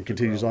continues on and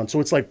continues on. So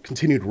it's like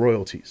continued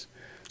royalties.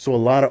 So a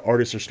lot of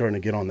artists are starting to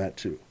get on that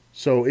too.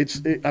 So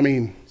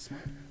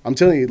I'm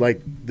telling you,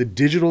 like the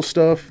digital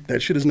stuff, that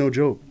shit is no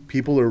joke.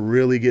 People are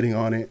really getting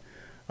on it.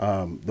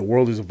 The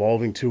world is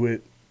evolving to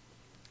it.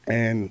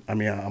 And I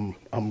mean,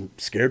 I'm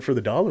scared for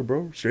the dollar,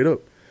 bro. Straight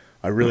up.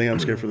 I really am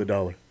scared for the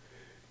dollar.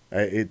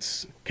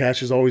 Cash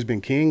has always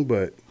been king,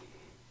 but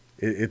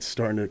it's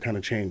starting to kind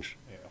of change,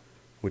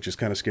 which is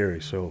kind of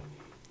scary. So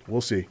we'll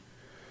see.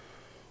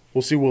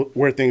 We'll see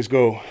where things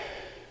go.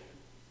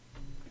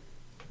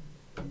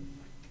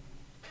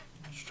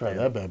 Let's try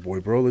that bad boy,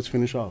 bro. Let's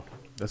finish off.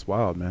 That's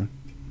wild, man.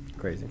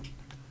 Crazy.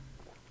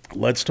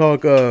 Let's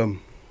talk that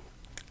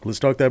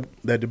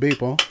debate,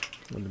 Paul.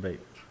 What debate?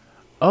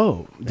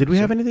 Oh, did we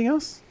have anything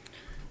else?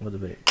 What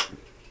debate?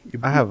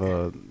 I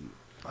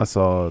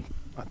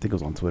think it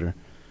was on Twitter.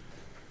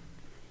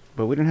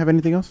 But we didn't have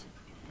anything else?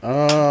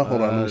 Hold on,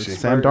 let me see.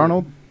 Sam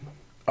Darnold?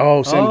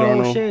 Oh, Sam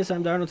Darnold. Shit,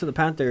 Sam Darnold to the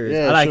Panthers.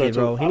 Yeah, I like sure, it,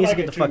 bro. too. He I needs like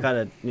to get it the fuck too. out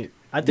of.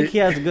 I think he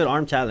has a good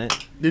arm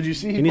talent. Did you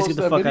see He needs to posted get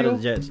the that fuck out of the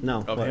video? Jets.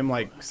 No. Of What? him,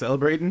 like,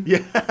 celebrating?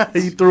 Yeah,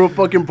 he threw a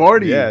fucking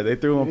party. Yeah, they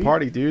threw him a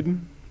party,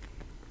 dude.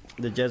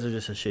 The Jets are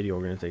just a shitty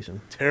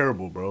organization.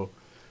 Terrible, bro.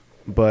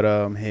 But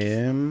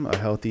him, a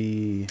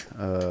healthy,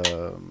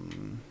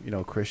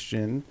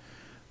 Christian.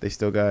 They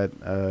still got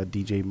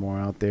DJ Moore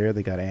out there.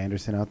 They got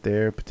Anderson out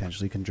there.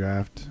 Potentially can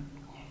draft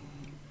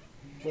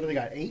What do they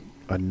got? 8?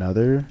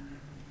 another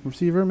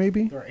receiver,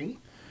 maybe They're 8?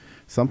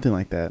 something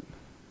like that.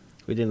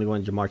 We didn't go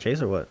in Jamar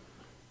Chase or what?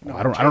 No,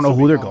 I don't Chase know will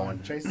who be they're gone.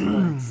 going. Chase is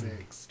going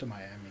 6 to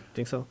Miami.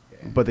 Think so?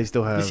 But they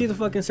still have. You see the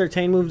fucking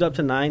Surtain moved up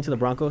to 9 to the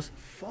Broncos,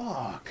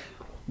 Fuck.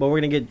 but we're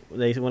gonna get.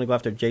 They want to go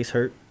after Jace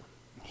Hurt.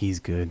 He's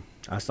good.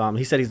 I saw him.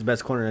 He said he's the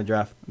best corner in the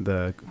draft.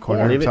 The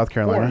corner Believe of it? South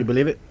Carolina. You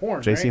believe it?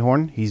 Horn. J.C. right?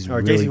 Horn. He's Or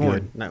really J.C. good.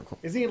 Horn? No.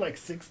 Isn't he like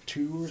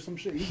 6'2" or some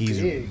shit?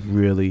 He's big.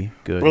 really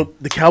good. Bro,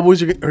 the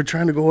Cowboys are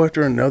trying to go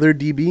after another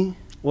DB.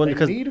 Well, They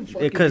because need a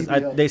fucking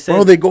DB. they said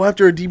Bro, they go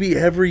after a DB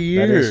every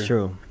year. that is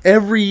true.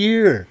 Every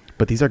year.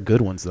 But these are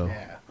good ones, though.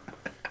 Yeah.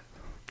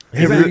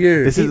 Every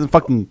year. This isn't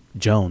fucking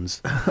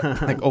Jones.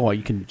 Like, oh,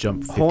 you can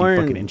jump 50 Horn-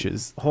 fucking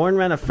inches. Horn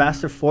ran a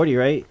faster 40,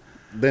 right?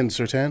 Then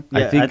Surtain. Yeah,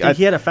 I think, I-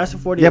 he had a faster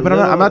 40. Yeah, a but I'm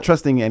little- not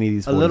trusting any of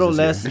these. a little 40s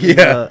less this year.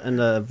 Yeah. in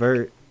the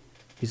vert.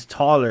 He's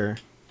taller,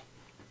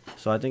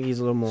 so I think he's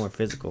a little more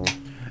physical.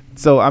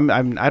 So I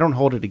don't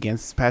hold it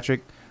against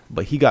Patrick,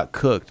 but he got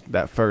cooked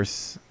that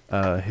first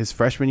his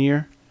freshman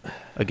year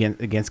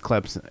against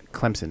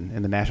Clemson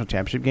in the national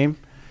championship game,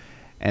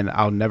 and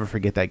I'll never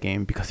forget that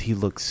game because he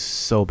looked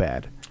so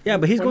bad. Yeah,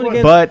 but he's Wait,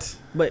 going what? against.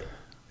 But But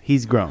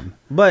he's grown.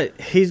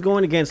 he's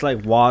going against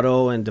like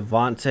Waddle and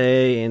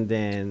Devontae, and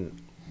then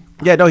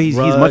Yeah, no, he's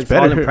much Ruggs,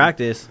 all better in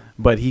practice.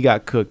 But he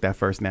got cooked that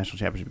first national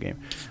championship game.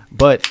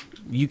 But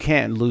you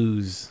can't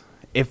lose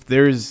if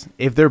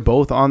they're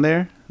both on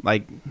there.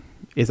 Like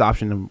it's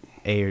option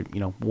A or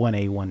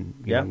 1A,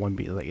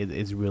 1B. Like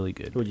it's really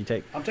good. Who would you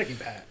take? I'm taking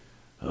Pat.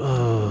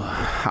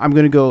 I'm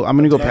gonna go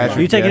Patrick.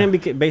 Are you taking yeah.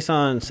 him based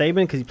on Saban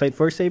because he played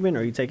for Saban, or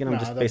are you taking him Nah,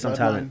 just the based on bloodline.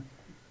 talent?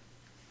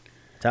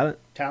 Talent?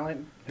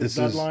 Talent, his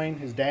This is- bloodline,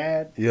 his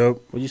dad. Yep.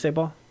 Would you say,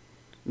 Paul?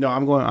 No,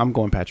 I'm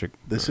going Patrick.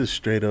 This is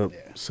straight up Yeah.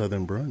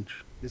 Southern brunch.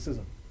 This is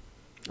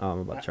Oh, I'm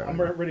about to try. I'm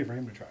right now. ready for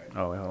him to try it.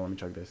 Oh, wait, hold on, let me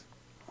check this.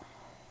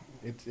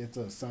 It's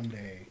a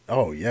Sunday.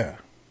 Oh yeah.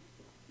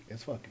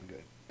 It's fucking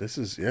good. This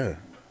is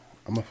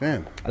I'm a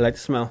fan. I like the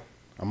smell.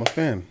 I'm a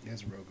fan.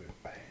 It's real good.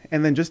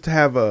 And then just to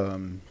have I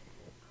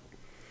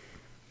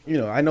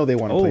know they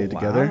want to play it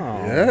together.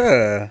 Wow.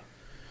 Yeah.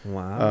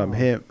 Wow.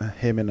 Him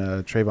and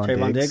Trayvon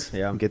Trayvon Diggs. Diggs,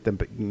 yeah. Get the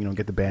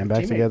band back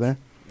Teammates. together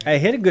Hey,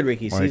 he had a good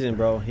rookie Like- season,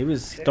 bro. He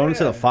was thrown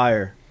into the Yeah.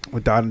 fire.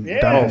 with Yeah.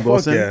 Donovan Oh, fuck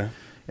Wilson yeah.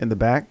 in the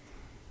back.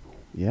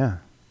 Yeah,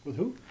 With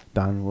who?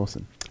 Donovan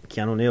Wilson.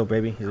 Keanu Neal,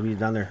 baby. He's gonna be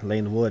down there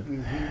laying the wood.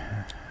 And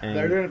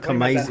They're gonna play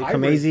him as that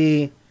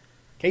Kamazi,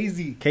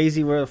 KZ.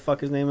 Casey, where the fuck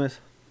his name is?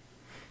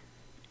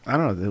 I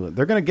don't know.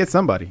 They're gonna get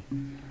somebody.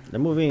 They're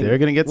moving. They're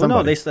gonna get well, no,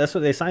 somebody. that's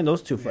what they signed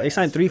those two for. They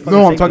signed 3 fucking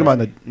No, I'm talking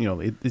safeties.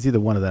 about it's either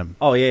one of them.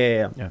 Oh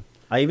yeah. Yeah.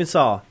 I even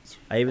saw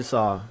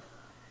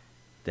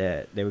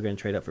that they were gonna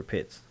trade up for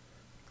Pitts.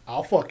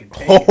 I'll fucking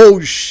take it. Oh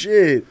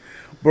shit,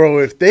 bro!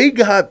 If they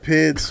got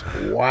Pitts,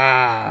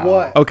 wow.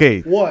 What?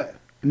 Okay, What?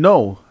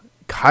 no,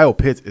 Kyle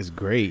Pitts is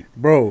great.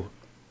 bro?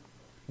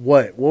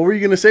 What were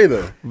you gonna say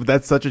though?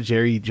 That's such a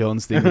Jerry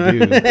Jones thing to do.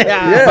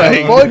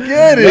 Yeah, fuck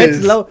yeah, it Best,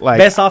 is. Like-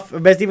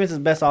 best defense is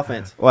best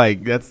offense.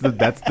 Like that's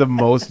the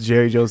most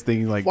Jerry Jones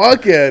thing. Like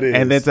Fuck yeah, it is.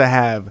 and then to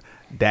have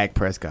Dak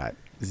Prescott,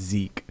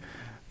 Zeke,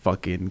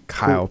 fucking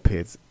Kyle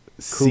Pitts,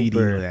 CeeDee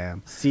Cooper,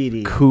 Lamb,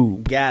 CD,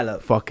 Coop,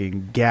 Gallup.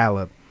 fucking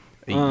Gallup,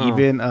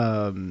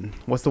 even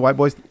what's the white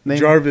boy's name?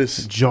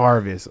 Jarvis.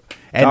 Jarvis,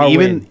 and Jarwin.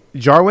 even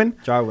Jarwin.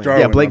 Jarwin.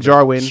 Jarwin. Yeah, Blake my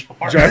Jarwin.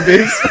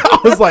 Jarvis. I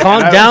was like,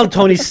 Calm down,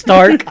 Tony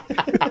Stark.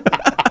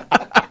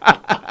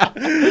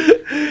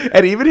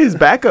 and even his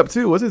backup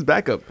too. What's his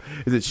backup?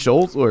 Is it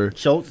Schultz or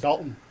Schultz.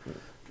 Dalton.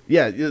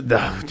 yeah?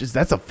 Just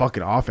that's a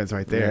fucking offense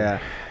right there.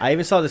 Yeah. I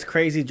even saw this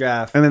crazy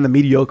draft. And then the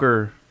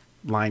mediocre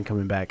line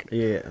coming back.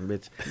 Yeah,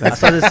 bitch.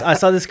 I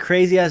saw this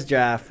crazy ass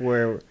draft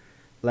where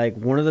like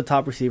one of the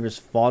top receivers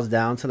falls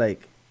down to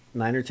like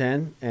 9 or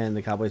 10 and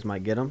the Cowboys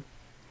might get him.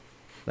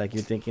 Like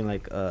you're thinking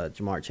like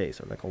Jamar Chase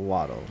or like a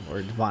Waddle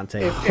or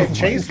Devontae. If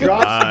Chase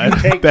drops,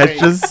 you take That's Chase.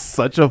 just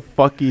such a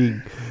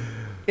fucking.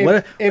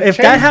 If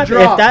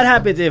that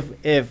happens,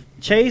 if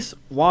Chase,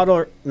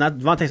 Waddle, not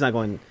Devontae's not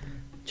going,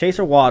 Chase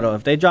or Waddle,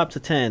 if they drop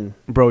to 10,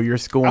 Bro, you're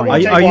scoring.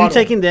 I are you Waddle.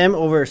 taking them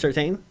over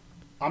Surtain?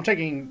 I'm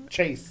taking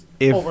Chase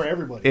If- over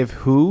everybody. If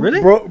who?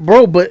 Really?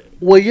 bro, but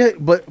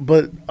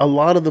a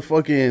lot of the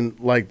fucking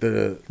like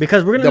the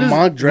Because we're The mock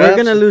gonna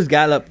drafts- lose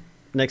Gallup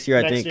next year.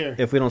 I Next think year.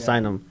 if we don't Yeah.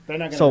 sign him. They're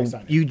not gonna So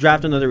re-sign him. you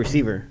draft another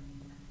receiver.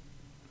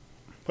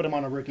 Put him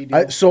on a rookie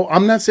deal. So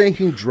I'm not saying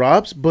he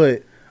drops,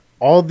 but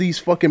all these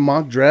fucking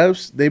mock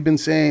drafts, they've been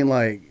saying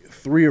like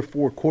 3 or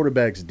 4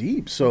 quarterbacks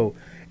deep. So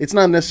it's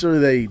not necessarily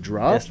that he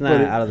drops. That's not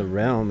but out of the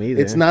realm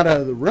either. it's not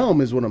out of the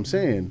realm, is what I'm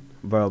saying.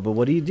 Bro, but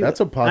what do you do? That's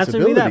a Answer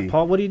me possibility. that,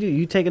 Paul. What do you do?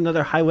 You take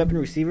another high weapon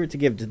receiver to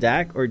give to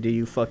Dak, or do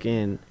you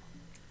fucking...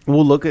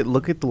 Well, look at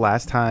the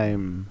last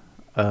time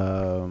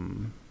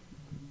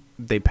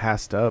they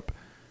passed up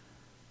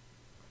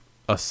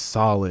a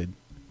solid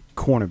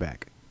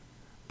cornerback.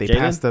 They Jalen?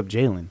 passed up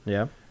Jalen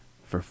Yeah.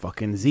 for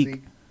fucking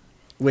Zeke.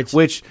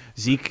 Which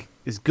Zeke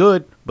is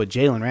good, but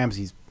Jalen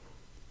Ramsey's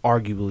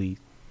arguably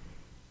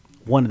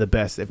one of the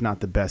best, if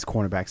not the best,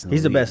 cornerbacks in the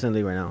he's league. the best in the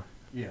league right now.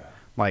 yeah.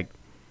 Like,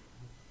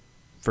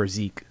 for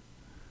Zeke.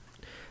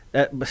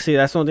 But see,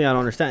 that's the only thing I don't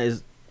understand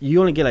is you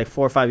only get like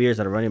 4 or 5 years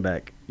out of running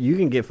back. You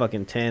can get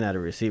fucking 10 out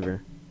of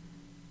receiver.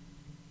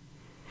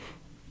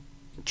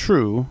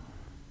 True.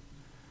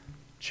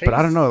 But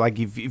I don't know. Like,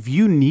 if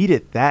you need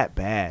it that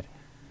bad.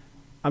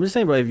 I'm just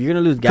saying, bro, if you're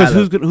going to lose Because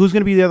Gallup... who's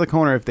gonna be the other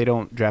corner if they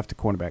don't draft a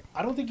cornerback?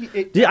 I don't think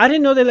Dude, I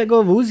didn't know they let go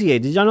of Uzier.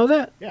 Did y'all know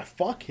that? yeah,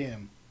 fuck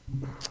him.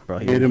 Bro,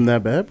 Hit him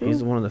that bad, bro?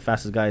 he's one of the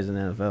fastest guys in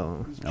the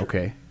NFL.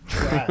 Okay.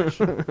 Trash.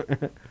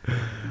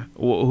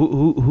 Well,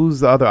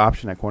 who's the other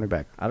option at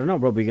cornerback? I don't know,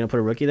 bro, but you're going to put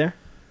a rookie there?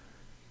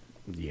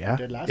 Yeah.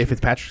 Did last If year.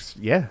 it's Patrick,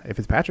 yeah. If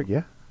it's Patrick,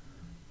 yeah.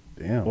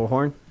 Damn. Or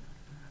Horn?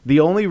 The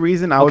only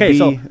reason I would Okay, be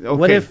so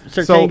what if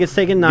Surtain gets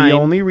taken 9? The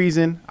only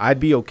reason I'd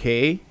be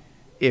okay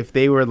if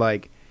they were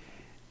like,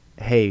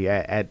 hey,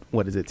 at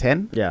what is it,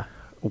 10? Yeah.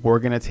 We're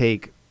gonna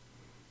take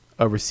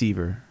a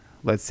receiver.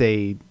 Let's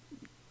say,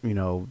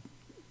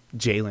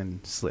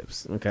 Jalen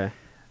slips, Okay.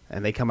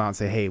 and they come out and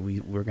say, hey,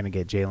 we're gonna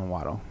get Jalen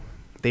Waddle.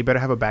 They better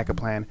have a backup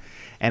plan,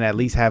 and at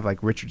least have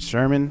like Richard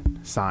Sherman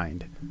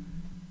signed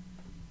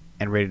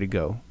and ready to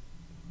go.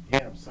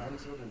 Yeah, I'm signed,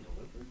 sealed, and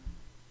delivered.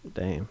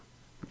 Damn.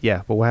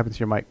 Yeah, but what happened to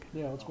your mic?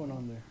 Yeah, what's going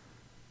on there?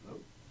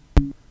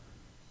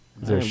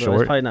 Is there a Damn, bro, it's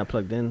short? probably not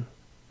plugged in.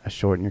 A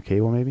short in your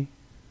cable, maybe?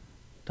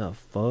 The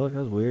fuck?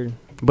 That's weird.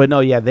 But no,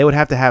 yeah, they would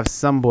have to have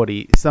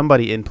somebody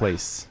in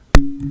place.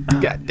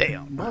 God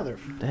damn. Mother.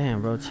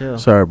 Damn, bro, chill.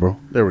 Sorry, bro.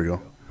 There we go.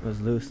 It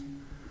was loose.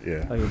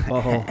 Yeah. Like your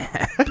butthole.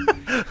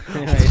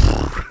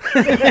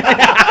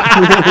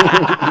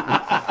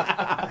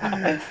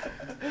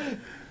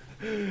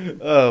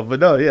 But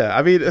no, yeah.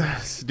 I mean,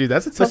 dude,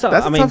 that's a tough.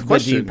 That's a tough but do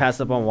question. you pass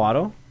up on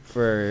Waddle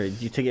for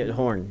you to get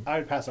Horn? I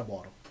would pass up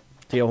Waddle.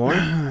 To get Horn?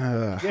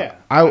 Yeah.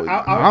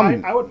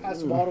 I'm- I would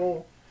pass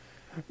Waddle.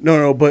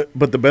 No, but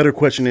the better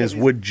question is,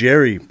 would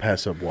Jerry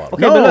pass up Waddle?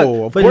 Okay,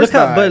 No, of but course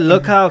not.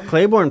 look how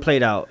Claiborne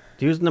played out.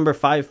 He was number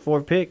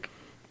 5-4 pick.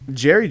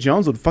 Jerry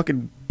Jones would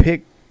fucking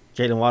pick.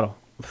 Jalen Waddle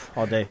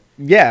all day.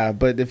 Yeah,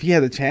 but if he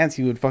had the chance,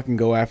 he would fucking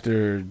go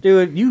after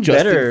Dude, you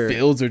Justin better.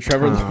 Fields or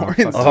Trevor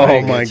Lawrence. Oh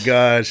Like, my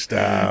gosh,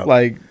 stop.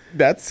 Like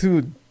that's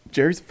who.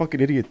 Jerry's a fucking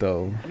idiot,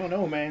 though. I don't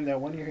know, man. That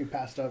one year he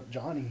passed up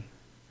Johnny.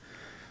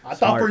 I Smart.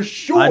 thought for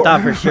sure. I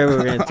thought for sure we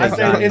were gonna I take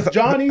said Johnny. it's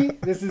Johnny.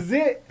 This is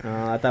it.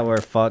 I thought we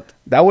were fucked.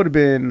 That would have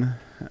been.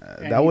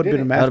 And That he would have been a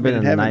did it. match That'd've made been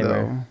in a heaven,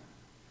 nightmare.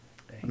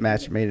 though.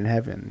 Match made in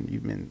heaven.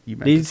 You meant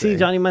Did you to see say.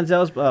 Johnny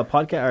Manziel's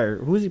podcast? Or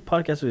who's the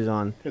podcast he was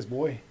on? His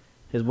boy.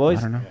 His boys?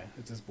 I don't know. Yeah,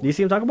 it's his boy. Did you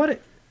see him talk about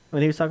it?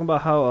 When he was talking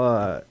about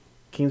how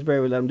Kingsbury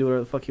would let him do whatever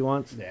the fuck he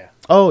wants? Yeah.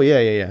 Oh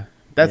yeah.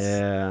 That's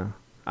yeah.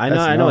 I know,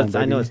 that's I know, known, it's,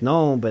 I know baby. it's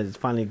known, but it's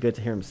finally good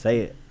to hear him say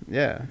it.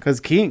 Yeah, because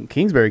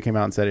Kingsbury came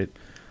out and said it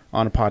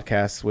on a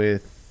podcast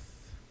with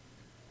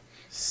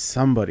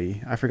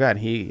somebody. I forgot.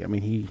 He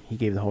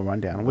gave the whole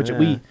rundown, which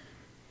Yeah.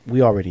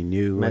 we already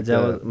knew. like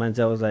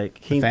Manziel was like,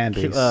 fan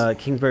base.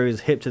 Kingsbury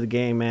was hip to the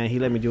game, man. He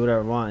let me do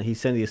whatever I want. He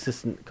sent the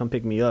assistant come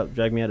pick me up,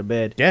 drag me out of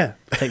bed, yeah,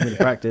 take me to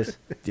practice.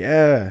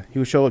 yeah. He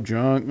would show up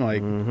drunk,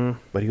 like, Mm-hmm.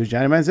 but he was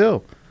Johnny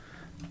Manziel.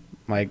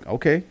 Like,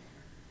 okay,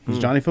 he's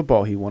Johnny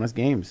Football. He won us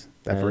games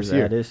that first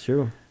year. That is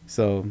true.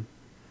 So,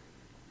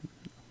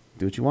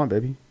 do what you want,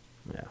 baby.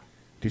 Yeah.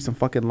 Do some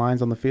fucking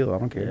lines on the field. I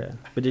don't care.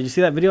 Yeah. But did you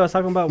see that video I was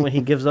talking about when he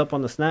gives up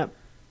on the snap?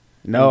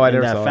 No, I And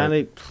never that saw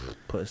family, it.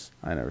 Puss.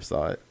 I never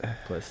saw it.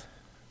 Puss.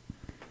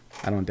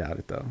 I don't doubt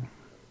it though.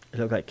 It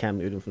looked like Cam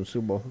Newton from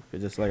Super Bowl.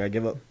 It's just like, I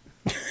give up.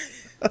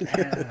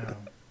 Damn.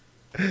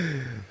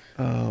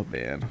 Oh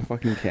man,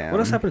 fucking Cam. What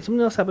else happened?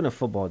 Something else happened in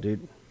football,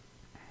 dude.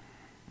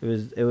 It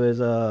was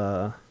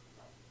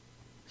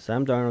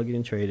Sam Darnold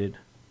getting traded.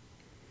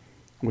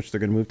 Which they're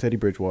gonna move Teddy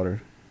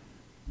Bridgewater.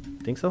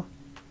 Think so?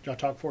 Did y'all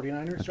talk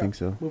 49ers? I think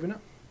so. Moving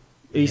up.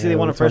 You see Yeah, they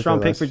want we a first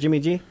round talked pick about for this. Jimmy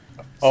G?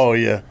 Oh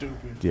yeah,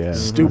 Stupid. Yeah.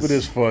 stupid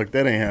as fuck.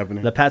 That ain't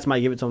happening. The Pats might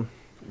give it to him.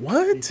 You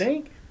What?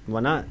 think? Why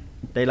not?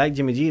 They like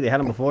Jimmy G. They had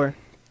him before.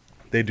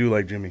 They do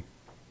like Jimmy.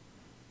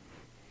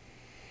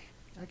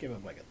 I give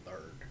up like a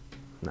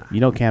third. You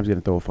know Cam's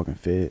gonna throw a fucking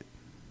fit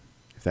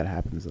if that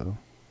happens though.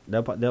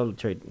 They'll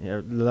trade.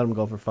 Yeah, let him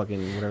go for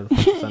fucking whatever the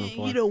fuck they signed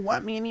him for. don't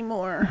want me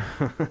anymore.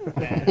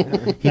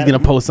 Man, He's gonna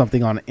post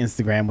something on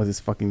Instagram with his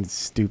fucking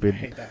stupid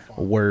hate that font.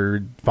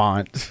 word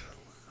font.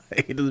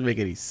 It doesn't make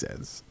any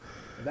sense.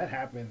 if that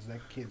happens, that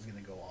kid's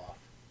gonna go off.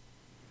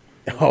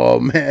 Oh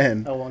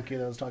man. That one kid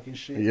that was talking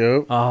shit.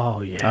 Yep.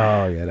 Oh yeah.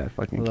 Oh yeah, that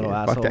fucking kid. Little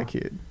Fuck asshole. that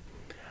kid.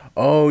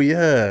 Oh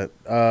yeah.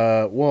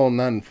 Well,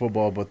 not in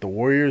football, but the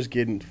Warriors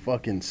getting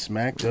fucking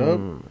smacked up Oh,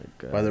 my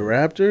God. by the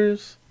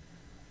Raptors.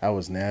 That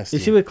was nasty.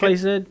 You see what Clay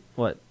said?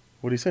 What?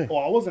 What do you say? Well,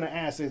 I wasn't gonna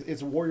ask.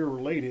 It's Warrior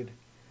related.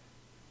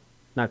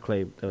 Not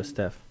Clay. That was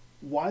Steph.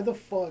 Why the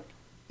fuck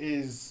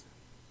is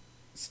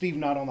Steve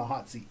not on the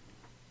hot seat?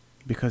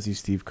 Because he's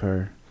Steve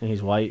Kerr. And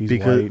he's white. He's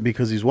Because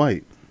white. he's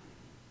white.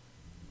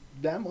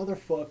 That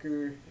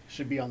motherfucker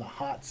should be on the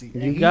hot seat,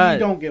 and You he got-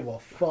 don't give a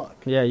fuck.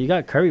 Yeah, you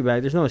got Curry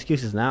back. There's no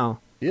excuses now.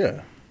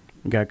 Yeah.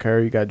 You got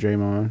Curry. You got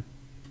Draymond.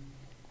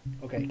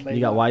 Okay, Clay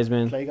You got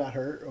Wiseman. Clay got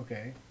hurt.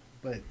 Okay,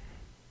 but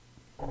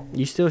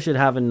You still should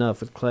have enough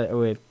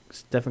with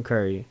Stephen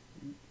Curry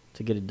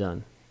to get it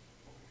done.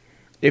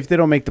 If they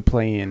don't make the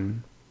play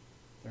in,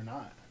 they're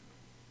not.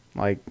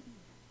 like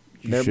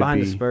you They're should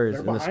behind be. the Spurs. They're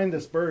and the behind the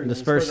Spurs. The and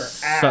Spurs are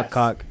suck ass.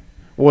 cock.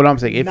 What I'm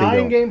saying, if they 9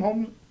 don't, game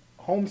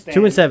home stand.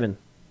 2-7.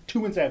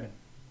 2-7.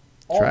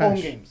 All Trash. home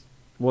games.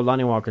 Well,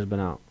 Lonnie Walker's been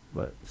out,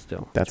 but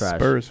still, that's trash.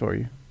 Spurs for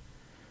you.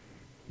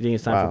 You think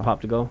it's time Wow. for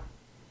Pop to go?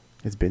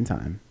 It's been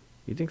time.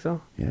 You think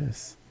so?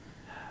 Yes.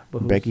 But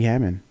who's- Becky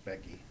Hammond.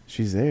 Becky.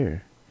 She's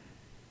there.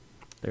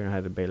 They're gonna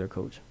have the Baylor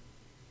coach.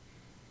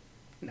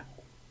 No.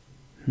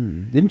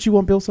 Didn't you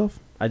want Bill Self?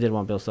 I did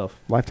want Bill Self.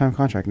 Lifetime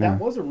contract now. That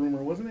was a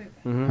rumor, wasn't it?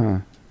 Huh.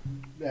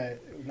 That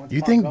once You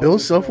Pop think goes, Bill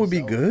it's Self would be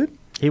Self. good?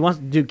 He wants,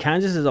 dude.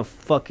 Kansas is a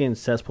fucking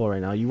cesspool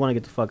right now. You want to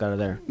get the fuck out of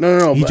there?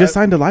 No. He but just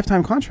signed a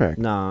lifetime contract.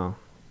 No,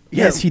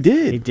 Yes, he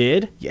did. he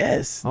did.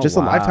 Yes. Oh, Just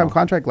a wow. lifetime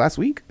contract last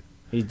week.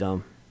 He's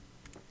dumb,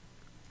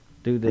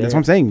 dude. That's what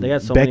I'm saying. They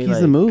got so Becky's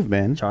many, the move,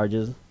 man.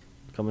 charges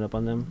coming up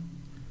on them.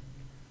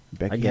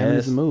 Becky I Hammond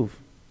is guess. the move.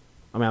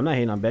 I mean, I'm not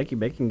hating on Becky.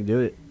 Becky can do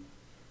it.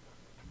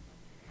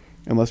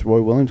 Unless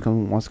Roy Williams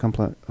wants to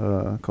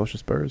come coach the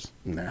Spurs.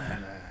 Nah.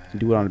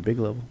 Do it on a big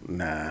level.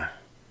 Nah.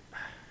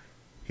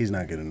 He's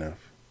not good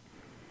enough.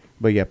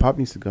 But yeah, Pop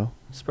needs to go.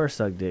 Spurs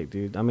suck dick,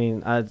 dude. I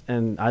mean, I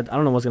don't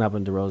know what's gonna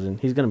happen to DeRozan.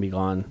 He's gonna be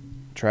gone.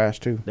 Trash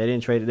too. They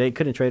didn't trade. They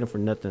couldn't trade him for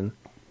nothing.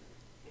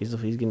 He's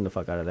getting the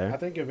fuck out of I there.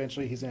 think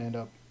eventually he's going to end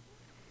up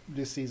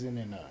this season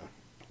in a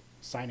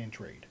sign-in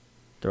trade.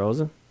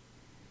 DeRozan.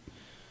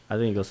 I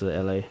think he goes to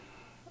the LA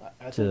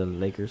I to the think,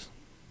 Lakers.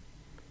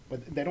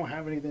 but they don't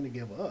have anything to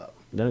give up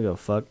They don't give a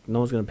fuck. No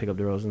one's gonna pick up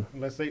DeRozan.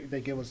 unless they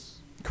give us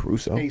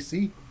Caruso.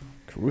 AC.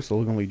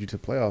 Caruso gonna lead you to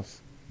the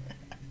playoffs.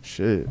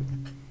 Shit.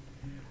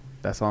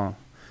 That's on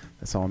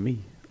me.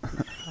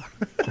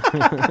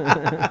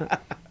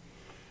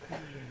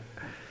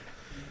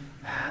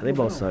 They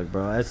both suck,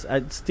 bro.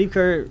 Steve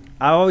Kerr.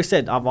 I've always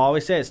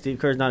said Steve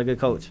Kerr's not a good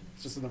coach.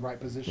 It's just in the right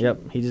position.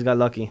 Yep, he just got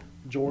lucky.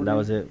 Jordan. That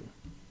was it.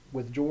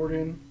 With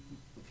Jordan,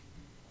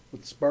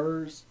 with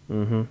Spurs.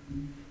 Mm-hmm.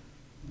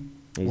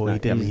 Well, he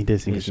did. I mean, he did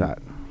take a shot.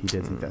 He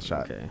did take that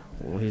shot Okay.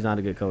 Well, he's not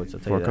a good coach. I'll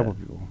tell for you a couple that.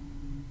 people.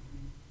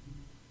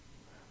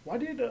 Why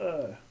did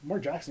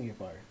Mark Jackson get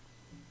fired?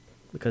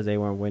 Because they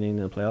weren't winning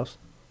in the playoffs.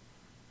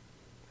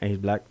 And he's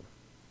black.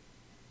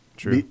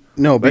 True.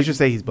 No, Let's just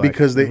say he's black.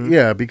 because they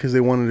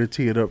wanted to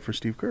tee it up for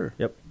Steve Kerr.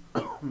 Yep.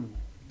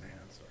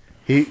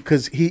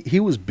 He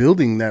was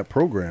building that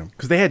program.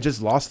 Because they had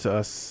just lost to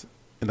us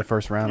in the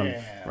first round, of,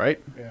 right?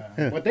 Yeah.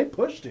 Yeah. But they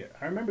pushed it.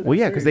 I remember that. Well,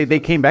 yeah, because they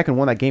series. came back and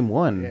won that game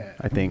 1, Yeah.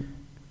 I think,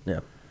 Yeah.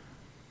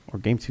 or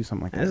game 2,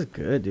 something like That's that.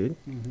 good, dude.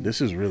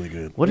 This is really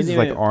good. What We is it, didn't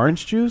like even-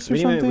 orange juice or We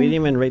didn't, something? we didn't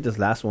even rate this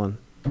last one.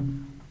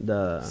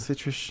 The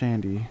Citrus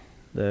shandy.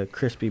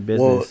 crispy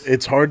Well, business.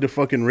 it's hard to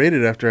fucking rate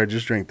it after I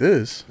just drank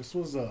this. This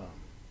was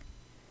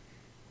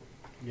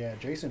yeah.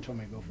 Jason told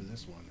me to go for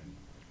this one. And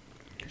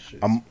this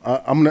shit is-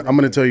 I'm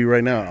gonna tell you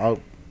right now. I'll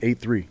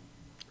 8-3.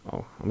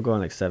 Oh, I'm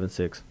going like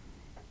 7-6.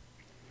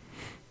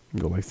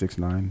 Go like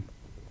 6'9".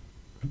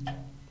 Nah,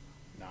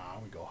 I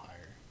would go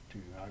higher too.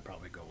 I'd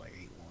probably go like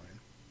 8-1.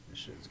 This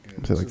shit's good.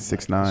 I'd say like This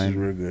is 6'9". This is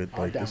real good. I'm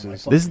Like down this with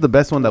is. fuck- This is the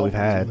best one that we've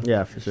had.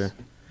 Yeah, for sure.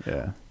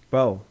 Yeah.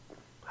 Bro,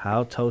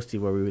 how toasty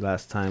were we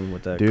last time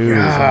with that? Dude.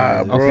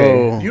 God, bro.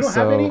 Okay. You don't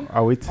so have any?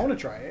 Are we? I want to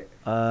try it.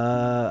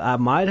 I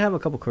might have a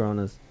couple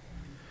Coronas.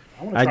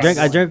 wanna I try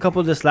drank one. a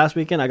couple this last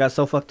weekend. I got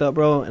so fucked up,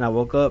 bro, and I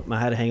woke up. I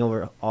had a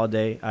hangover all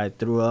day. I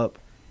threw up.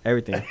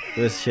 Everything.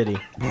 It was shitty.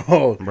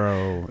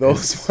 Bro.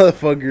 Those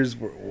motherfuckers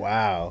were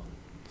wow.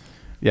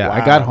 Yeah, I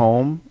Wow. got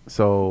home.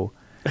 So,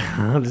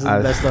 This is the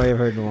best story I've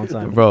heard in a long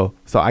time. bro,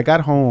 so I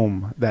got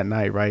home that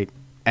night, right?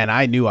 And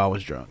I knew I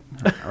was drunk,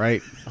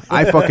 right?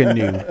 I fucking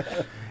knew.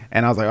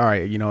 And I was like, all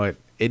right, you know what?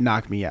 It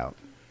knocked me out.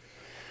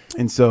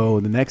 And so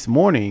the next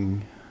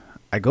morning,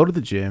 I go to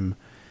the gym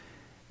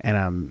and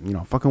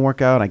I'm, fucking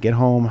work out. I get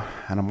home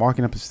and I'm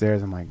walking up the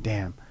stairs. I'm like,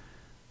 damn,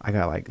 I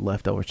got like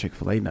leftover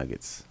Chick-fil-A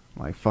nuggets.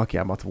 I'm like, fuck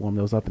yeah, I'm about to warm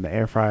those up in the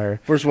air fryer.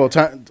 First of all,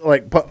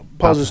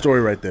 pause the story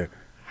right there.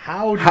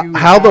 How do you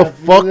How the have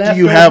fuck do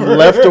you have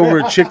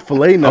leftover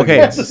Chick-fil-A Okay,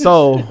 nuggets?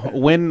 so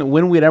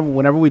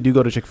whenever we do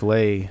go to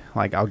Chick-fil-A,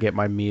 like I'll get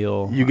my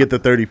meal. You get the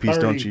 30-piece,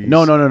 don't 30. you?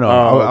 No.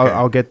 Oh, okay.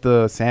 I'll get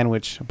the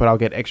sandwich, but I'll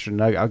get extra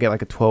nugget. I'll get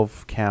like a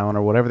 12 count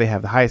or whatever they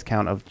have, the highest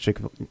count of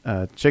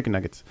chicken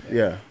nuggets.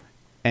 Yeah.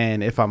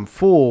 And if I'm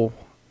full,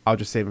 I'll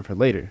just save them for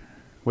later,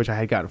 which I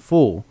had gotten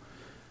full.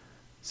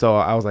 So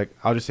I was like,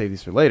 I'll just save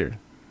these for later.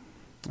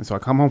 And so I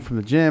come home from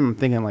the gym, I'm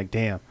thinking like,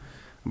 damn,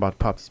 I'm about to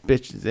pop these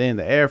bitches in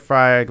the air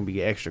fryer, gonna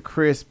be extra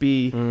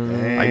crispy.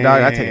 Like,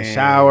 dog, I take a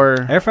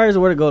shower. Air fryer is the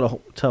way to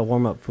go to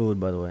warm up food.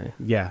 By the way,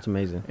 Yeah, it's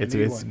amazing.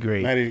 it's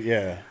great.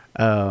 Yeah.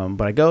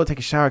 But I go take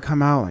a shower,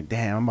 come out like,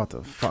 damn, I'm about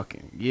to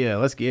fucking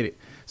let's get it.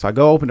 So I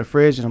go open the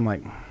fridge and I'm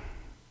like,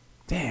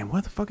 damn,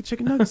 where the fucking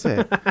chicken nuggets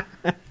at?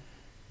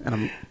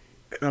 and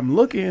I'm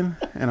looking,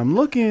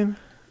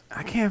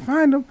 I can't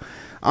find them.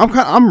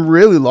 I'm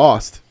really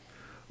lost.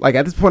 Like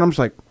at this point, I'm just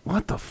like,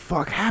 what the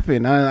fuck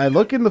happened? I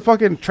look in the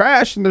fucking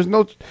trash and there's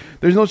no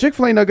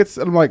Chick-fil-A nuggets,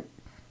 and I'm like,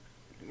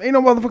 ain't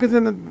no motherfuckers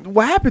in the.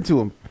 What happened to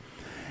them?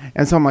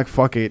 And so I'm like,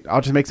 fuck it,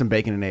 I'll just make some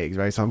bacon and eggs,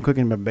 right? So I'm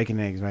cooking my bacon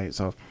and eggs, right?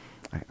 So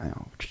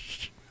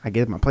I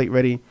get my plate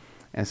ready,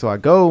 and so I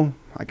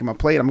get my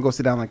plate. I'm gonna go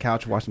sit down on the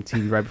couch and watch some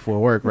TV right before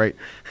work, right?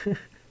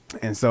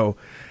 And so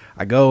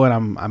I go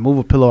and I move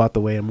a pillow out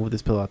the way. I move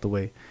this pillow out the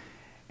way,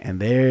 and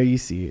there you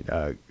see it,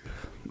 a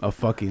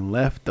fucking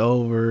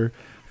leftover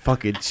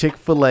fucking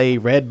Chick-fil-A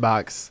red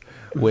box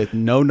with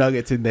no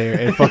nuggets in there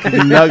and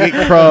fucking nugget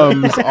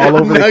crumbs all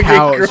over the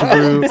couch,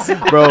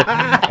 bro.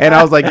 And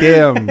I was like,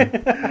 damn,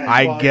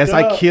 I guess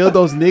I killed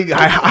those niggas.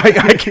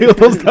 I killed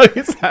those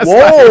nuggets last night.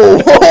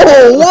 Whoa!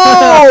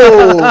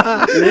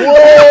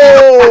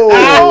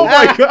 Oh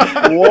my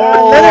god!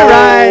 Whoa! Let it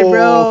ride,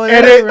 bro.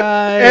 Let it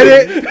ride.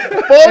 Edit.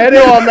 Fuck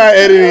no, I'm not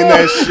editing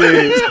that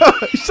shit.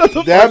 Shut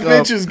the That fuck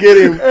bitch up. is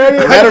getting.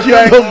 Matter of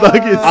fact, those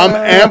nuggets. I'm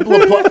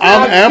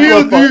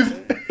amplifying.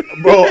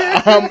 Bro,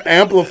 I'm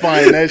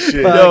amplifying that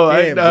shit. No,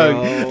 Fuck it,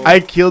 bro. I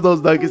killed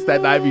those nuggets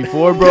that night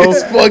before, bro.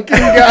 This fucking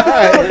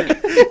guy.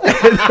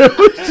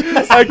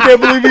 I can't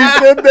believe he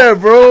said that,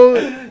 bro.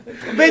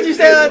 Bitch, you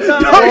say that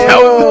time.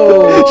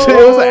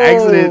 It was an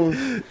accident.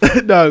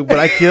 No, but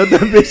I killed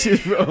them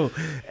bitches, bro.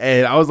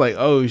 And I was like,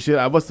 oh shit,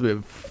 I must have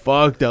been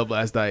fucked up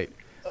last night.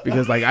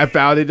 Because like I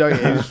found it, dog,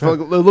 and it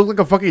looked like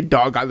a fucking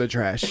dog got in the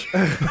trash.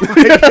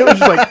 It was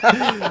just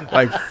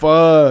like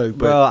fuck, Bro,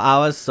 but I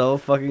was so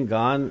fucking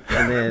gone,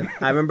 and then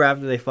I remember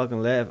after they fucking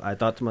left, I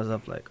thought to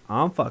myself like,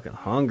 I'm fucking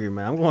hungry,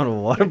 man. I'm going to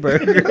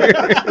Whataburger.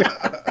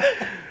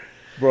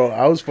 Bro,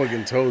 I was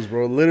fucking toast,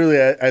 bro. Literally,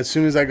 as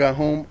soon as I got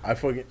home, I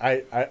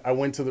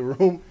went to the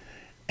room,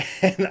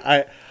 and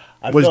I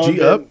Was fell G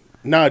in up? bed.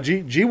 Nah,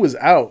 G was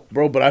out,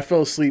 bro. But I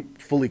fell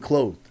asleep fully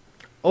clothed.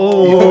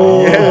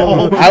 Oh,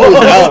 Yeah, I was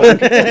out,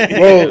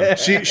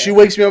 bro. She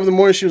wakes me up in the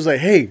morning. She was like,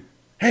 "Hey,"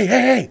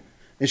 and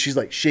she's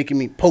like shaking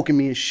me, poking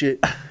me and shit.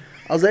 I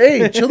was like,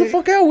 "Hey, chill the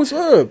fuck out. What's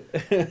up?"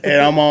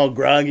 And I'm all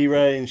groggy,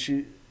 right? And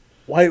she,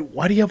 why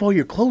do you have all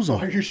your clothes on?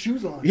 Why are your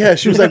shoes on? Yeah,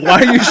 she was like,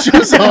 "Why are your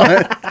shoes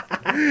on?"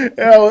 And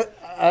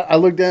I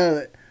looked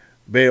down,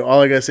 babe.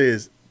 All I gotta say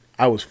is,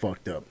 I was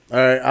fucked up. All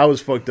right, I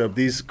was fucked up.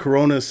 These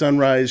Corona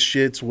Sunrise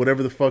shits,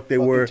 whatever the fuck they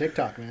Fucking were,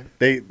 TikTok, man.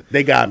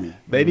 they got me.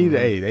 they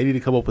need to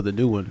come up with a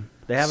new one.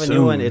 they have a soon.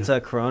 new one. It's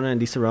a Corona and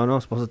Di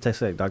Serono. Supposed to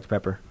taste like Dr.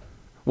 Pepper.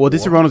 Well,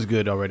 this Serrano's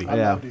good already. I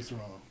Yeah. love these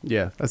Serrano.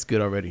 Yeah, that's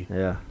good already.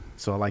 Yeah,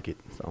 So I like it.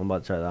 so I'm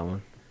about to try that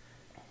one.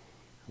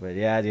 But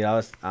yeah, dude, I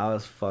was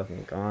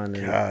fucking gone.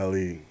 Dude.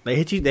 Golly, They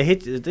hit you.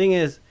 The thing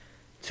is,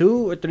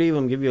 2 or 3 of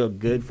them give you a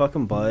good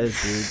fucking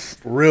buzz,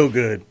 dude. real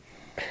good.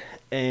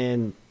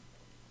 And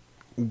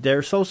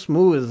they're so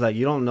smooth. It's like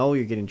you don't know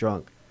you're getting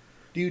drunk.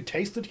 Do you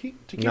taste the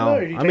tequila No,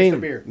 or do you I taste mean- the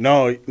beer?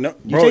 No, You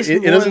bro, taste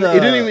it more doesn't. the- It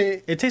didn't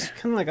even. It tastes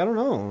kind of like I don't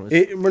know.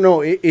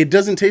 It's- It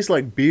doesn't taste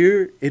like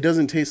beer. It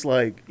doesn't taste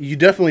like. You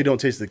definitely don't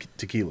taste the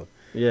tequila,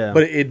 yeah,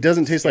 but it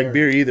doesn't taste like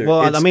beer either.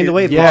 well, I mean the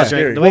way yeah, Paul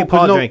drank, the way Well, 'cause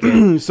Paul no- drank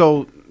it.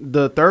 So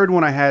the third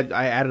one I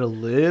added a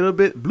little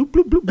bit bloop,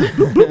 bloop, bloop, bloop,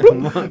 bloop,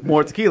 bloop, bloop,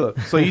 more tequila.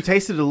 So you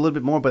tasted it a little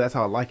bit more, but that's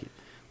how I like it.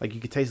 Like you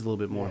could taste it a little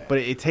bit more, but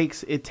it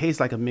tastes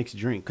like a mixed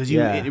drink because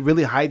Yeah. it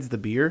really hides the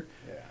beer,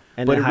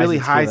 And but it really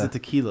the hides the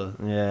tequila.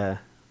 tequila. Yeah.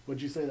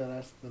 What'd you say the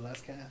last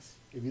cast?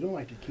 If you don't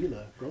like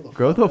tequila,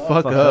 Grow the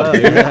fuck Fuck up, up.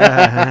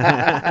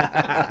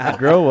 dude.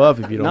 Grow up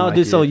if you don't. No, like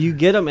dude. it. So you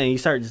get them and you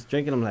start just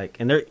drinking them like,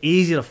 and they're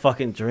easy to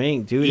fucking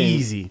drink, dude. and-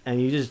 Easy.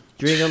 And you just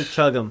drink them,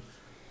 chug them.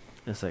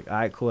 It's like, all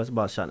right, cool. That's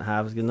about a shot and a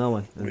half. Let's get another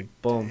one. And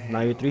boom.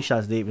 Now you're 3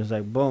 shots deep. It's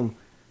like boom.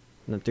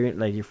 And the 3,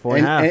 like you're 4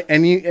 and a half.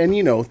 and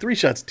you know 3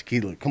 shots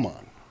tequila. Come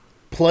on.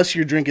 Plus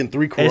you're drinking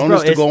 3 It's,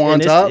 Coronas bro, to go on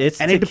and top.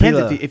 It's And it depends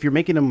tequila. if you're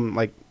making them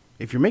like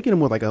if you're making them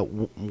with like a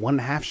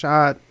 1.5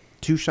 shot,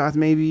 2 shots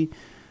maybe,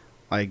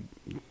 like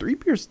 3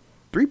 beers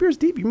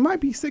deep. You might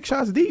be 6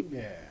 shots deep.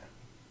 Yeah.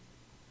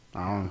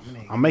 I don't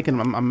know. I'm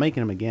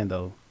making them again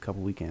though. A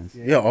couple weekends.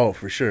 Yeah, oh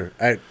for sure.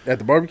 At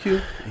the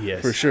barbecue.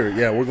 Yes. For sure.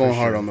 Yeah, we're going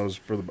hard sure. on those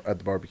at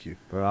the barbecue.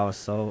 Bro, I was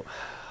so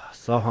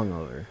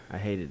hungover. I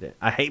hated it.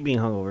 I hate being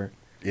hungover.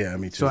 Yeah,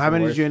 me too. So how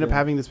many did worst you end up feeling.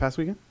 having this past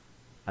weekend?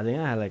 I think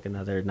I had like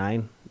another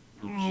 9.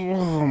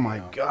 Oh my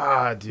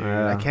god, dude!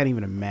 Yeah. I can't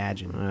even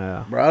imagine.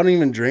 Yeah. Bro, I don't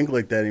even drink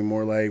like that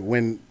anymore. Like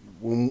when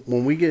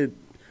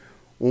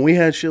we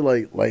had shit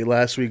like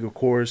last week, of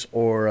course,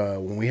 or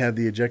when we had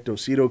the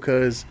Ejectocito,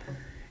 cuz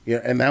yeah,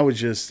 and that was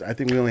just I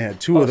think we only had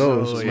 2 of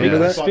those. Oh, Remember yeah.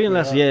 that?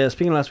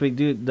 Speaking last week,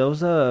 dude,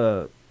 those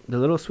The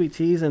little sweet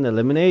teas and the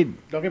lemonade.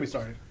 Don't get me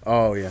started.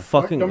 Oh yeah,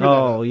 Fucking. Don't bring that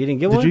Oh, up. you didn't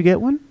get Did one? you get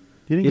one?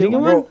 You You didn't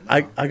get bro.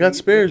 one? I got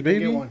spares, Don't get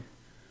baby. one.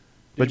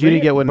 But Did you bring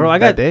didn't it? get one Bro, I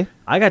that got day?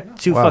 I got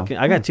two Wow.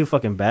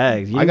 fucking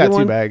bags. You I didn't got get two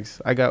one?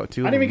 bags. I got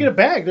two. I didn't even get a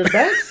bag. There's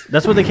bags.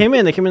 That's what they came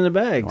in. They came in the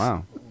bags.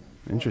 Wow.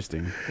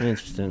 Interesting.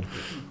 Interesting.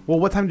 Well,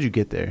 what time did you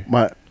get there?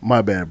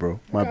 My bad, bro.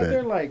 My I got there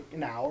bad. like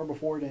an hour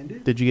before it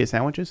ended. Did you get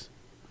sandwiches?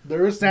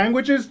 There were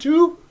sandwiches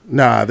too.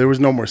 Nah, there was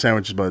no more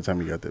sandwiches by the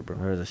time you got there, bro.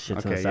 There was a shit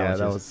ton Okay, of yeah, sandwiches.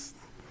 that was.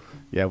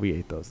 Yeah, we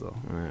ate those though.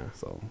 Yeah.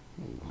 So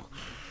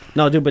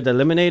No, dude, but the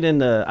lemonade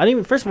and the I didn't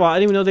even. First of all, I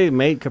didn't even know they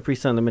made Capri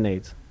Sun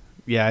lemonades.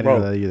 yeah, I didn't Bro.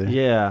 know that either.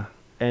 Yeah,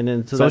 and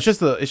then So that's-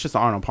 it's just the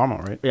Arnold Palmer,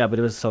 right? yeah, but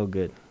it was so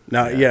good.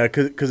 Nah, yeah,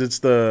 cause it's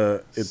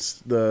the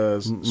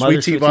Mother sweet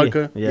tea sweet tea,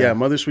 vodka. yeah. Yeah,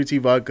 Mother sweet tea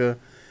vodka,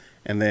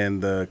 and then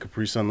the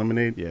Capri Sun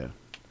lemonade. Yeah.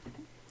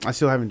 I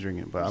still haven't drank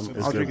it, but It's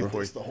I'll good, drink bro. it for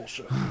you. It's the whole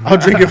show. I'll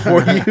drink it for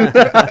you.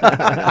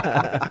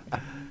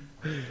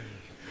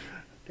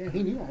 Damn,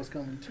 he knew I was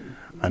coming too.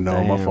 I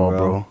know, my Damn, fault, bro.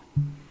 bro.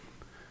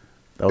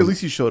 That At was,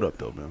 least you showed up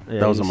though, man. Yeah,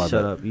 That was you on my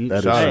shut bad. up. You, That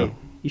is hey, true.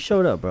 you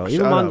showed up, bro. Even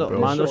Shout out, Mondo, bro.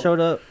 Mondo showed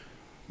up.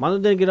 Mondo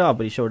didn't get off,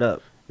 but he showed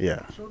up.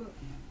 yeah.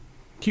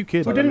 Cute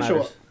kid. Who didn't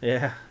show up?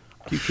 Yeah.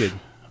 Cute kid.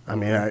 I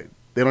mean,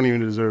 they don't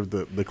even deserve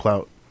the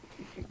clout.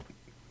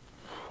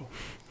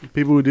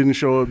 People who didn't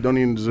show up don't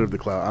even deserve the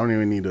clout. I don't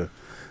even need to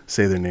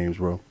say their names,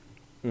 bro.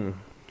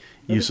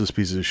 Useless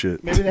pieces of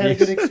shit. Maybe they had a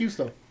good excuse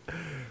though.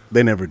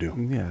 They never do.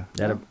 Yeah.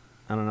 I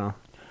don't know.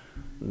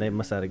 They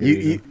must have had a good You,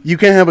 reason. you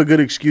can't have a good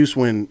excuse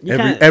when You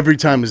every can't- every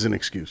time is an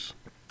excuse.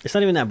 It's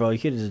not even that, bro. You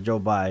could have just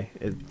drove by.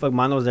 Fuck,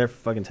 Mondo was there for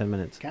fucking 10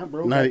 minutes. Can't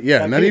bro. Not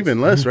Got not kids. even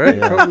less, right?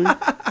 Yeah. Probably.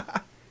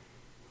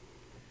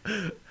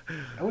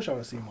 I wish I would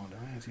have seen Mondo.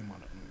 I ain't seen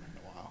Mondo in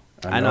a while.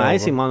 I know. I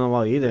ain't bro. seen Mondo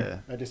well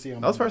either. Yeah. I just see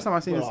him. That was the first time I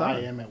seen his son.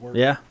 I am at work.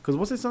 Yeah. Cause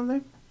what's his son's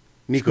name?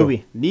 Nico.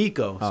 Scooby.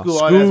 Nico. Oh.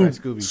 Scoob. Oh, that's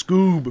right.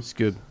 Scooby. Scoob.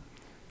 Scoob.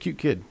 Cute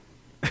kid.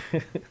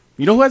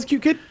 You know who has a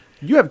cute kid?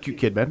 You have a cute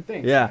kid, man.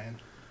 Thanks, Yeah. man.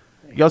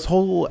 Y'all's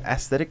whole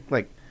aesthetic,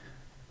 like,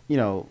 you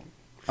know,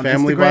 on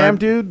Family Instagram, vibe?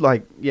 dude.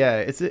 Like, yeah,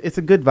 it's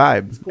a good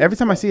vibe. cool Every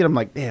time I stuff. see it, I'm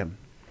like, damn,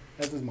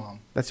 That's his mom.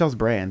 that's y'all's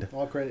brand.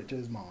 All credit to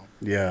his mom.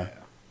 Yeah.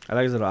 I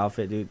like his little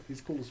outfit, dude.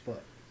 He's cool as fuck.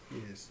 He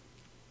is.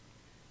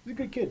 He's a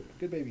good kid.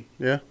 Good baby.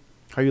 Yeah.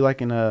 How you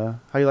liking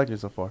it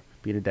so far?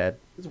 Being a dad.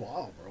 He's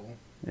wild, bro.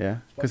 Yeah.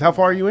 Cause how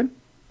far are you in?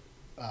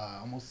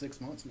 Almost 6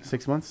 months now.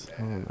 6 months.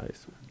 Oh,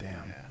 nice.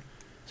 Damn. Yeah.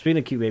 Speaking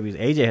of cute babies,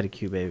 AJ had a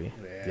cute baby.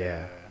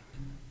 Yeah.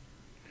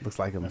 Looks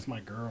like him. That's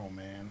my girl,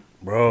 man.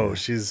 Bro,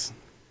 she's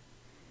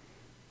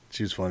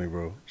funny,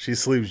 bro. She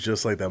sleeps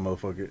just like that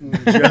motherfucker.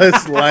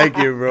 Just like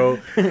it, bro.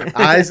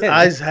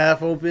 Eyes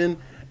half open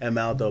and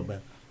mouth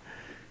open.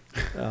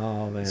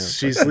 Oh, man.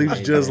 She sleeps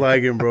just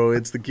like him, bro.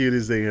 It's the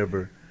cutest thing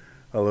ever.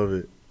 I love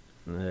it.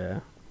 Yeah.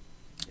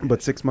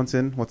 But 6 months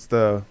in, what's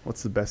the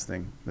best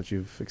thing that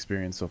you've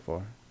experienced so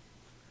far?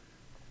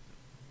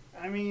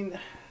 I mean,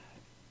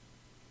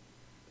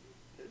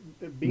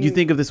 You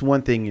think of this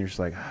one thing, and you're just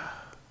like,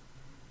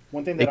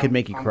 one thing it that could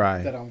make you cry.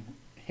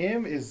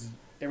 Him is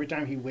every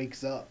time he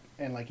wakes up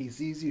and like he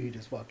sees you, he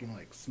just fucking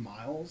like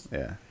smiles,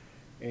 yeah,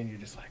 and you're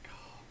just like,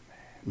 oh,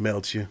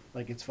 Melts you.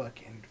 like it's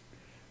fucking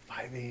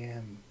 5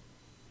 a.m.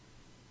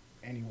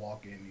 and you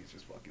walk in, he's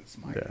just fucking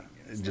smiling. Yeah.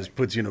 and it's It just like,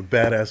 puts you in a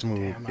badass mood.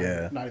 damn, I'm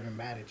Yeah. not even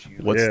mad at you.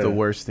 what's Yeah. the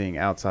worst thing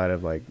outside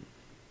of like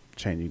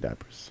changing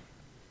diapers?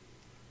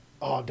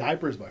 Oh,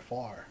 diapers by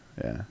far.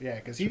 Yeah, Yeah,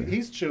 because Sure.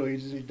 he's chill. He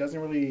doesn't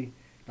really,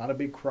 not a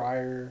big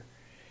crier.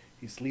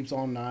 He sleeps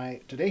all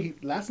night.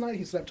 Last night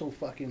he slept till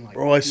fucking like.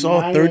 Bro, I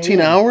saw 9 13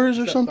 a.m. hours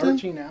He or slept something?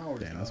 13 hours.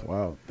 damn, that's dog.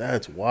 wild.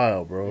 That's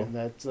wild, bro. And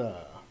that's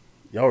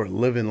Y'all were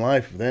living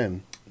life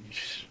then.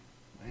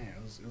 man, yeah,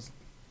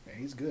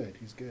 he's good.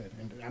 He's good.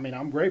 And I mean,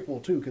 I'm grateful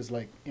too, because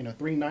like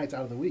 3 nights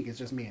out of the week it's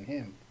just me and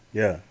him.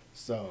 Yeah.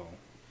 So,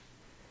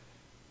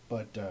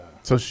 but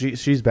So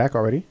she's back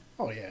already.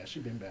 oh yeah,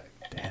 she's been back.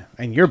 Damn,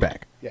 and you're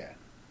back. Yeah.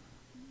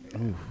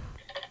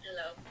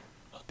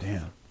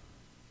 Damn.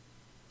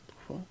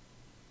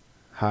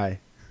 Hi.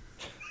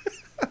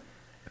 I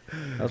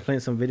was playing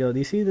some video. Do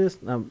you see this?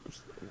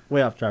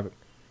 Way off topic.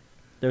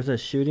 There's a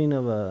shooting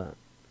of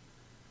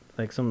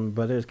like some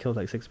brothers killed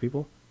like 6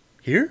 people.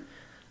 Here?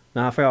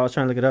 Nah, I forgot. I was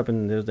trying to look it up,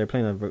 and they're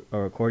playing a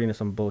recording of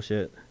some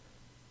bullshit.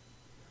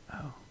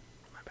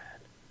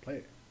 Play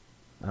it.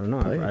 I don't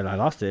know. Play it. I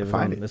lost it. It was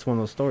Find on- it. It's one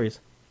of those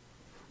stories.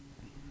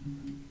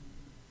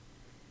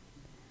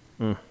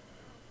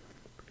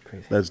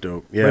 Crazy. That's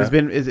dope. But Yeah.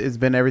 it's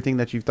been everything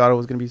that you thought it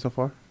was gonna be so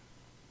far.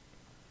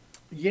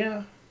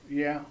 Yeah.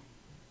 It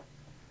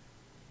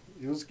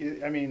was.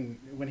 I mean,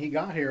 when he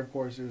got here, of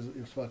course, it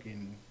was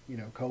fucking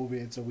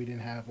COVID, so we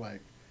didn't have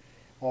like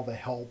all the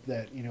help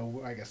that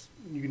I guess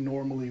you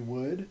normally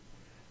would.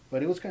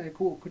 But it was kind of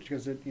cool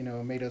because it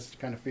made us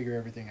kind of figure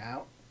everything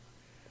out.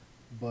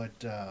 But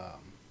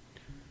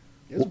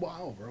it was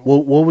wild, bro.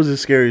 What was the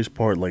scariest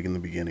part like in the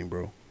beginning,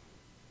 bro?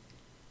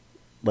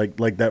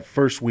 Like that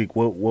first week,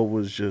 what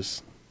was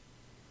just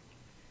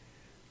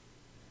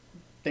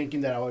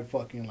Thinking that I would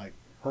fucking like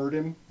hurt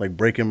him. like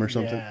break him or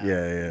something? Yeah.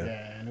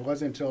 Yeah, and it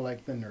wasn't until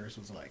like the nurse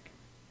was like,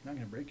 "You're not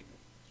gonna break him.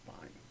 It's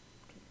fine."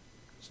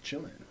 just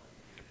chilling.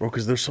 Bro,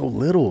 because they're so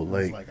little. I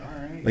was Like, like, all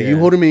right. you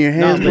hold them in your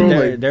No, hands, but bro.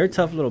 they're, Like, they're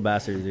tough little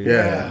bastards, dude.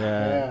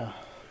 Yeah.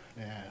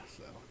 Yeah.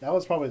 So that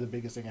was probably the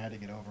biggest thing I had to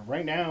get over.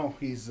 Right now,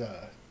 he's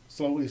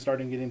slowly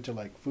starting to get into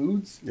like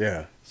foods.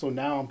 yeah. So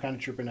now I'm kind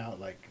of tripping out.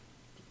 Like,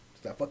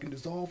 does that fucking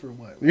dissolve or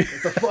what? What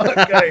the fuck?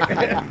 Like,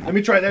 let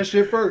me try that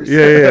shit first.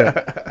 Yeah.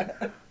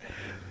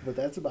 But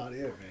that's about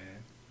it,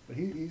 man. But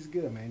he's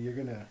good, man. You're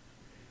gonna.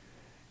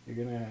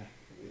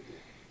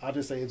 I'll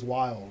just say it's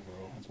wild,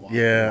 bro. It's wild.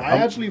 Yeah, I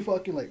I'm- actually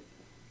fucking like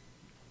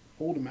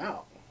hold him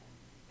out.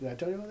 Did I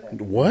tell you all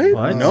that? What?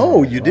 What?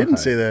 No, you didn't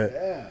Okay. say that.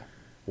 Yeah.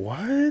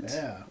 What?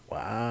 Yeah.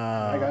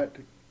 Wow. I got.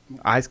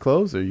 Eyes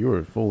closed, or you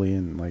were fully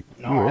in? Like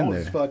No, you were I in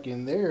was there.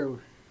 fucking there.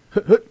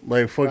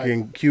 Like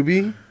fucking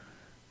QB?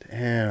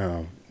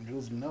 Damn. It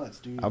was nuts,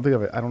 dude. I don't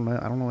think I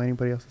don't know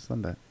anybody else that's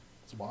done that.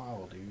 It's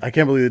wild, dude. I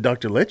can't believe the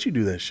doctor let you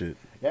do that shit.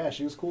 Yeah,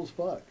 she was cool as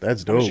fuck.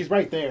 That's I mean, dope. she's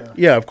right there.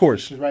 Yeah, of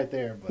course. She's right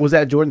there. But Was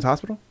that at Jordan's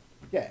hospital?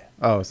 yeah,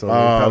 Oh, so Oh,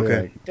 probably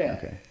okay. like- yeah.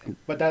 okay.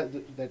 But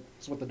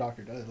that's what the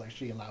doctor does. Like,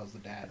 she allows the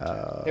dad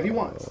to, if he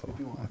wants. If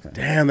he wants.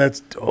 Damn,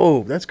 that's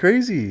dope. That's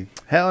crazy.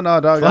 Hell no,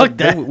 dog. Fuck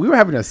that. We were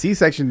having a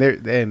C-section there,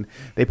 and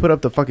they put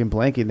up the fucking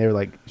blanket, and they were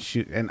like,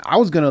 shoot. And I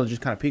was gonna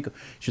just kind of peek.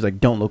 She was like,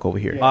 "Don't look over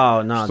here." Yeah.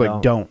 Oh no, She's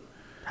like, "Don't."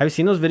 Have you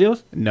seen those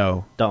videos?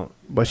 No, Don't.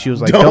 but she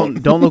was like,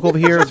 Don't. "Don't look over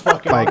here."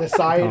 Fucking on the Like,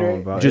 side, Oh,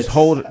 right? bro. just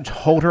It's-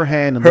 hold her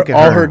hand and look at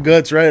All her. her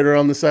guts, right, are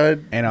on the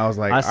side. And I was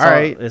like, I "All saw.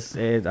 right." I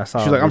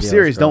saw. She's like, "I'm videos,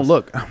 serious. bro. Don't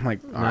look." I'm like,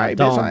 "All Nah, right,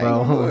 don't, bitch, I ain't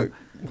bro. gonna look."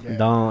 Yeah.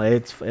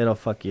 Don't. It'll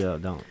fuck you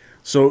up. Don't.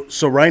 So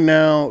right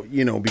now,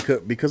 you know,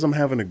 because I'm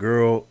having a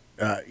girl,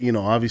 you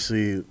know,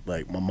 obviously,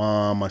 like my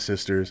mom, my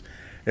sisters,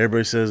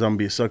 everybody says I'm gonna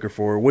be a sucker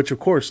for her. Which, of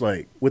course,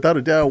 like without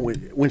a doubt,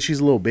 when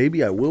she's a little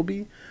baby, I will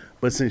be.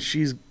 But since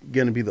she's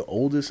gonna be the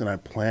oldest, and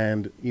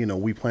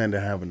we plan to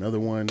have another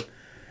one,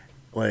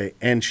 like,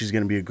 and she's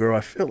gonna be a girl, I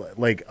feel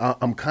like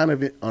I'm kind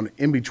of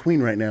in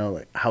between right now,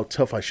 like how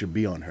tough I should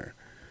be on her,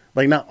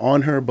 like not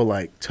on her, but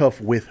like tough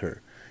with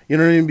her. You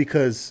know what I mean?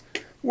 Because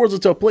the world's a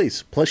tough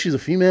place. Plus, she's a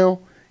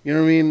female. You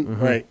know what I mean?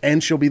 Like,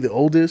 and she'll be the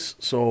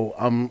oldest, so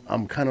I'm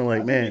kind of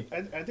like, man,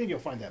 I think you'll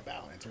find that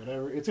balance.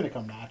 Whatever, it's gonna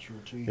come natural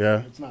to you.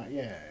 Yeah. It's not.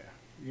 Yeah.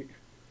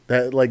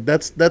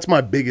 that's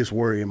my biggest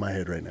worry in my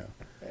head right now.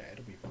 Yeah,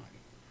 it'll be fine.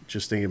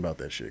 Just thinking about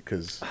that shit,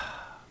 because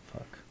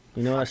Fuck.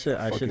 You know what I should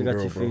have Fucking got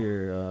girl, you for bro.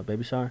 your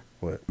baby shower?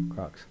 what?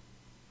 Crocs.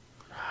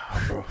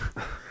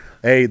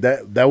 Hey,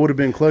 that would have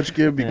been clutch,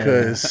 kid,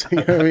 because you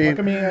know what I How mean.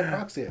 come you ain't got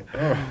Crocs yet?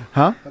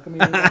 Huh? How come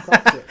you ain't got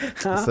Crocs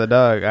yet? So,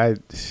 dog, I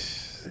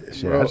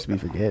Bro. just be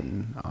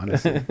forgetting,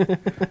 honestly.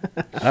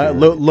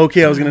 Low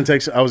key, I was gonna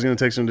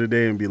text him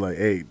today and be like,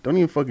 "Hey, don't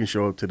even fucking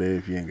show up today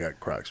if you ain't got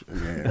Crocs in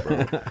your hand,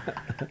 bro."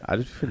 I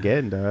just be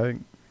forgetting, dog.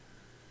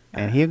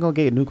 And he ain't gonna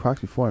get new Crocs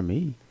before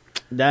me.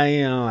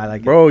 Damn, I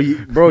like it.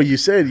 Bro, you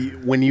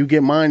said when you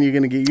get mine, you're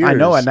gonna get yours. I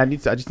know, and I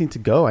just need to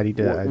go. I need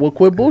to. Well,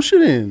 quit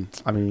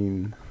bullshitting. I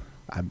mean,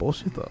 I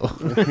bullshit though. All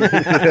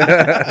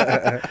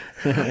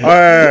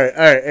right.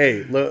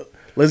 Hey,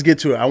 let's get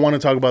to it. I want to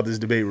talk about this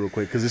debate real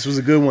quick because this was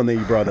a good one that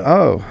you brought up.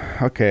 Oh,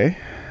 okay.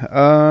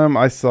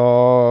 I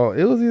saw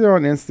it was either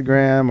on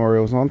Instagram or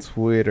it was on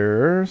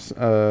Twitter.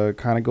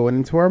 Kind of going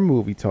into our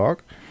movie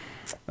talk,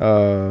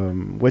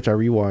 which I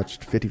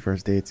rewatched 50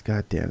 First Dates.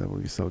 God damn, that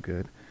movie's so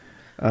good.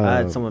 I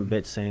had someone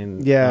bitch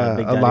saying. Yeah,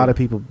 Big a Daddy. lot of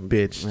people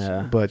bitched,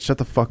 Yeah. but shut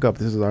the fuck up.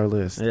 This is our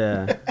list.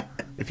 Yeah.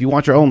 If you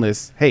want your own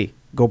list, hey,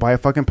 go buy a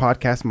fucking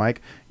podcast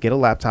mic, get a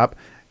laptop,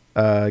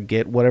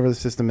 get whatever the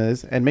system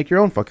is, and make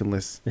your own fucking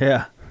list.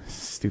 Yeah.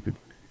 Stupid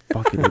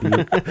fucking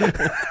idiot.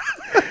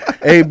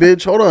 Hey,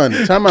 bitch, hold on.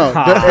 Time out.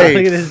 Hey,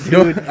 Look at this you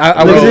know, dude.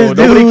 I Look was, at this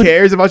Nobody dude.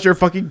 cares about your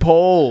fucking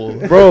poll.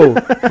 bro.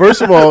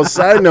 First of all,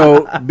 side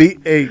note,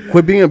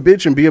 quit being a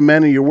bitch and be a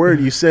man of your word.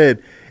 You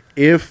said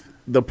if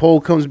the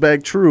poll comes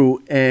back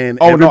true and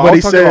Oh, no, I everybody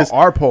was talking about says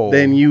our poll.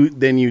 then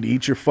you'd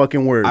eat your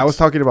fucking words. I was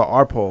talking about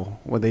our poll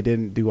when they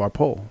didn't do our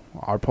poll.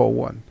 Our poll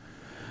won.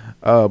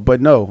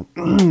 But no,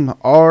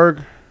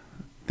 our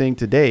thing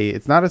today,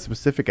 it's not a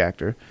specific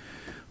actor,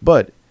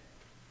 but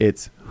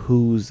it's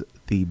who's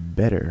the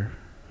better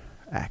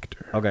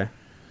actor. Okay.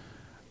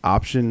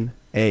 Option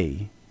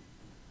A,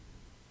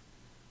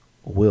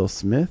 Will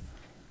Smith.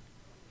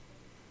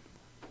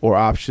 Or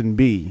option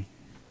B,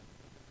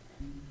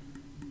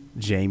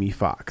 Jamie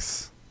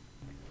Foxx.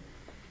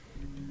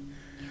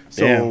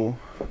 So,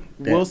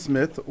 Damn. Will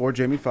Smith or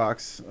Jamie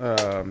Foxx. I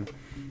don't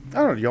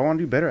know. Y'all want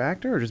to do better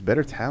actor or just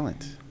better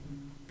talent?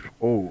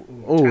 Oh,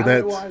 that's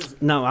Talent-wise,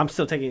 No, I'm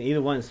still taking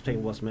either one. Is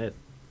taking Will Smith.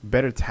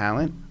 Better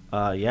talent?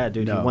 Yeah,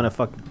 dude. No.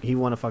 He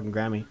won a fucking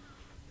Grammy.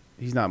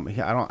 He's not.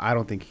 I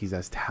don't think he's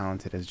as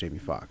talented as Jamie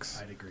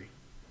Foxx. I'd agree.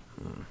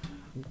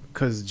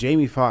 Because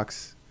Jamie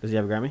Foxx Does he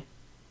have a Grammy?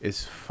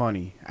 is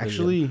funny.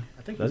 Actually,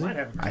 I think Does he he? might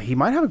have. he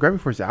might have a Grammy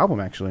for his album.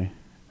 Actually,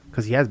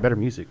 because he has better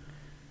music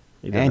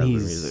He does and have good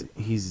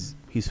music.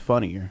 he's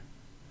funnier.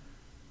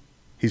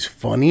 he's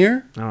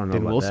funnier. I don't know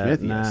than about Will that.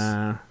 Smith, yes.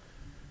 Nah.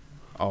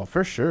 Oh,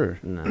 for sure.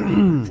 Nah.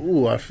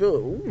 Ooh, I feel.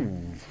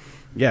 Ooh.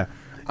 Yeah.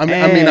 I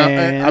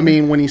And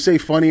mean, when you say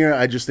funnier,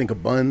 I just think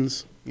of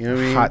buns. You know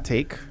what I mean? hot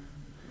take.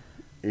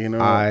 You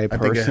know, I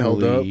think it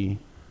held up. personally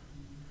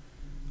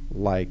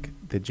like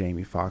the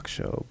Jamie Foxx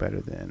show better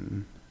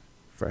than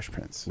Fresh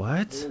Prince.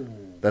 What?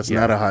 That's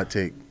Yeah. not a hot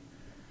take.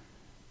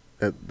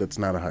 That's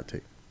not a hot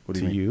take. What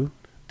do To you mean? you?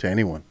 To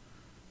anyone?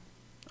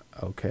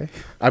 Okay.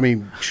 I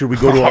mean, should we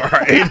go to All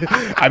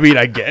right. I mean,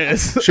 I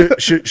guess.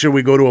 should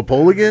we go to a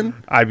poll again?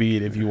 I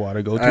mean, if you want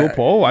to go to I- a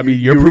poll, I mean,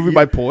 you're you- proving you-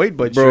 my point,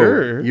 but Bro,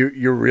 sure.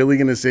 you're really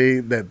gonna say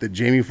that the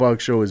Jamie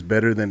Foxx show is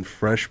better than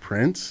Fresh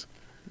Prince?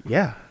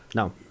 Yeah.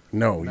 No.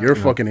 No, you're a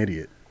fucking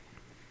idiot.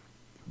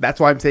 That's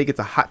why I'm saying it's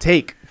a hot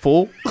take,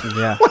 fool.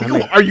 Yeah.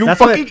 Are you that's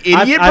fucking what-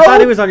 idiot, I bro? thought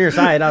he was on your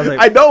side. I was like,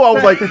 I know. I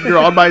was like, you're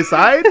on my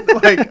side.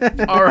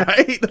 Like, all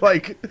right.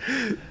 Like,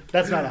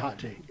 That's not a hot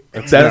take.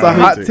 that's not a a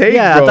hot take. take,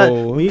 yeah. I bro.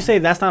 thought, when you say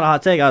that's not a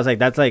hot take, I was like,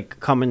 that's like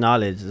common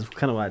knowledge. Is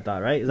kind of what I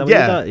thought, right? Is that what you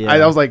thought? yeah.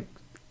 I was like,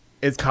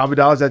 it's common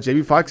knowledge that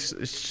Jamie Foxx.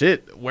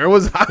 Shit, where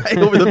was I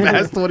over the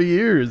past 20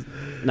 years?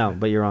 no,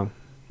 but you're wrong.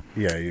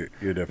 Yeah, you're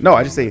definitely. No, I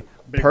wrong. just say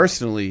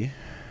personally,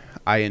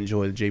 I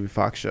enjoy the Jamie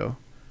Foxx show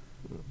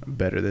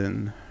better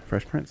than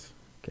Fresh Prince.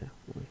 Okay,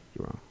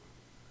 you're wrong.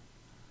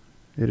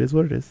 It is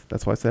what it is.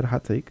 That's why I said a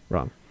hot take.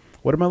 Wrong.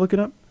 What am I looking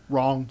up?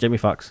 Wrong. Jamie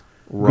Foxx.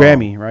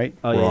 Grammy, right?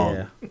 Oh Wrong.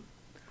 yeah.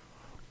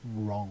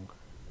 Wrong.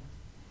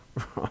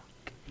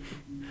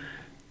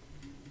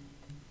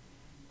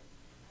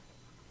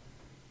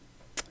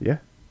 Yeah,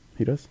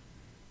 he does.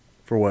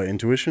 For what?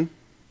 Intuition?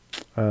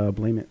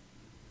 Blame it.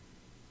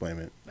 Blame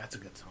it. That's a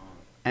good song.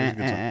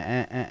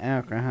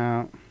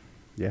 Alcohol.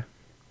 Yeah.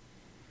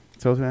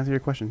 So to answer your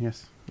question,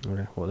 yes.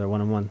 Okay. Well, they're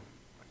 1-1.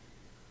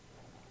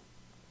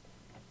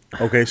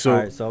 Okay, so All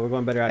right, so we're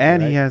going better actor.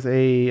 And right? he has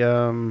a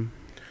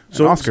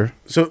so an Oscar.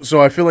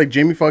 So I feel like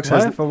Jamie Foxx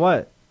What? has. For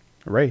what?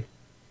 Ray.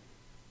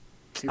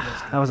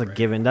 That was a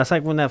given. That's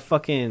like when that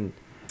fucking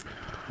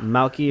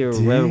Malky or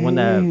whoever won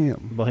that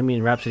Damn.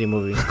 Bohemian Rhapsody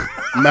movie.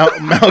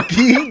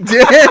 Malky?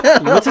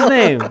 Damn. What's his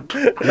name?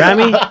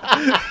 Rami?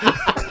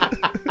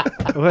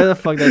 Where the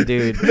fuck that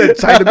dude?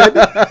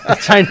 Chinaman.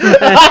 China.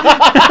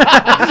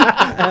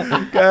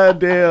 God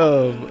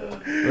damn.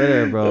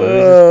 Whatever, bro.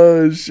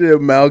 Oh shit,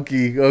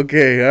 Malky.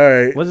 Okay,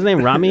 all right. What's his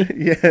name? Rami?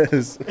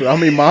 Yes,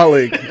 Rami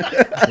Malek.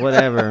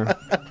 Whatever.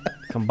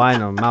 Combine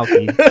them.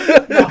 Malky.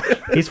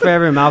 He's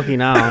forever Malky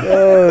now.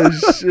 Oh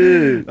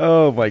shit.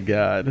 Oh my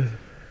god.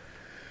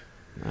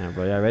 All right,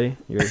 bro. Y'all ready?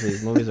 You ready for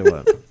these movies or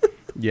what?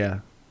 Yeah.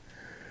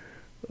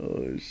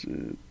 Oh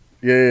shit.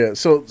 Yeah.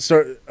 So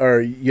start.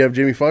 Or you have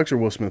Jamie Foxx or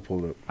Will Smith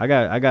pulled up? I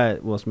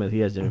got Will Smith. He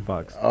has Jamie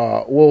Foxx.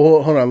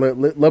 Well, hold on.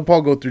 Let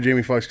Paul go through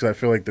Jamie Foxx because I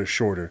feel like they're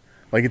shorter.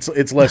 Like it's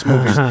less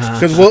movies.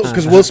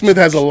 Because Will Smith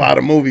has a lot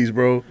of movies,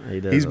 bro.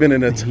 He does. He's been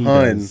in a He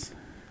ton. does.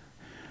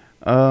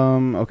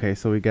 Okay,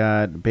 so we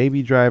got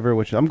Baby Driver,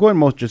 which I'm going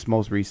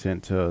most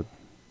recent to.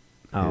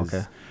 Oh, his,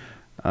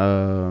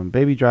 okay.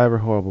 Baby Driver,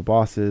 Horrible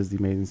Bosses, The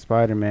Amazing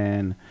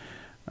Spider-Man,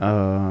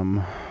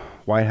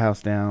 White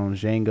House Down,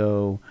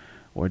 Django,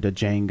 or the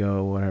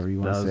Django, whatever you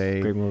That want was to a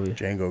say. great movie.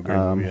 Django, great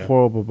movie. Yeah.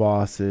 Horrible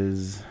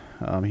Bosses.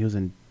 He was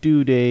in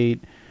Due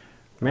Date.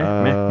 Meh.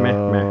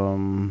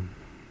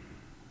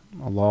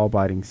 A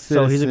Law-Abiding Citizen.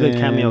 So he's a good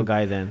cameo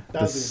guy then.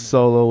 The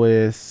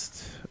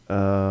Soloist,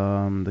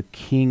 The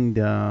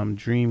Kingdom,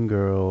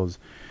 Dreamgirls,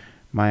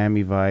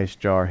 Miami Vice,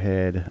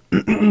 Jarhead,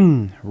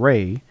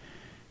 Ray,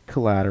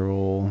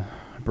 Collateral,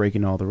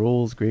 Breaking All the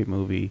Rules, great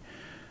movie.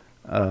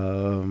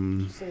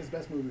 Say his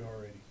best movie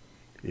already.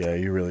 Yeah,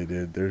 you really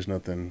did. There's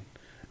nothing.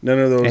 None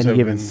of those Any have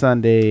Given been.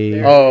 Sunday,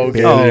 There Oh,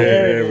 okay. Oh.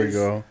 There we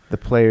go. The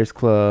Players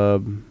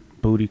Club,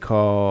 Booty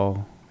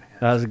Call.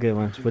 That was a good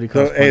one. What do you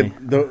call Hey,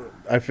 it?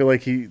 I feel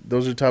like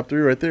those are top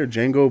three right there.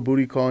 Django,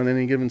 Booty Call, and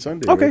Any Given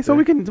Sunday. Okay, right so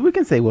there. we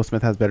can say Will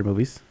Smith has better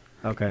movies,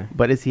 Okay.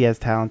 but is he as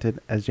talented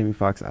as Jamie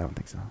Foxx? I don't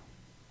think so.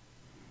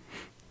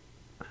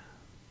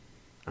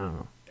 I don't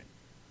know.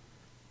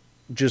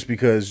 Just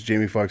because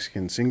Jamie Foxx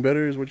can sing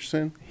better is what you're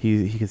saying?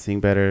 He can sing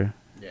better.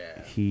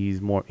 Yeah.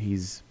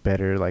 He's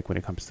better like when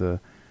it comes to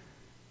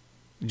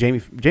Jamie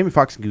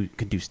Foxx can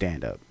do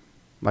stand up.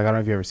 Like I don't know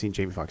if you've ever seen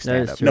Jamie Foxx That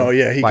is stand up. true. No,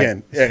 yeah, he Like,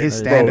 can. Yeah,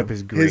 his bro, stand up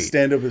is great. His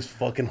stand up is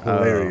fucking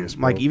hilarious.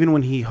 Like bro. even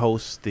when he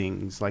hosts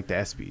things like the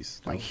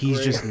ESPYs, like he's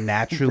great. just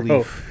naturally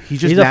Bro,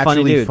 he's just he's a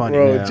funny naturally dude. funny.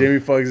 Bro, Yeah. Jamie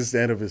Foxx's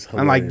stand up is hilarious.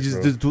 And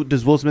like bro.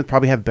 does Will Smith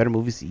probably have better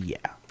movies? Yeah,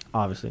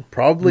 Obviously.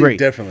 Probably, Great.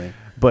 definitely.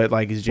 but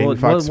like is Jamie What-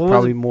 Foxx what was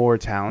probably it- more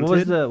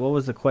talented? What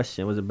was the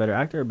question? Was it better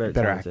actor or better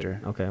talented?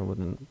 actor. Okay, well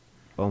then,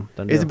 boom.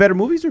 Done Is deal. it better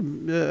movies or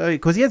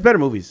because he has better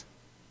movies?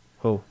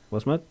 Who? Will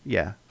Smith?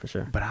 Yeah, For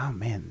sure. but oh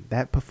man,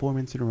 that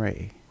performance in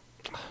Ray,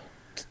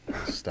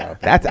 Stop it.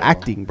 that's bro.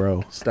 acting,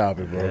 bro. Stop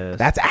it, bro. Yes.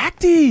 That's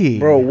acting,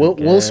 Bro, Will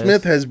Guess.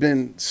 Smith has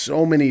been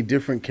so many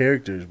different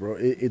characters, bro.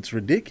 It's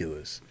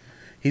ridiculous.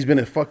 He's been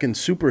a fucking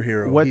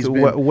superhero. What's he's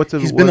been, what's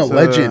he's been a what's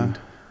legend.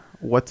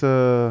 What's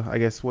I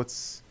guess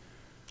what's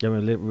You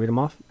want me to read them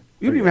off?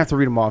 you don't even have to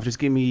read them off. Just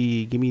give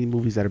me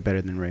movies that are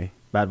better than Ray.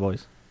 Bad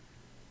Boys.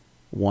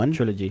 One,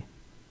 Trilogy.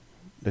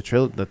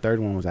 the third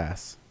one was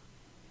ass.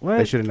 What?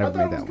 They should have I never thought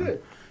made it was that one.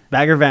 good.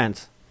 Bagger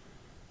Vance.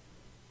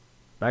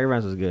 Bagger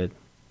Vance was good.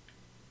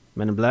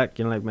 Men in Black.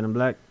 You don't like Men in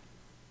Black?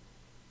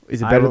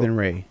 Is it I better Ro- than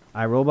Ray?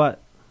 iRobot.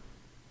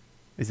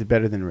 Is it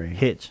better than Ray?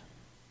 Hitch.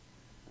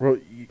 Bro,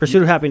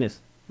 Pursuit of Happiness.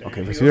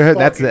 Okay, He so was that's fucking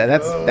that's good.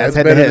 that's That's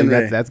head to better head. than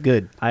Ray. That's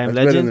good. I Am that's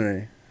better Legend. than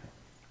Ray.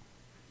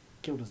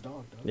 Killed his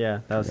dog, though.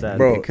 Yeah, that was sad.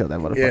 Bro, He killed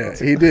that yeah,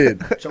 motherfucker. he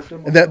did. Choked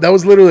him. that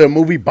was literally a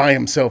movie by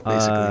himself,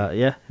 basically.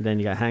 Yeah. Then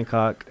you got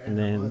Hancock, and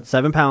then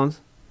 7 Pounds.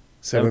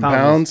 7 pounds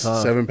pounds, is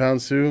tough. 7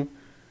 pounds too.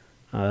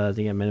 Then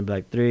you got Men in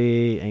Black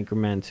 3,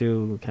 Anchorman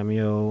 2,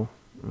 Cameo,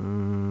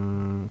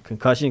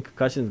 Concussion.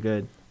 Concussion's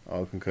good. Oh, I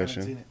haven't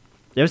concussion. seen it.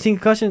 You ever seen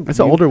Concussion? It's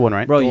an older one,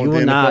 right? Bro, Oh, you will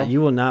the not. NFL?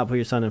 You will not put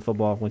your son in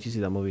football once you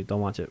see that movie.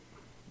 Don't watch it.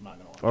 I'm not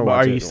gonna watch Or But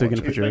watch are it. you still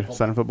gonna He's put your playing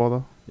son in football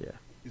though? Yeah. it.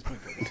 He's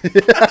playing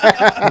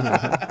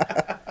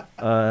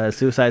good.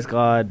 Suicide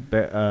Squad,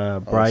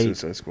 Bright,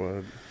 Suicide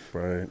Squad.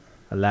 Bright.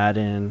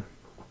 Aladdin,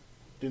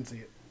 Didn't see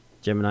it.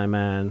 Gemini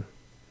Man.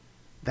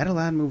 That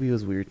Aladdin movie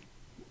was weird.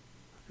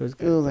 It was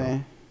good.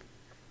 bro.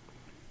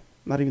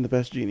 Not even the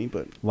best genie,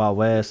 but Wild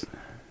West,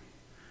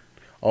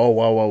 Oh,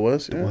 Wild Wild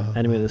West? Yeah. Wow.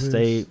 Enemy of the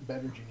State,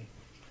 Better Genie.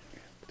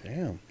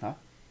 Damn.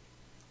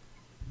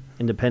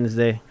 Independence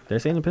Day. Did I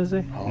say Independence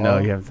Day? Oh, no,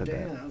 you haven't said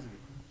Damn, that. that was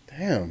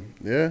Damn.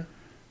 Yeah.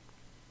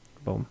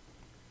 Boom.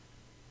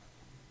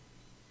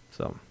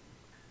 So,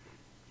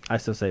 I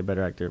still say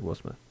better actor, Will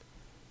Smith.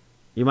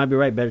 You might be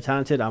right, better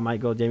talented. I might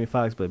go Jamie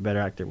Foxx, but better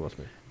actor, Will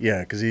Smith. Yeah,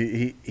 because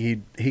he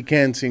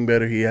can sing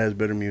better. He has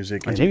better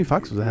music. And Jamie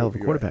Foxx was a hell of a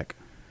you're right. quarterback.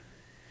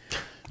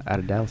 Out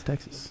of Dallas,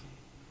 Texas.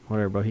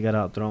 Whatever, bro. He got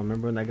out thrown.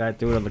 Remember when that guy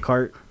threw it on the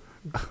cart?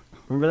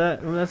 Remember that?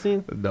 Remember that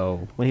scene?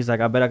 No. When he's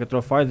like, I bet I could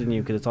throw farther than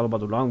you because it's all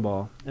about the long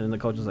ball. And then the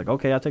coach was like,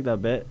 okay, I'll take that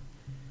bet.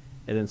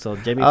 And then so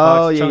Jamie Oh,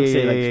 Foxx yeah, chunks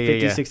yeah, it like yeah,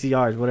 50, yeah. 60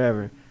 yards,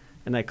 whatever.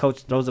 And that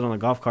coach throws it on a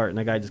golf cart and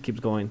that guy just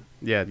keeps going.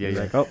 Yeah, yeah, He's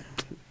yeah. like, oh,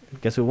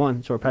 guess who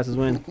won? Short passes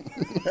win.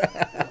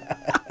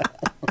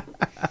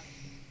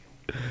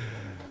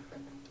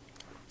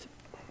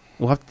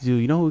 We'll have to do.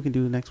 You know what we can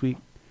do next week?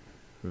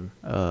 Hmm.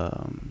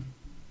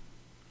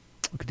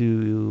 We could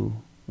do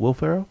Will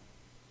Ferrell.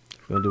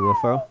 You want to do Will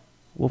Ferrell?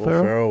 Will Will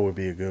Ferrell. Ferrell would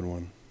be a good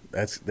one.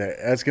 That's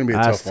gonna be a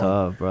That's tough one.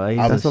 tough, bro. He's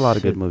That's a lot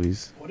of shit. good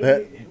movies. What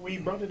That- did we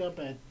brought it up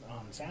at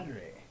Saturday.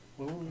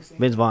 What were we saying?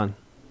 Vince Vaughn.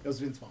 It was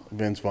Vince Vaughn.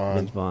 Vince Vaughn.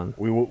 Vince Vaughn.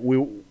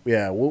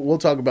 We'll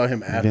talk about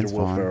him after Vince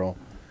Will Vaughn. Ferrell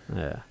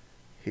Yeah.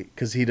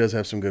 because he does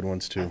have some good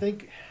ones too. I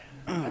think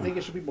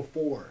it should be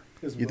before.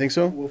 'Cause You think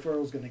so? Will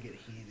Ferrell's gonna get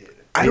heated.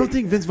 I don't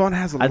think Vince Vaughn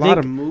has a I lot think-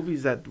 of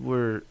movies that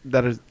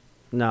is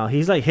No,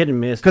 he's like hit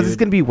and miss. because it's dude.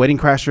 gonna be Wedding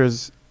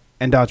Crashers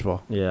and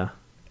Dodgeball. Yeah.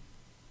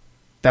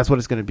 That's what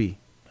it's gonna be.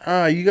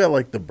 You got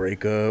like the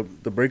breakup.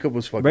 The breakup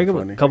was fucking Breakup,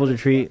 funny. Couples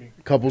Retreat.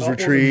 Couples Couples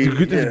Retreat.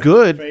 It's Yeah.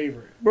 good.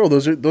 Favorite. Bro,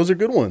 those are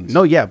good ones.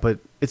 No, yeah, but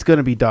it's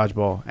gonna be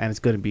Dodgeball and it's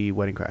gonna be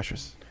Wedding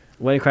Crashers.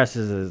 Wedding Crashers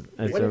is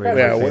Wedding already Crashers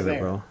my is favorite, there.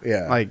 bro.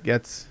 Yeah, Like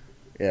that's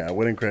yeah,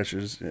 Wedding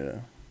Crashers. Yeah,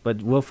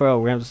 But Will Ferrell,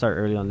 we're going to have to start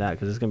early on that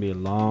because it's going to be a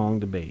long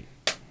debate.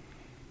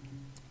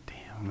 damn.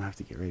 I'm gonna have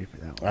to get ready for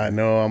that one. I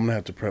know. I'm gonna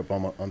have to prep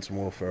on some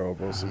Will Ferrell,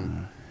 bro.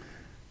 Some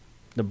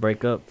The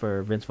breakup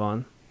for Vince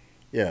Vaughn.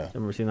 yeah,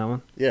 Ever seen that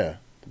one? yeah.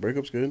 The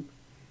breakup's good.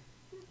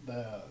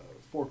 The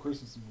Four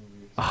Christmas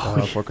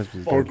movies. For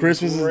Christmas. For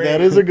Christmas, great. that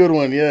is a good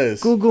one.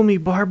 Yes. Google me,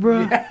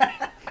 Barbara.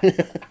 It's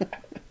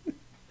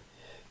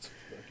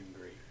fucking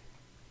great.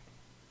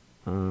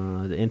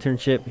 The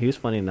internship. He was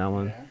funny in that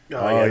one.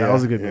 Oh, yeah, that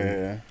was a good yeah, movie.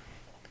 Yeah.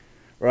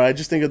 Right. I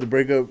just think of the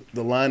breakup.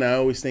 The line I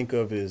always think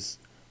of is,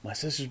 "My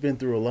sister's been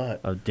through a lot."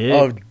 Of Dick.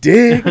 Of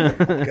Dick.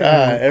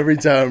 God, every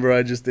time, bro,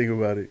 I just think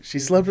about it. She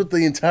slept with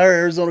the entire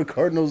Arizona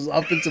Cardinals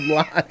offensive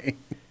line.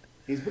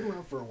 He's been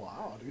around for a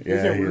while, dude. Yeah, He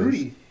was in he is.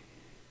 Rudy.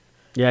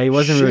 Yeah, he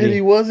wasn't Shit, Rudy.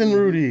 he wasn't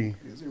Rudy.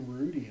 He was in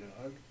Rudy,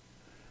 dog.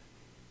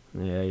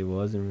 Yeah, he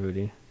wasn't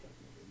Rudy.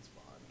 Vince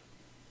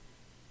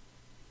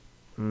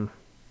Vaughn.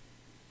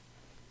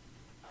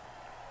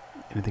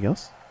 Anything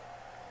else?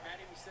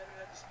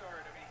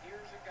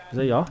 Is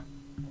that y'all?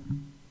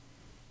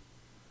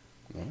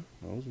 No,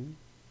 that wasn't.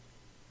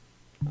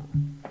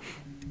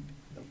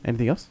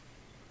 Anything else?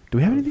 Do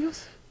we have anything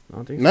else? I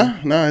don't think so.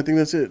 No, I think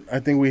that's it. I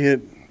think we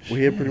hit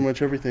pretty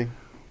much everything.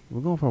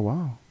 We're going for a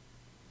while.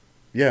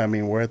 Yeah, I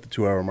mean we're at the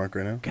 2-hour mark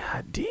right now.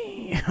 God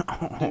damn.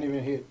 Didn't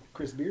even hit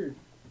Chris Beard.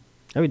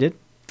 Yeah, we did.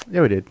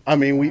 Yeah, we did. I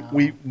mean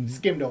we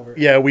Skimmed over it.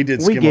 yeah we did.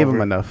 We Skim gave over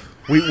him it. enough.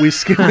 We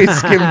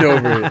skimmed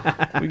over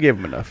it. We gave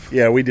him enough.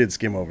 Yeah, we did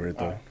skim over it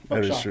though. Alright, That fuck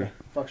is Shaka. true.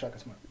 Fuck Shaka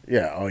Smart.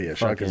 Yeah. Oh yeah.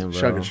 Fuck him, bro.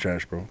 Shotgun's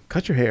trash, bro.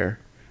 Cut your hair.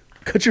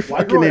 Cut your Why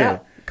fucking grow it hair.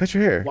 out? Cut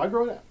your hair. Why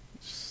grow it out?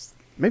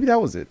 Maybe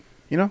that was it.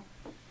 You know?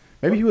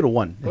 Maybe he would have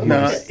won. What?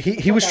 Nah,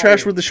 he was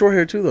trash with the short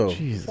hair too though.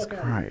 Jesus Fuck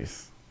outta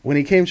Christ. When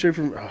he came straight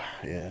from,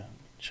 yeah,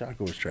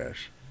 Shaka was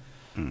trash.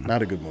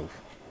 Not a good move.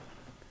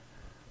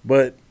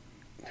 But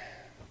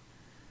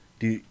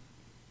do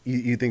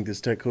you think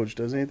this tech coach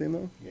does anything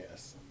though?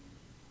 Yes.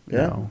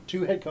 Yeah. No.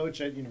 2 head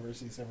coach at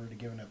universities have already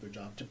given up their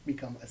job to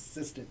become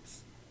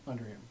assistants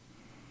under him.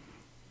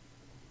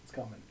 It's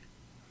coming.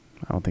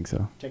 I don't think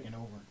so. Taking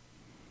over.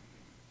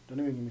 Don't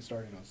even get me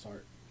started on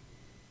Sark.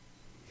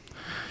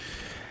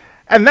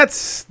 And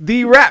that's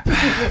the wrap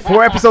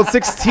for episode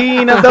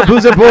 16 of the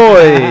Boozer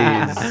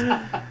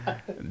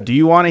Boys. Do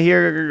you want to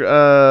hear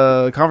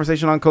a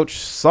conversation on Coach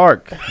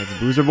Sark? It's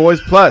Boozer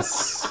Boys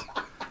Plus.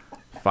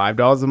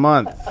 $5 a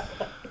month.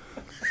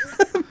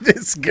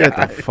 This Get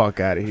guy. the fuck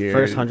out of here.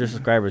 First 100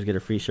 subscribers get a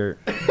free shirt.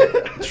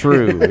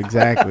 True,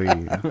 exactly.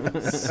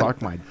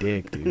 Suck my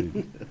dick,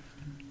 dude.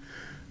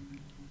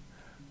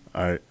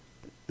 All right.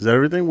 Is that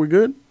everything? We're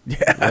good?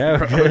 Yeah,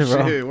 we're good,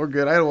 bro. Shit, we're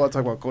good. I don't want to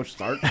talk about Coach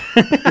Stark. Save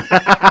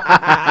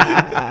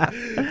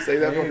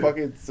that for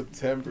fucking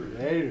September.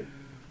 Later.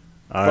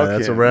 All right. Fuck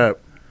That's a him. wrap.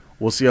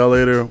 We'll see y'all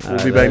later. We'll be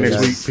right, back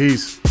later, next week. guys.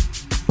 Peace.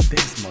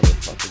 This mother.